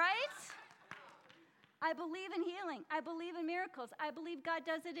 Right? I believe in healing. I believe in miracles. I believe God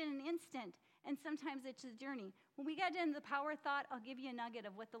does it in an instant. And sometimes it's a journey. When we get into the power thought, I'll give you a nugget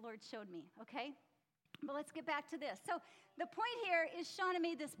of what the Lord showed me, okay? But let's get back to this. So the point here is Shauna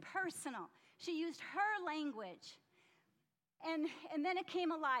made this personal. She used her language. And then it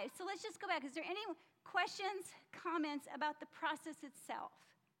came alive. So let's just go back. Is there any questions, comments about the process itself?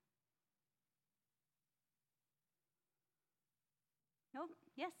 Nope.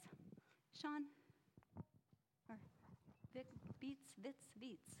 Yes, Sean? Or Vic,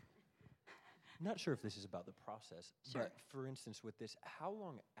 Beats? Not sure if this is about the process, Sure. but for instance, with this, how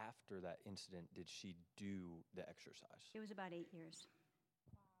long after that incident did she do the exercise? It was about 8 years.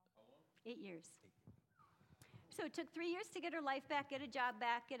 8 years. So it took 3 years to get her life back, get a job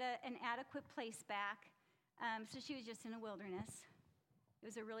back, get an adequate place back. So she was just in a wilderness. It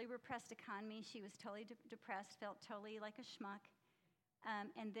was a really repressed economy. She was totally depressed, felt totally like a schmuck.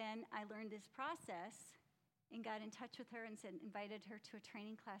 And then I learned this process and got in touch with her and invited her to a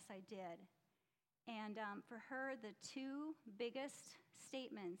training class I did. And for her, the two biggest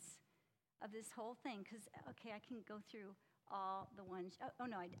statements of this whole thing, because, okay, I can go through all the ones. Oh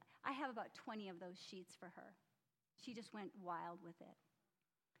no, I have about 20 of those sheets for her. She just went wild with it.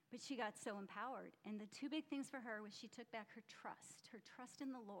 But she got so empowered. And the two big things for her was she took back her trust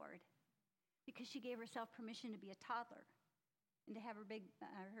in the Lord, because she gave herself permission to be a toddler and to have her be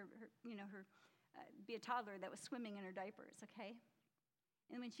a toddler that was swimming in her diapers, okay?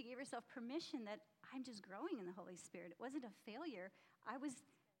 And when she gave herself permission that I'm just growing in the Holy Spirit, it wasn't a failure. It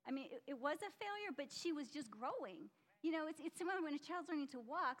was a failure, but she was just growing. You know, it's similar when a child's learning to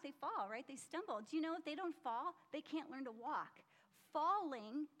walk, they fall, right? They stumble. Do you know if they don't fall, they can't learn to walk?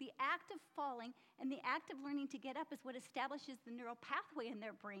 Falling, the act of falling and the act of learning to get up is what establishes the neural pathway in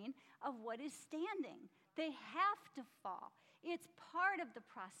their brain of what is standing. They have to fall. It's part of the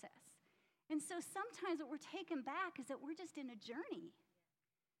process. And so sometimes what we're taken back is that we're just in a journey.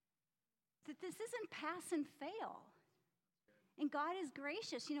 That this isn't pass and fail. And God is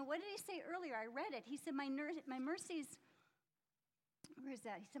gracious. You know, what did he say earlier? I read it. He said, my mercies, where is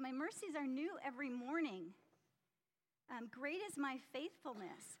that? He said, my mercies are new every morning. Great is my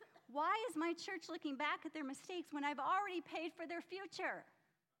faithfulness. Why is my church looking back at their mistakes when I've already paid for their future?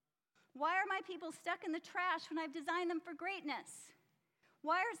 Why are my people stuck in the trash when I've designed them for greatness?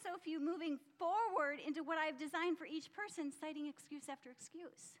 Why are so few moving forward into what I've designed for each person, citing excuse after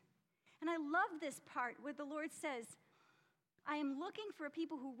excuse? And I love this part where the Lord says, I am looking for a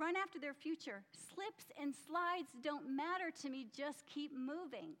people who run after their future. Slips and slides don't matter to me, just keep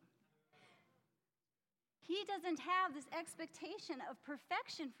moving. He doesn't have this expectation of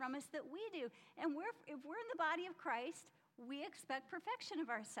perfection from us that we do. And if we're in the body of Christ, we expect perfection of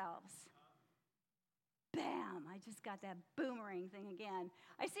ourselves. Bam! I just got that boomerang thing again.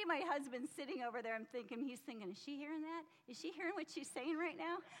 I see my husband sitting over there. He's thinking, is she hearing that? Is she hearing what she's saying right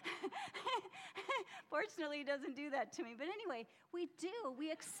now? Fortunately, he doesn't do that to me. But anyway, we do.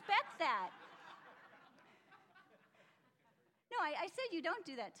 We expect that. No, I said you don't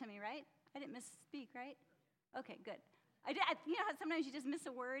do that to me, right? I didn't misspeak, right? Okay, good. You know how sometimes you just miss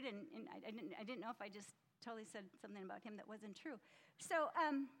a word, and I didn't know if I just totally said something about him that wasn't true. So,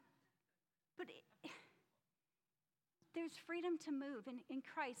 there's freedom to move. In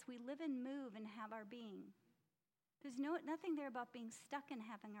Christ, we live and move and have our being. There's nothing there about being stuck and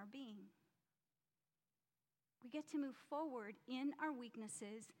having our being. We get to move forward in our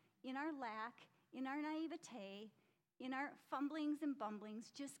weaknesses, in our lack, in our naivete, in our fumblings and bumblings.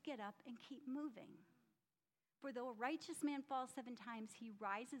 Just get up and keep moving. For though a righteous man falls 7 times, he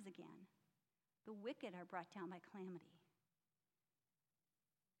rises again. The wicked are brought down by calamity.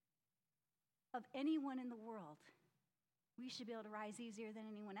 Of anyone in the world, we should be able to rise easier than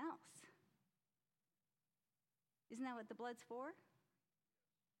anyone else. Isn't that what the blood's for?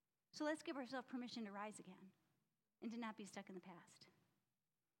 So let's give ourselves permission to rise again and to not be stuck in the past.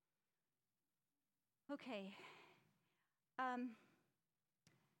 Okay.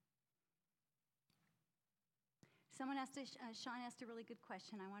 Sean asked a really good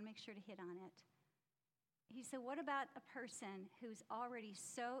question. I want to make sure to hit on it. He said, what about a person who's already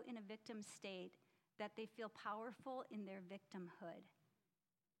so in a victim state that they feel powerful in their victimhood?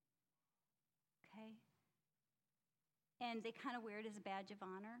 Okay? And they kind of wear it as a badge of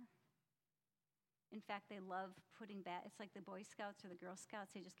honor. In fact, they love it's like the Boy Scouts or the Girl Scouts.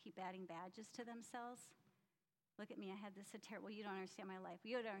 They just keep adding badges to themselves. Look at me, I had this terrible, you don't understand my life.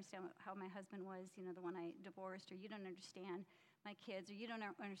 You don't understand how my husband was, the one I divorced, or you don't understand my kids, or you don't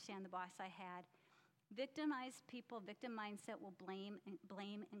understand the boss I had. Victimized people, victim mindset will blame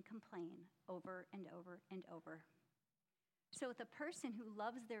and complain over and over and over. So with a person who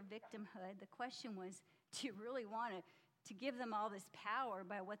loves their victimhood, the question was, do you really want to give them all this power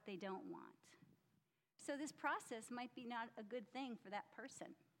by what they don't want? So this process might be not a good thing for that person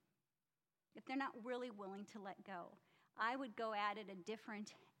if they're not really willing to let go. I would go at it a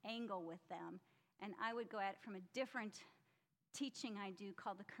different angle with them, and I would go at it from a different teaching I do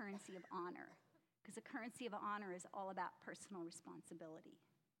called the currency of honor, because the currency of honor is all about personal responsibility.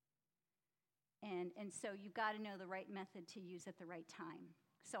 And so you've got to know the right method to use at the right time.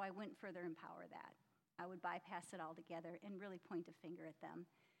 So I wouldn't further empower that. I would bypass it altogether and really point a finger at them.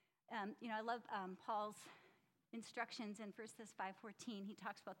 I love Paul's instructions in 1 Thessalonians 5:14. He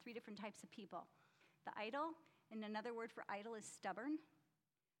talks about 3 different types of people. The idle, and another word for idle is stubborn,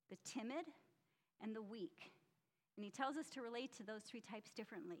 the timid, and the weak. And he tells us to relate to those 3 types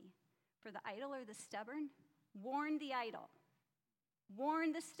differently. For the idle or the stubborn, warn the idle.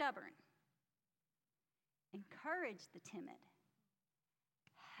 Warn the stubborn. Encourage the timid.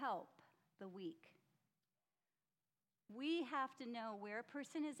 Help the weak. We have to know where a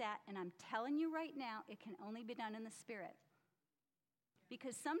person is at, and I'm telling you right now, it can only be done in the Spirit.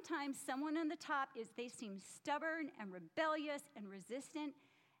 Because sometimes someone on the top they seem stubborn and rebellious and resistant.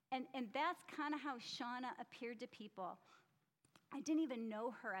 And that's kind of how Shauna appeared to people. I didn't even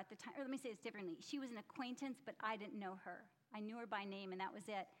know her at the time. Or let me say this differently. She was an acquaintance, but I didn't know her. I knew her by name, and that was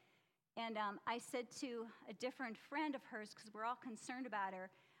it. And I said to a different friend of hers, because we're all concerned about her,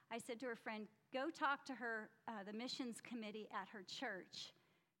 I said to her friend, go talk to her, the missions committee at her church,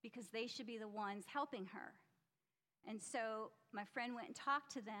 because they should be the ones helping her. And so my friend went and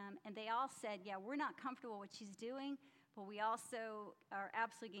talked to them, and they all said, yeah, we're not comfortable with what she's doing, but we also are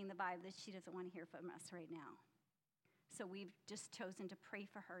absolutely getting the vibe that she doesn't want to hear from us right now. So we've just chosen to pray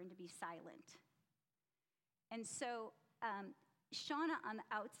for her and to be silent. And so Shauna on the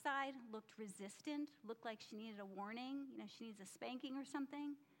outside looked resistant, looked like she needed a warning, she needs a spanking or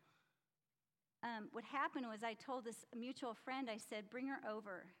something. What happened was I told this mutual friend, I said, bring her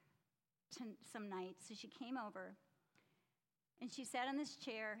over to some night. So she came over, and she sat in this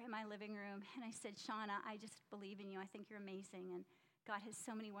chair in my living room, and I said, Shauna, I just believe in you. I think you're amazing, and God has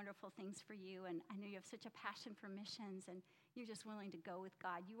so many wonderful things for you, and I know you have such a passion for missions, and you're just willing to go with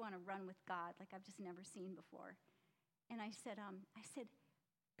God. You want to run with God like I've just never seen before. And I said,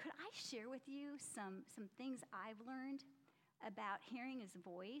 could I share with you some things I've learned about hearing his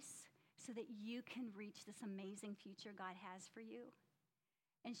voice so that you can reach this amazing future God has for you?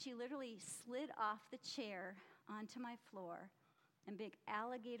 And she literally slid off the chair onto my floor, and big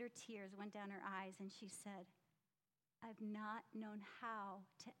alligator tears went down her eyes, and she said, I've not known how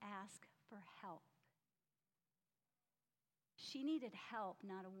to ask for help. She needed help,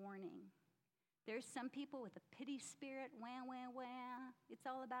 not a warning. There's some people with a pity spirit, wah, wah, wah. It's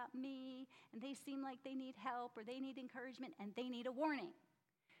all about me, and they seem like they need help or they need encouragement, and they need a warning.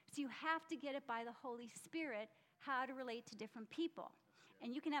 So you have to get it by the Holy Spirit how to relate to different people.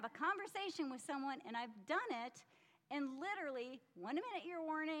 And you can have a conversation with someone, and I've done it, and literally 1 minute you're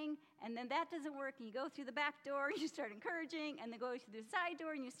warning, and then that doesn't work, and you go through the back door, you start encouraging, and then go through the side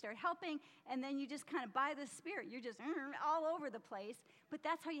door, and you start helping, and then you just kind of, by the Spirit, you're just all over the place. But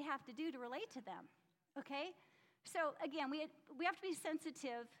that's how you have to do to relate to them, okay? So again, we have to be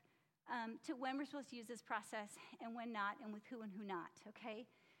sensitive to when we're supposed to use this process and when not, and with who and who not, okay?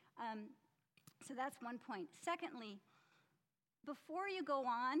 So that's one point. Secondly, before you go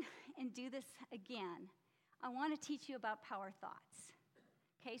on and do this again, I want to teach you about power thoughts.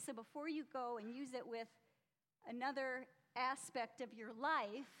 Okay, so before you go and use it with another aspect of your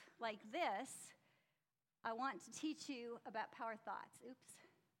life like this, I want to teach you about power thoughts. Oops,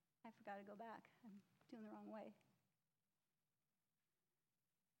 I forgot to go back. I'm doing the wrong way.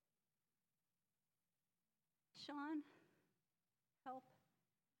 Sean, help.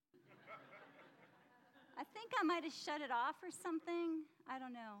 I think I might have shut it off or something. I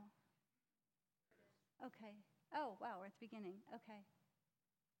don't know. Okay. Oh, wow, we're at the beginning. Okay.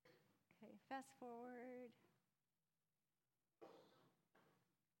 Okay, fast forward.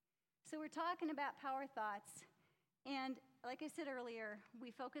 So we're talking about power thoughts. And like I said earlier, we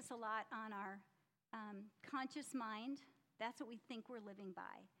focus a lot on our conscious mind. That's what we think we're living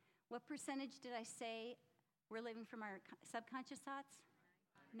by. What percentage did I say we're living from our subconscious thoughts?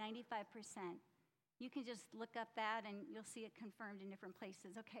 95%. You can just look up that and you'll see it confirmed in different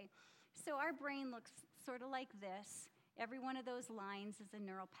places. Okay, so our brain looks sort of like this. Every one of those lines is a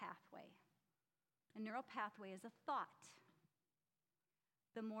neural pathway. A neural pathway is a thought.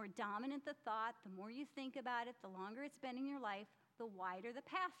 The more dominant the thought, the more you think about it, the longer it's been in your life, the wider the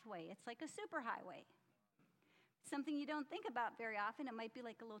pathway. It's like a superhighway. Something you don't think about very often, it might be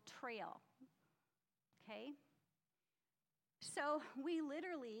like a little trail. Okay? So we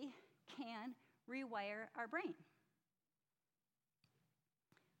literally can rewire our brain.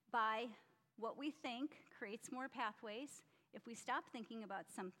 By what we think creates more pathways. If we stop thinking about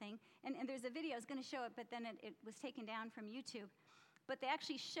something, and there's a video, I was going to show it, but then it was taken down from YouTube. But they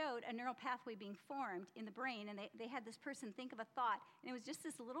actually showed a neural pathway being formed in the brain, and they had this person think of a thought, and it was just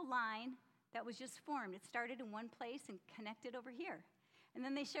this little line that was just formed. It started in one place and connected over here. And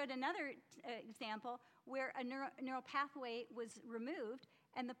then they showed another example where a neural pathway was removed,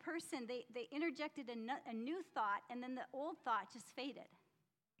 and the person, they interjected a new thought, and then the old thought just faded.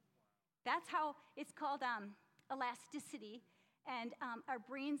 That's how it's called elasticity, and our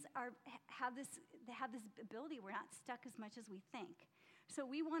brains have this ability. We're not stuck as much as we think. So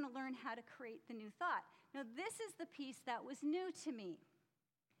we want to learn how to create the new thought. Now, this is the piece that was new to me.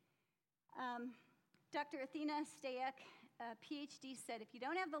 Dr. Athena Stayek, PhD, said, if you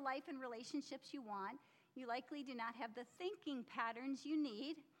don't have the life and relationships you want, you likely do not have the thinking patterns you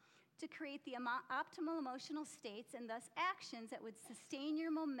need to create the optimal emotional states and thus actions that would sustain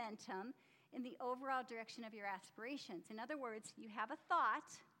your momentum in the overall direction of your aspirations. In other words, you have a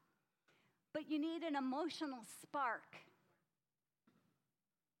thought, but you need an emotional spark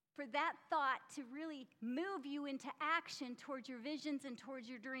for that thought to really move you into action towards your visions and towards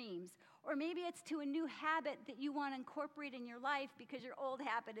your dreams. Or maybe it's to a new habit that you want to incorporate in your life because your old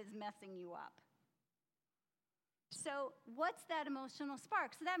habit is messing you up. So what's that emotional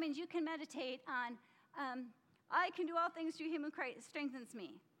spark? So that means you can meditate on, I can do all things through him who strengthens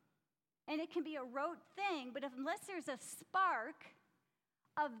me. And it can be a rote thing, but unless there's a spark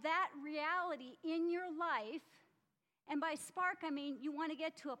of that reality in your life, and by spark I mean you want to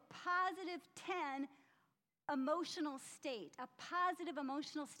get to a positive 10 emotional state, a positive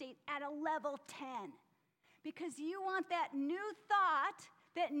emotional state at a level 10. Because you want that new thought,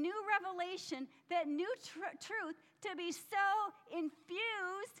 that new revelation, that new truth to be so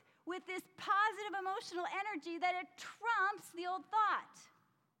infused with this positive emotional energy that it trumps the old thought.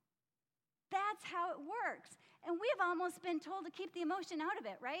 That's how it works. And we've almost been told to keep the emotion out of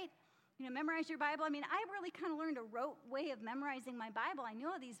it, right? You know, memorize your Bible. I mean, I really kind of learned a rote way of memorizing my Bible. I knew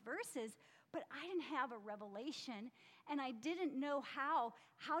all these verses, but I didn't have a revelation, and I didn't know how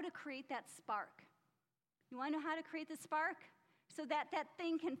to create that spark. You want to know how to create the spark? So that that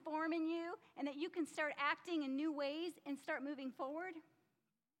thing can form in you and that you can start acting in new ways and start moving forward?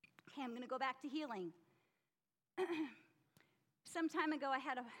 Okay, I'm going to go back to healing. Some time ago, I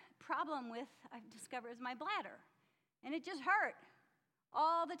had a problem with, I've discovered, it was my bladder. And it just hurt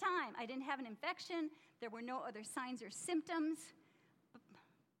all the time. I didn't have an infection. There were no other signs or symptoms.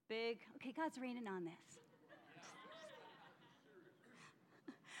 Okay, God's raining on this.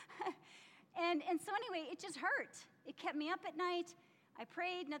 And so anyway, it just hurt. It kept me up at night. I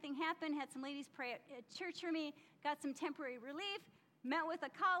prayed, nothing happened. Had some ladies pray at church for me. Got some temporary relief. Met with a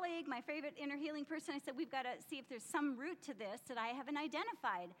colleague, my favorite inner healing person. I said, we've got to see if there's some root to this that I haven't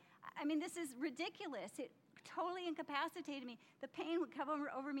identified. I mean, this is ridiculous. It totally incapacitated me. The pain would come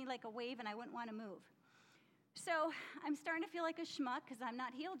over me like a wave, and I wouldn't want to move. So I'm starting to feel like a schmuck because I'm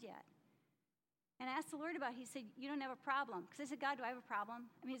not healed yet. And I asked the Lord about it. He said, you don't have a problem. Because I said, God, do I have a problem?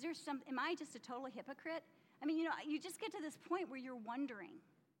 I mean, am I just a total hypocrite? I mean, you just get to this point where you're wondering.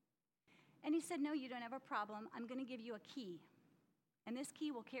 And he said, no, you don't have a problem. I'm going to give you a key. And this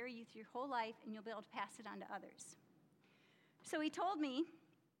key will carry you through your whole life, and you'll be able to pass it on to others. So he told me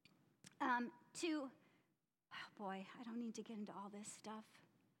I don't need to get into all this stuff.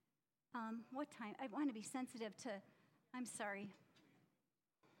 What time? I want to be sensitive to, I'm sorry.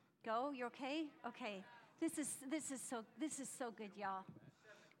 Go? You're okay? Okay. This is so good, y'all.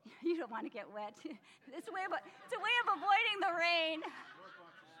 You don't want to get wet. It's a way of avoiding the rain.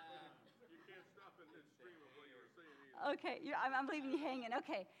 Okay, I'm leaving you hanging.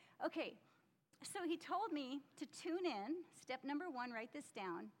 Okay. So he told me to tune in. Step number 1, write this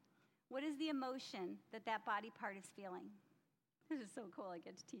down. What is the emotion that body part is feeling? This is so cool. I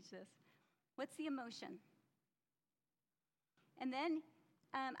get to teach this. What's the emotion? And then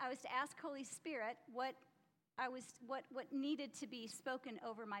I was to ask Holy Spirit what needed to be spoken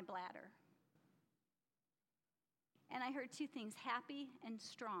over my bladder. And I heard 2 things: happy and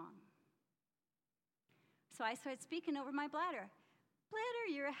strong. So I started speaking over my bladder. Bladder,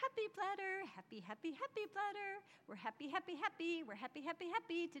 you're a happy bladder. Happy, happy, happy bladder. We're happy, happy, happy. We're happy, happy,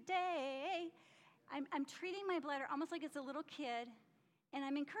 happy today. I'm treating my bladder almost like it's a little kid, and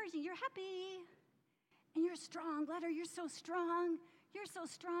I'm encouraging, you're happy, and you're strong. Bladder, you're so strong. You're so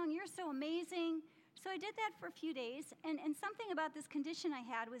strong. You're so amazing. So I did that for a few days, and something about this condition I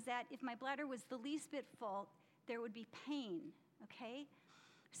had was that if my bladder was the least bit full, there would be pain, okay?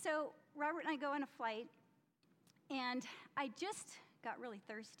 So Robert and I go on a flight, and I just got really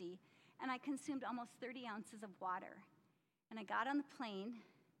thirsty, and I consumed almost 30 ounces of water. And I got on the plane,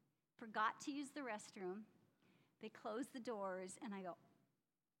 forgot to use the restroom. They closed the doors, and I go,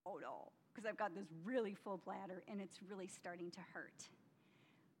 oh no, because I've got this really full bladder, and it's really starting to hurt.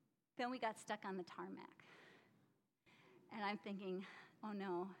 Then we got stuck on the tarmac. And I'm thinking, oh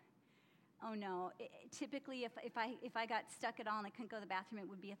no. Typically, if I got stuck at all and I couldn't go to the bathroom, it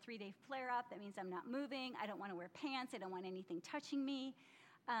would be a 3-day flare-up. That means I'm not moving. I don't want to wear pants. I don't want anything touching me.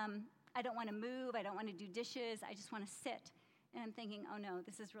 I don't want to move. I don't want to do dishes. I just want to sit. And I'm thinking, oh no,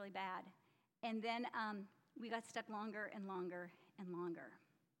 this is really bad. And then we got stuck longer and longer and longer.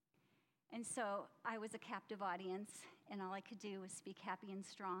 And so I was a captive audience, and all I could do was speak happy and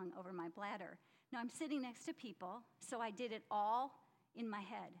strong over my bladder. Now I'm sitting next to people, so I did it all in my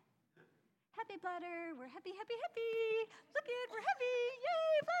head. Happy bladder, we're happy, happy, happy. Look it, we're happy,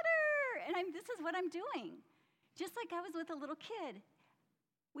 yay, bladder. And this is what I'm doing. Just like I was with a little kid.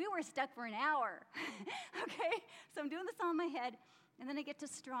 We were stuck for an hour, okay? So I'm doing this all in my head, And then I get to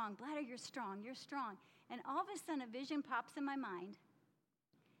strong. Bladder, you're strong, you're strong. And all of a sudden, a vision pops in my mind.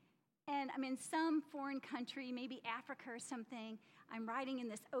 And I'm in some foreign country, maybe Africa or something. I'm riding in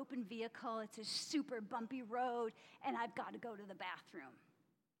this open vehicle. It's a super bumpy road, and I've got to go to the bathroom.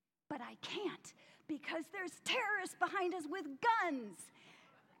 But I can't because there's terrorists behind us with guns.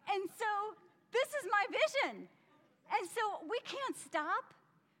 And so this is my vision. And so we can't stop.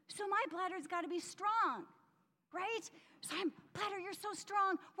 So my bladder's got to be strong, right? So bladder, you're so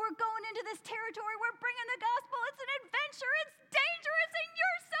strong. We're going into this territory. We're bringing the gospel. It's an adventure. It's dangerous, and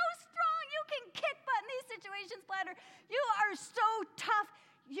you're so strong. You can kick butt in these situations, bladder. You are so tough.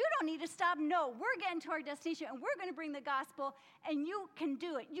 You don't need to stop. No, we're getting to our destination, and we're going to bring the gospel, and you can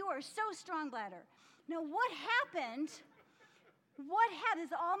do it. You are so strong, bladder. Now, what happened?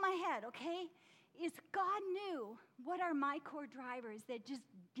 Is all in my head, okay? Is God knew what are my core drivers that just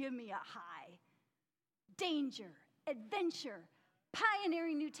give me a high. Danger, adventure,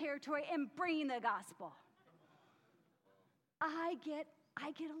 pioneering new territory, and bringing the gospel. I get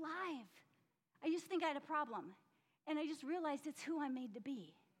alive. I used to think I had a problem, and I just realized it's who I'm made to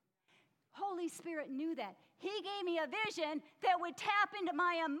be. Holy Spirit knew that. He gave me a vision that would tap into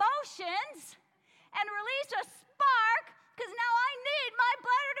my emotions and release a spark, because now I need my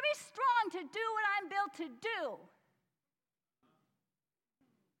bladder to be strong to do what I'm built to do.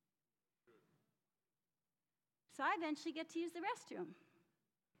 So I eventually get to use the restroom. In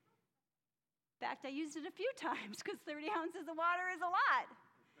fact, I used it a few times because 30 ounces of water is a lot.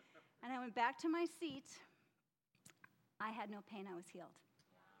 And I went back to my seat. I had no pain. I was healed.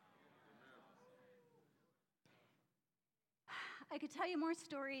 I could tell you more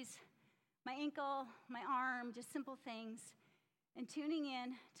stories. My ankle, my arm, just simple things. And tuning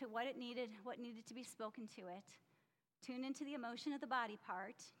in to what needed to be spoken to it. Tune into the emotion of the body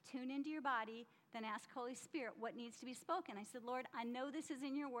part. Tune into your body. Then ask Holy Spirit what needs to be spoken. I said, Lord, I know this is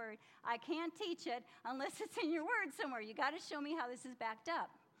in your word. I can't teach it unless it's in your word somewhere. You got to show me how this is backed up.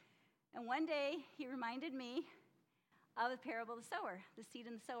 And one day, he reminded me of the parable of the sower, the seed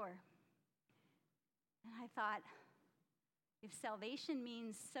and the sower. And I thought, if salvation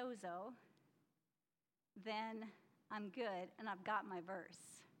means sozo, then I'm good, and I've got my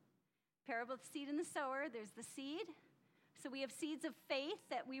verse. Parable of the seed and the sower, there's the seed. So we have seeds of faith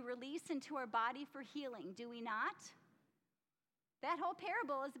that we release into our body for healing, do we not? That whole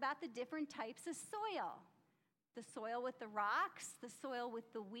parable is about the different types of soil. The soil with the rocks, the soil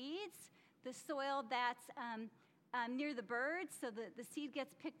with the weeds, the soil that's near the birds, so the seed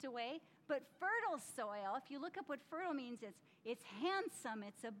gets picked away. But fertile soil, if you look up what fertile means, it's handsome,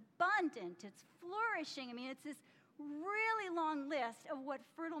 it's abundant, it's flourishing. I mean, it's this really long list of what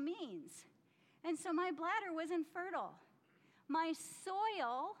fertile means. And so my bladder wasn't fertile. My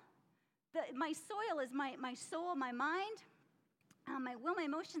soil is my soul, my mind, my will, my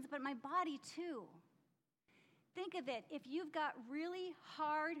emotions, but my body too. Think of it, if you've got really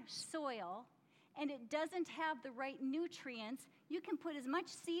hard soil and it doesn't have the right nutrients, you can put as much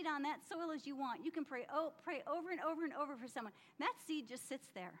seed on that soil as you want. You can pray over and over and over for someone. That seed just sits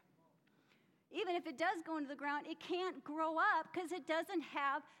there. Even if it does go into the ground, it can't grow up because it doesn't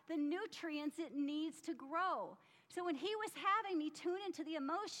have the nutrients it needs to grow. So when he was having me tune into the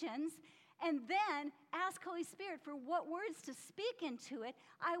emotions and then ask Holy Spirit for what words to speak into it,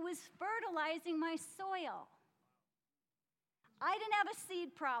 I was fertilizing my soil. I didn't have a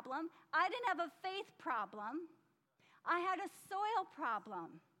seed problem. I didn't have a faith problem. I had a soil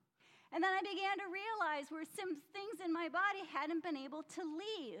problem. And then I began to realize where some things in my body hadn't been able to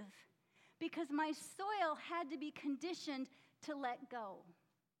leave because my soil had to be conditioned to let go.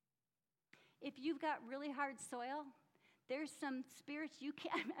 If you've got really hard soil, there's some spirits you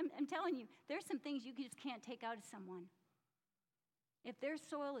can't, I'm telling you, there's some things you just can't take out of someone. If their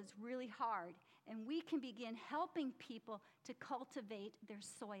soil is really hard, and we can begin helping people to cultivate their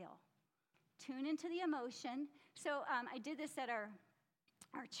soil. Tune into the emotion. So I did this at our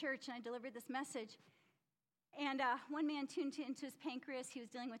church, and I delivered this message. And one man tuned into his pancreas. He was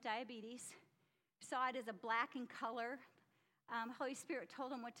dealing with diabetes. Saw it as a black in color. Holy Spirit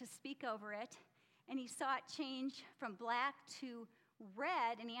told him what to speak over it. And he saw it change from black to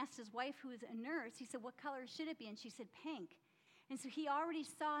red. And he asked his wife, who was a nurse, he said, what color should it be? And she said, pink. And so he already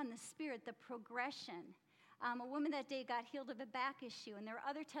saw in the spirit the progression. A woman that day got healed of a back issue, and there were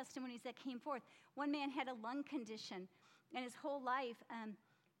other testimonies that came forth. One man had a lung condition, and his whole life,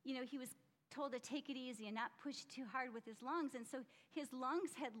 he was told to take it easy and not push too hard with his lungs. And so his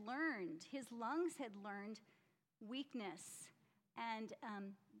lungs had learned weakness and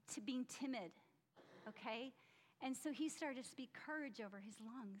to being timid, okay? And so he started to speak courage over his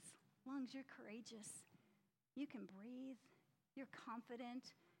lungs. Lungs, you're courageous. You can breathe. You're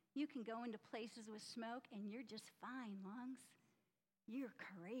confident. You can go into places with smoke and you're just fine, lungs. You're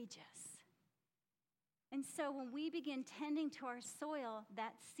courageous. And so when we begin tending to our soil,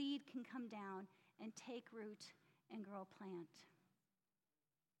 that seed can come down and take root and grow a plant.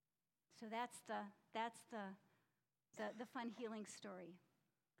 So that's the fun healing story.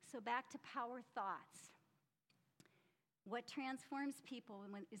 So back to power thoughts. What transforms people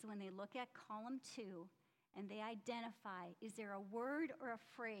is when they look at column 2 and they identify, is there a word or a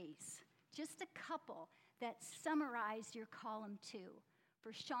phrase, just a couple, that summarized your column 2?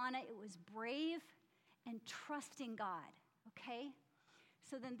 For Shauna, it was brave and trusting God, okay?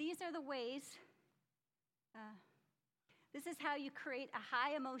 So then these are the ways, this is how you create a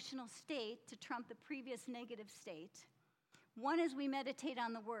high emotional state to trump the previous negative state. One is we meditate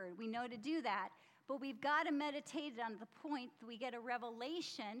on the word. We know to do that, but we've got to meditate on the point that we get a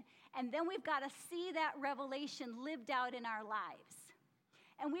revelation, and then we've got to see that revelation lived out in our lives.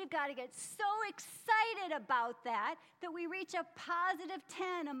 And we've got to get so excited about that we reach a positive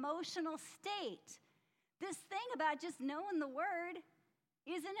 10 emotional state. This thing about just knowing the word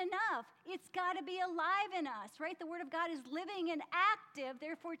isn't enough. It's got to be alive in us, right? The word of God is living and active,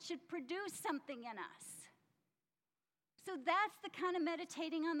 therefore it should produce something in us. So that's the kind of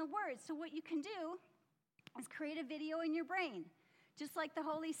meditating on the word. So what you can do is create a video in your brain, just like the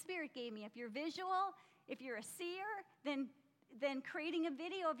Holy Spirit gave me. If you're visual, if you're a seer, then creating a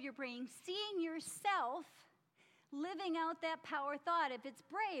video of your brain, seeing yourself living out that power thought. If it's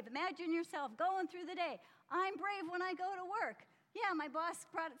brave, imagine yourself going through the day. I'm brave when I go to work. Yeah, my boss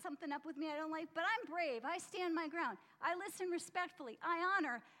brought something up with me I don't like, but I'm brave. I stand my ground. I listen respectfully. I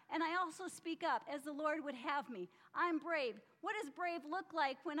honor, and I also speak up as the Lord would have me. I'm brave. What does brave look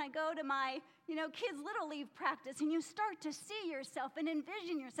like when I go to my, kids' Little League practice and you start to see yourself and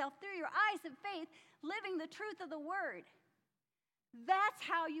envision yourself through your eyes of faith living the truth of the word? That's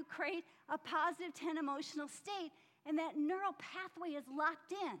how you create a positive 10 emotional state, and that neural pathway is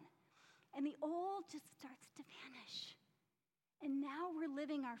locked in, and the old just starts to vanish. And now we're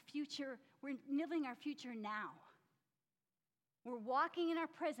living our future. We're living our future now. We're walking in our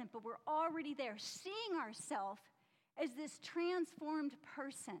present, but we're already there, seeing ourselves as this transformed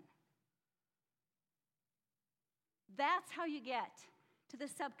person. That's how you get to the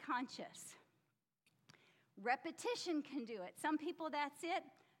subconscious. Repetition can do it. Some people, that's it.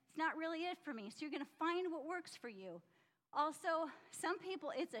 It's not really it for me. So you're going to find what works for you. Also, some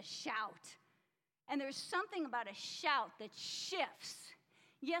people, it's a shout. And there's something about a shout that shifts.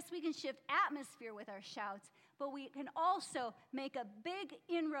 Yes, we can shift atmosphere with our shouts, but we can also make a big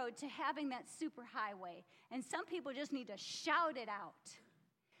inroad to having that superhighway. And some people just need to shout it out.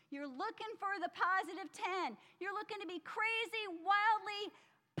 You're looking for the positive 10. You're looking to be crazy, wildly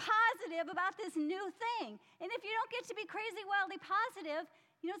positive about this new thing. And if you don't get to be crazy, wildly positive,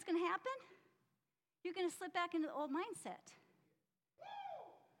 you know what's going to happen? You're going to slip back into the old mindset.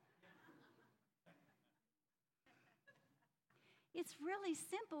 It's really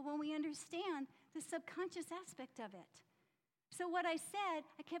simple when we understand the subconscious aspect of it. So what I said,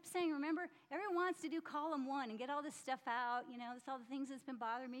 I kept saying, remember, everyone wants to do column 1 and get all this stuff out, it's all the things that's been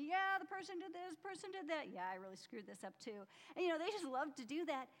bothering me. Yeah, the person did this, person did that. Yeah, I really screwed this up too. And, they just love to do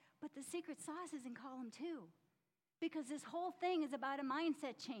that. But the secret sauce is in column 2, because this whole thing is about a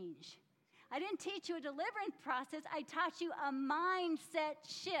mindset change. I didn't teach you a deliverance process. I taught you a mindset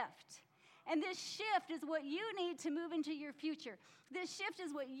shift. And this shift is what you need to move into your future. This shift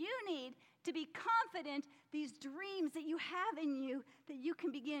is what you need to be confident these dreams that you have in you, that you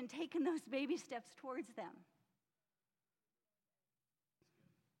can begin taking those baby steps towards them.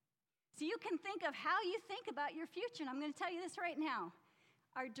 So you can think of how you think about your future. And I'm going to tell you this right now.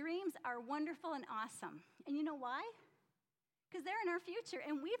 Our dreams are wonderful and awesome. And you know why? Because they're in our future,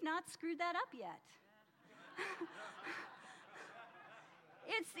 and we've not screwed that up yet.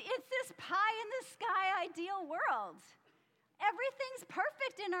 It's this pie-in-the-sky ideal world. Everything's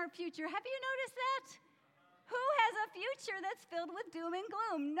perfect in our future. Have you noticed that? Who has a future that's filled with doom and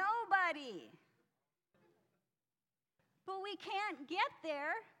gloom? Nobody. But we can't get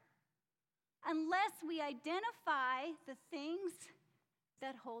there unless we identify the things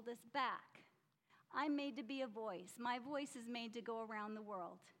that hold us back. I'm made to be a voice. My voice is made to go around the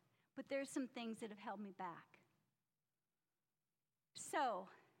world. But there's some things that have held me back. So,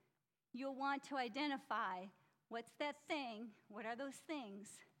 you'll want to identify what's that thing, what are those things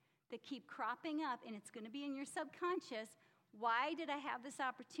that keep cropping up, and it's going to be in your subconscious. Why did I have this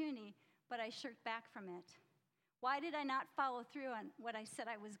opportunity, but I shirked back from it? Why did I not follow through on what I said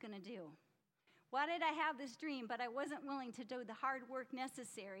I was going to do? Why did I have this dream, but I wasn't willing to do the hard work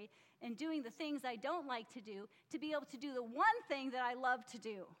necessary and doing the things I don't like to do to be able to do the one thing that I love to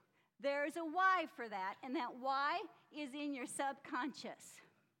do? There's a why for that, and that why is in your subconscious.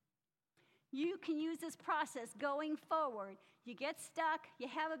 You can use this process going forward. You get stuck, you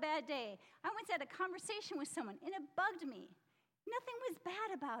have a bad day. I once had a conversation with someone, and it bugged me. Nothing was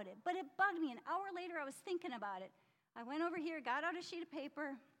bad about it, but it bugged me. An hour later, I was thinking about it. I went over here, got out a sheet of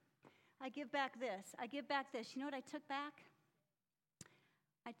paper. I give back this. I give back this. You know what I took back?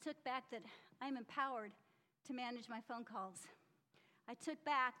 I took back that I'm empowered to manage my phone calls. I took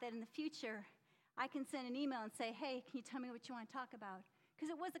back that in the future, I can send an email and say, hey, can you tell me what you want to talk about? Because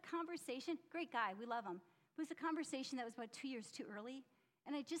it was a conversation. Great guy. We love him. It was a conversation that was about 2 years too early,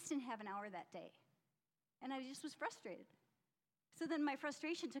 and I just didn't have an hour that day. And I just was frustrated. So then my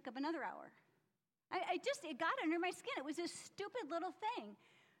frustration took up another hour. It got under my skin. It was this stupid little thing.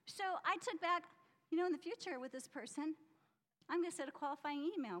 So I took back, in the future with this person, I'm going to send a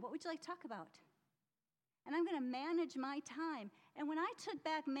qualifying email. What would you like to talk about? And I'm going to manage my time. And when I took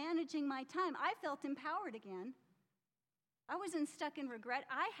back managing my time, I felt empowered again. I wasn't stuck in regret.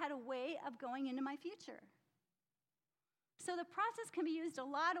 I had a way of going into my future. So the process can be used a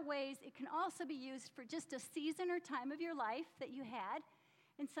lot of ways. It can also be used for just a season or time of your life that you had.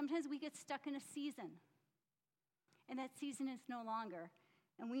 And sometimes we get stuck in a season. And that season is no longer.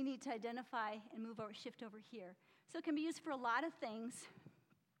 And we need to identify and shift over here. So it can be used for a lot of things.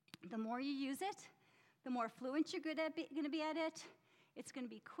 The more you use it, the more fluent you're going to be at it. It's going to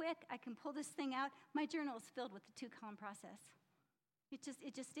be quick. I can pull this thing out. My journal is filled with the 2-column process. It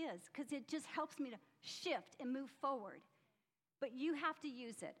just is, because it just helps me to shift and move forward. But you have to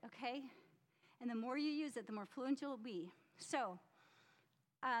use it, okay? And the more you use it, the more fluent you'll be. So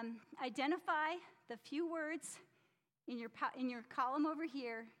identify the few words in your column over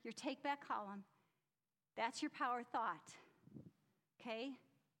here, your take-back column. That's your power thought, okay?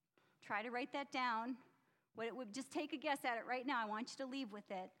 Try to write that down. What it would, just take a guess at it right now. I want you to leave with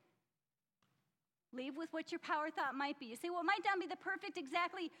it. Leave with what your power thought might be. You say, well, it might not be the perfect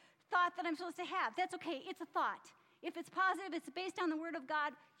exactly thought that I'm supposed to have. That's okay. It's a thought. If it's positive, it's based on the Word of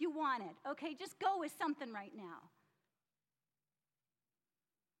God, you want it, okay? Just go with something right now.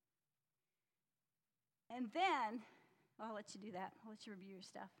 And then, I'll let you do that. I'll let you review your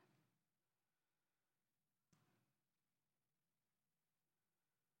stuff.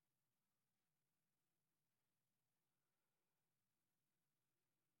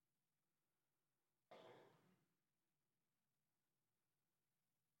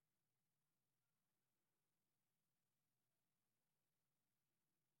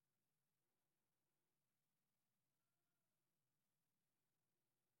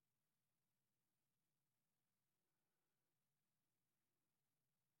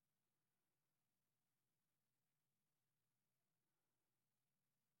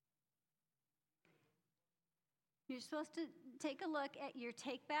 You're supposed to take a look at your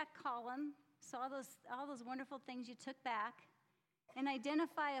take-back column, so all those wonderful things you took back, and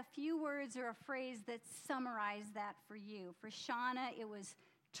identify a few words or a phrase that summarize that for you. For Shauna, it was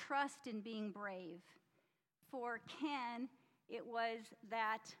trust in being brave. For Ken, it was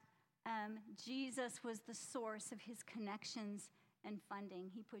that Jesus was the source of his connections and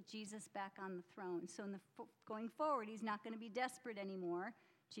funding. He put Jesus back on the throne. So going forward, he's not going to be desperate anymore.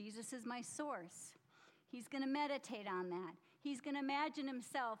 Jesus is my source. He's going to meditate on that. He's going to imagine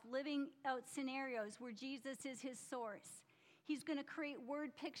himself living out scenarios where Jesus is his source. He's going to create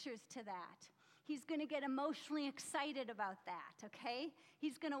word pictures to that. He's going to get emotionally excited about that, okay?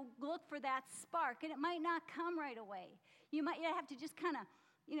 He's going to look for that spark, and it might not come right away. You might have to just kind of,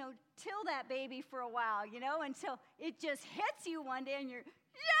 till that baby for a while, until it just hits you one day and you're,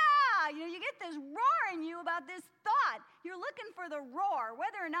 you get this roar in you about this thought. You're looking for the roar.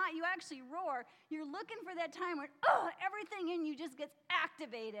 Whether or not you actually roar, you're looking for that time when, everything in you just gets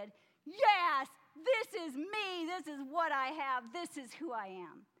activated. Yes, this is me. This is what I have. This is who I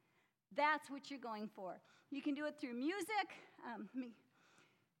am. That's what you're going for. You can do it through music.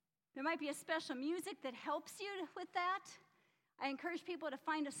 There might be a special music that helps you with that. I encourage people to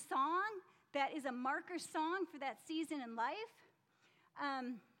find a song that is a marker song for that season in life.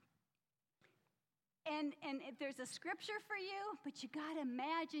 And if there's a scripture for you, but you got to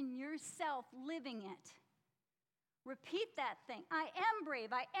imagine yourself living it. Repeat that thing. I am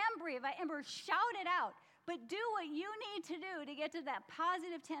brave. I am brave. I am brave. Shout it out. But do what you need to do to get to that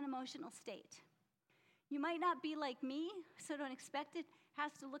positive 10 emotional state. You might not be like me, so don't expect it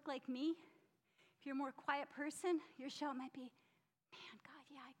has to look like me. If you're a more quiet person, your shout might be, man, God,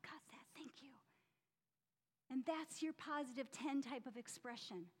 yeah, I got that. Thank you. And that's your positive 10 type of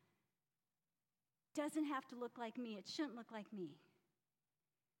expression. Doesn't have to look like me. It shouldn't look like me.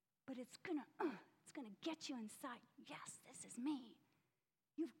 But it's gonna get you inside. Yes, this is me.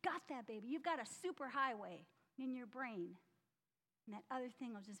 You've got that, baby. You've got a super highway in your brain. And that other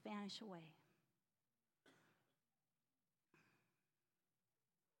thing will just vanish away.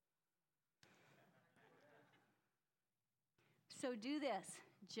 So do this.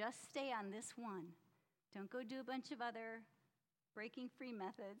 Just stay on this one. Don't go do a bunch of other breaking free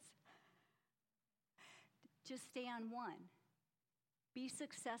methods. Just stay on one. Be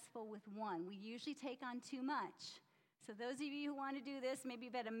successful with one. We usually take on too much. So those of you who want to do this, maybe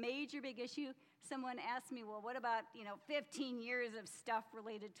you've had a major big issue. Someone asked me, well, what about 15 years of stuff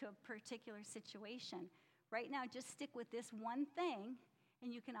related to a particular situation? Right now, just stick with this one thing,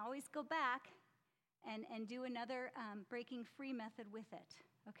 and you can always go back and do another breaking free method with it,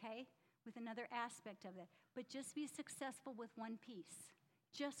 okay? With another aspect of it. But just be successful with one piece.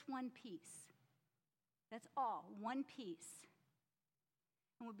 Just one piece. That's all, one piece.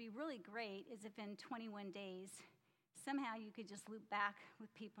 And what would be really great is if in 21 days, somehow you could just loop back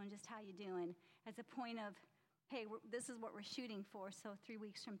with people and just how you doing as a point of, hey, this is what we're shooting for, so 3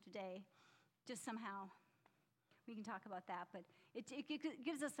 weeks from today, just somehow we can talk about that. But it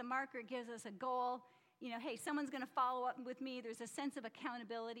gives us a marker, it gives us a goal. Hey, someone's going to follow up with me. There's a sense of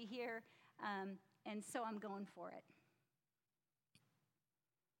accountability here, and so I'm going for it.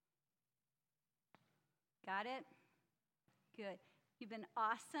 Got it? Good. You've been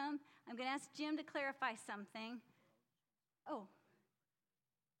awesome. I'm going to ask Jim to clarify something. Oh.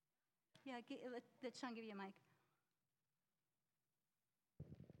 Yeah, let Sean give you a mic.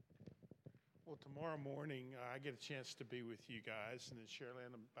 Well, tomorrow morning, I get a chance to be with you guys, and then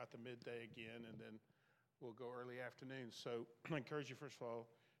Cheryl-Ann about the midday again, and then we'll go early afternoon. So I encourage you, first of all,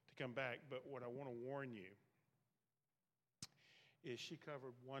 to come back. But what I want to warn you is she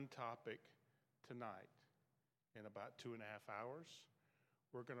covered one topic tonight in about 2.5 hours.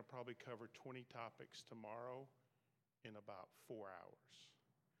 We're going to probably cover 20 topics tomorrow in about 4 hours.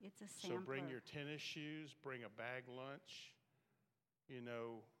 It's a sampler. So bring your tennis shoes, bring a bag lunch,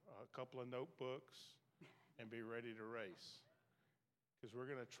 a couple of notebooks, and be ready to race. Because we're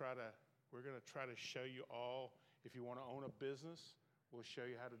going to try to show you all. If you want to own a business, we'll show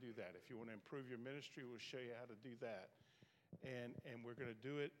you how to do that. If you want to improve your ministry, we'll show you how to do that. And we're going to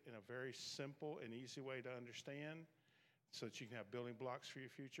do it in a very simple and easy way to understand so that you can have building blocks for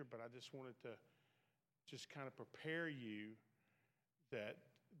your future. But I just wanted to just kind of prepare you that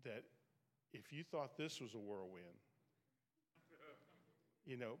if you thought this was a whirlwind,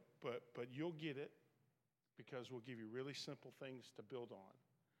 but you'll get it because we'll give you really simple things to build on.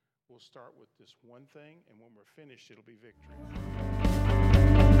 We'll start with this one thing, and when we're finished, it'll be victory.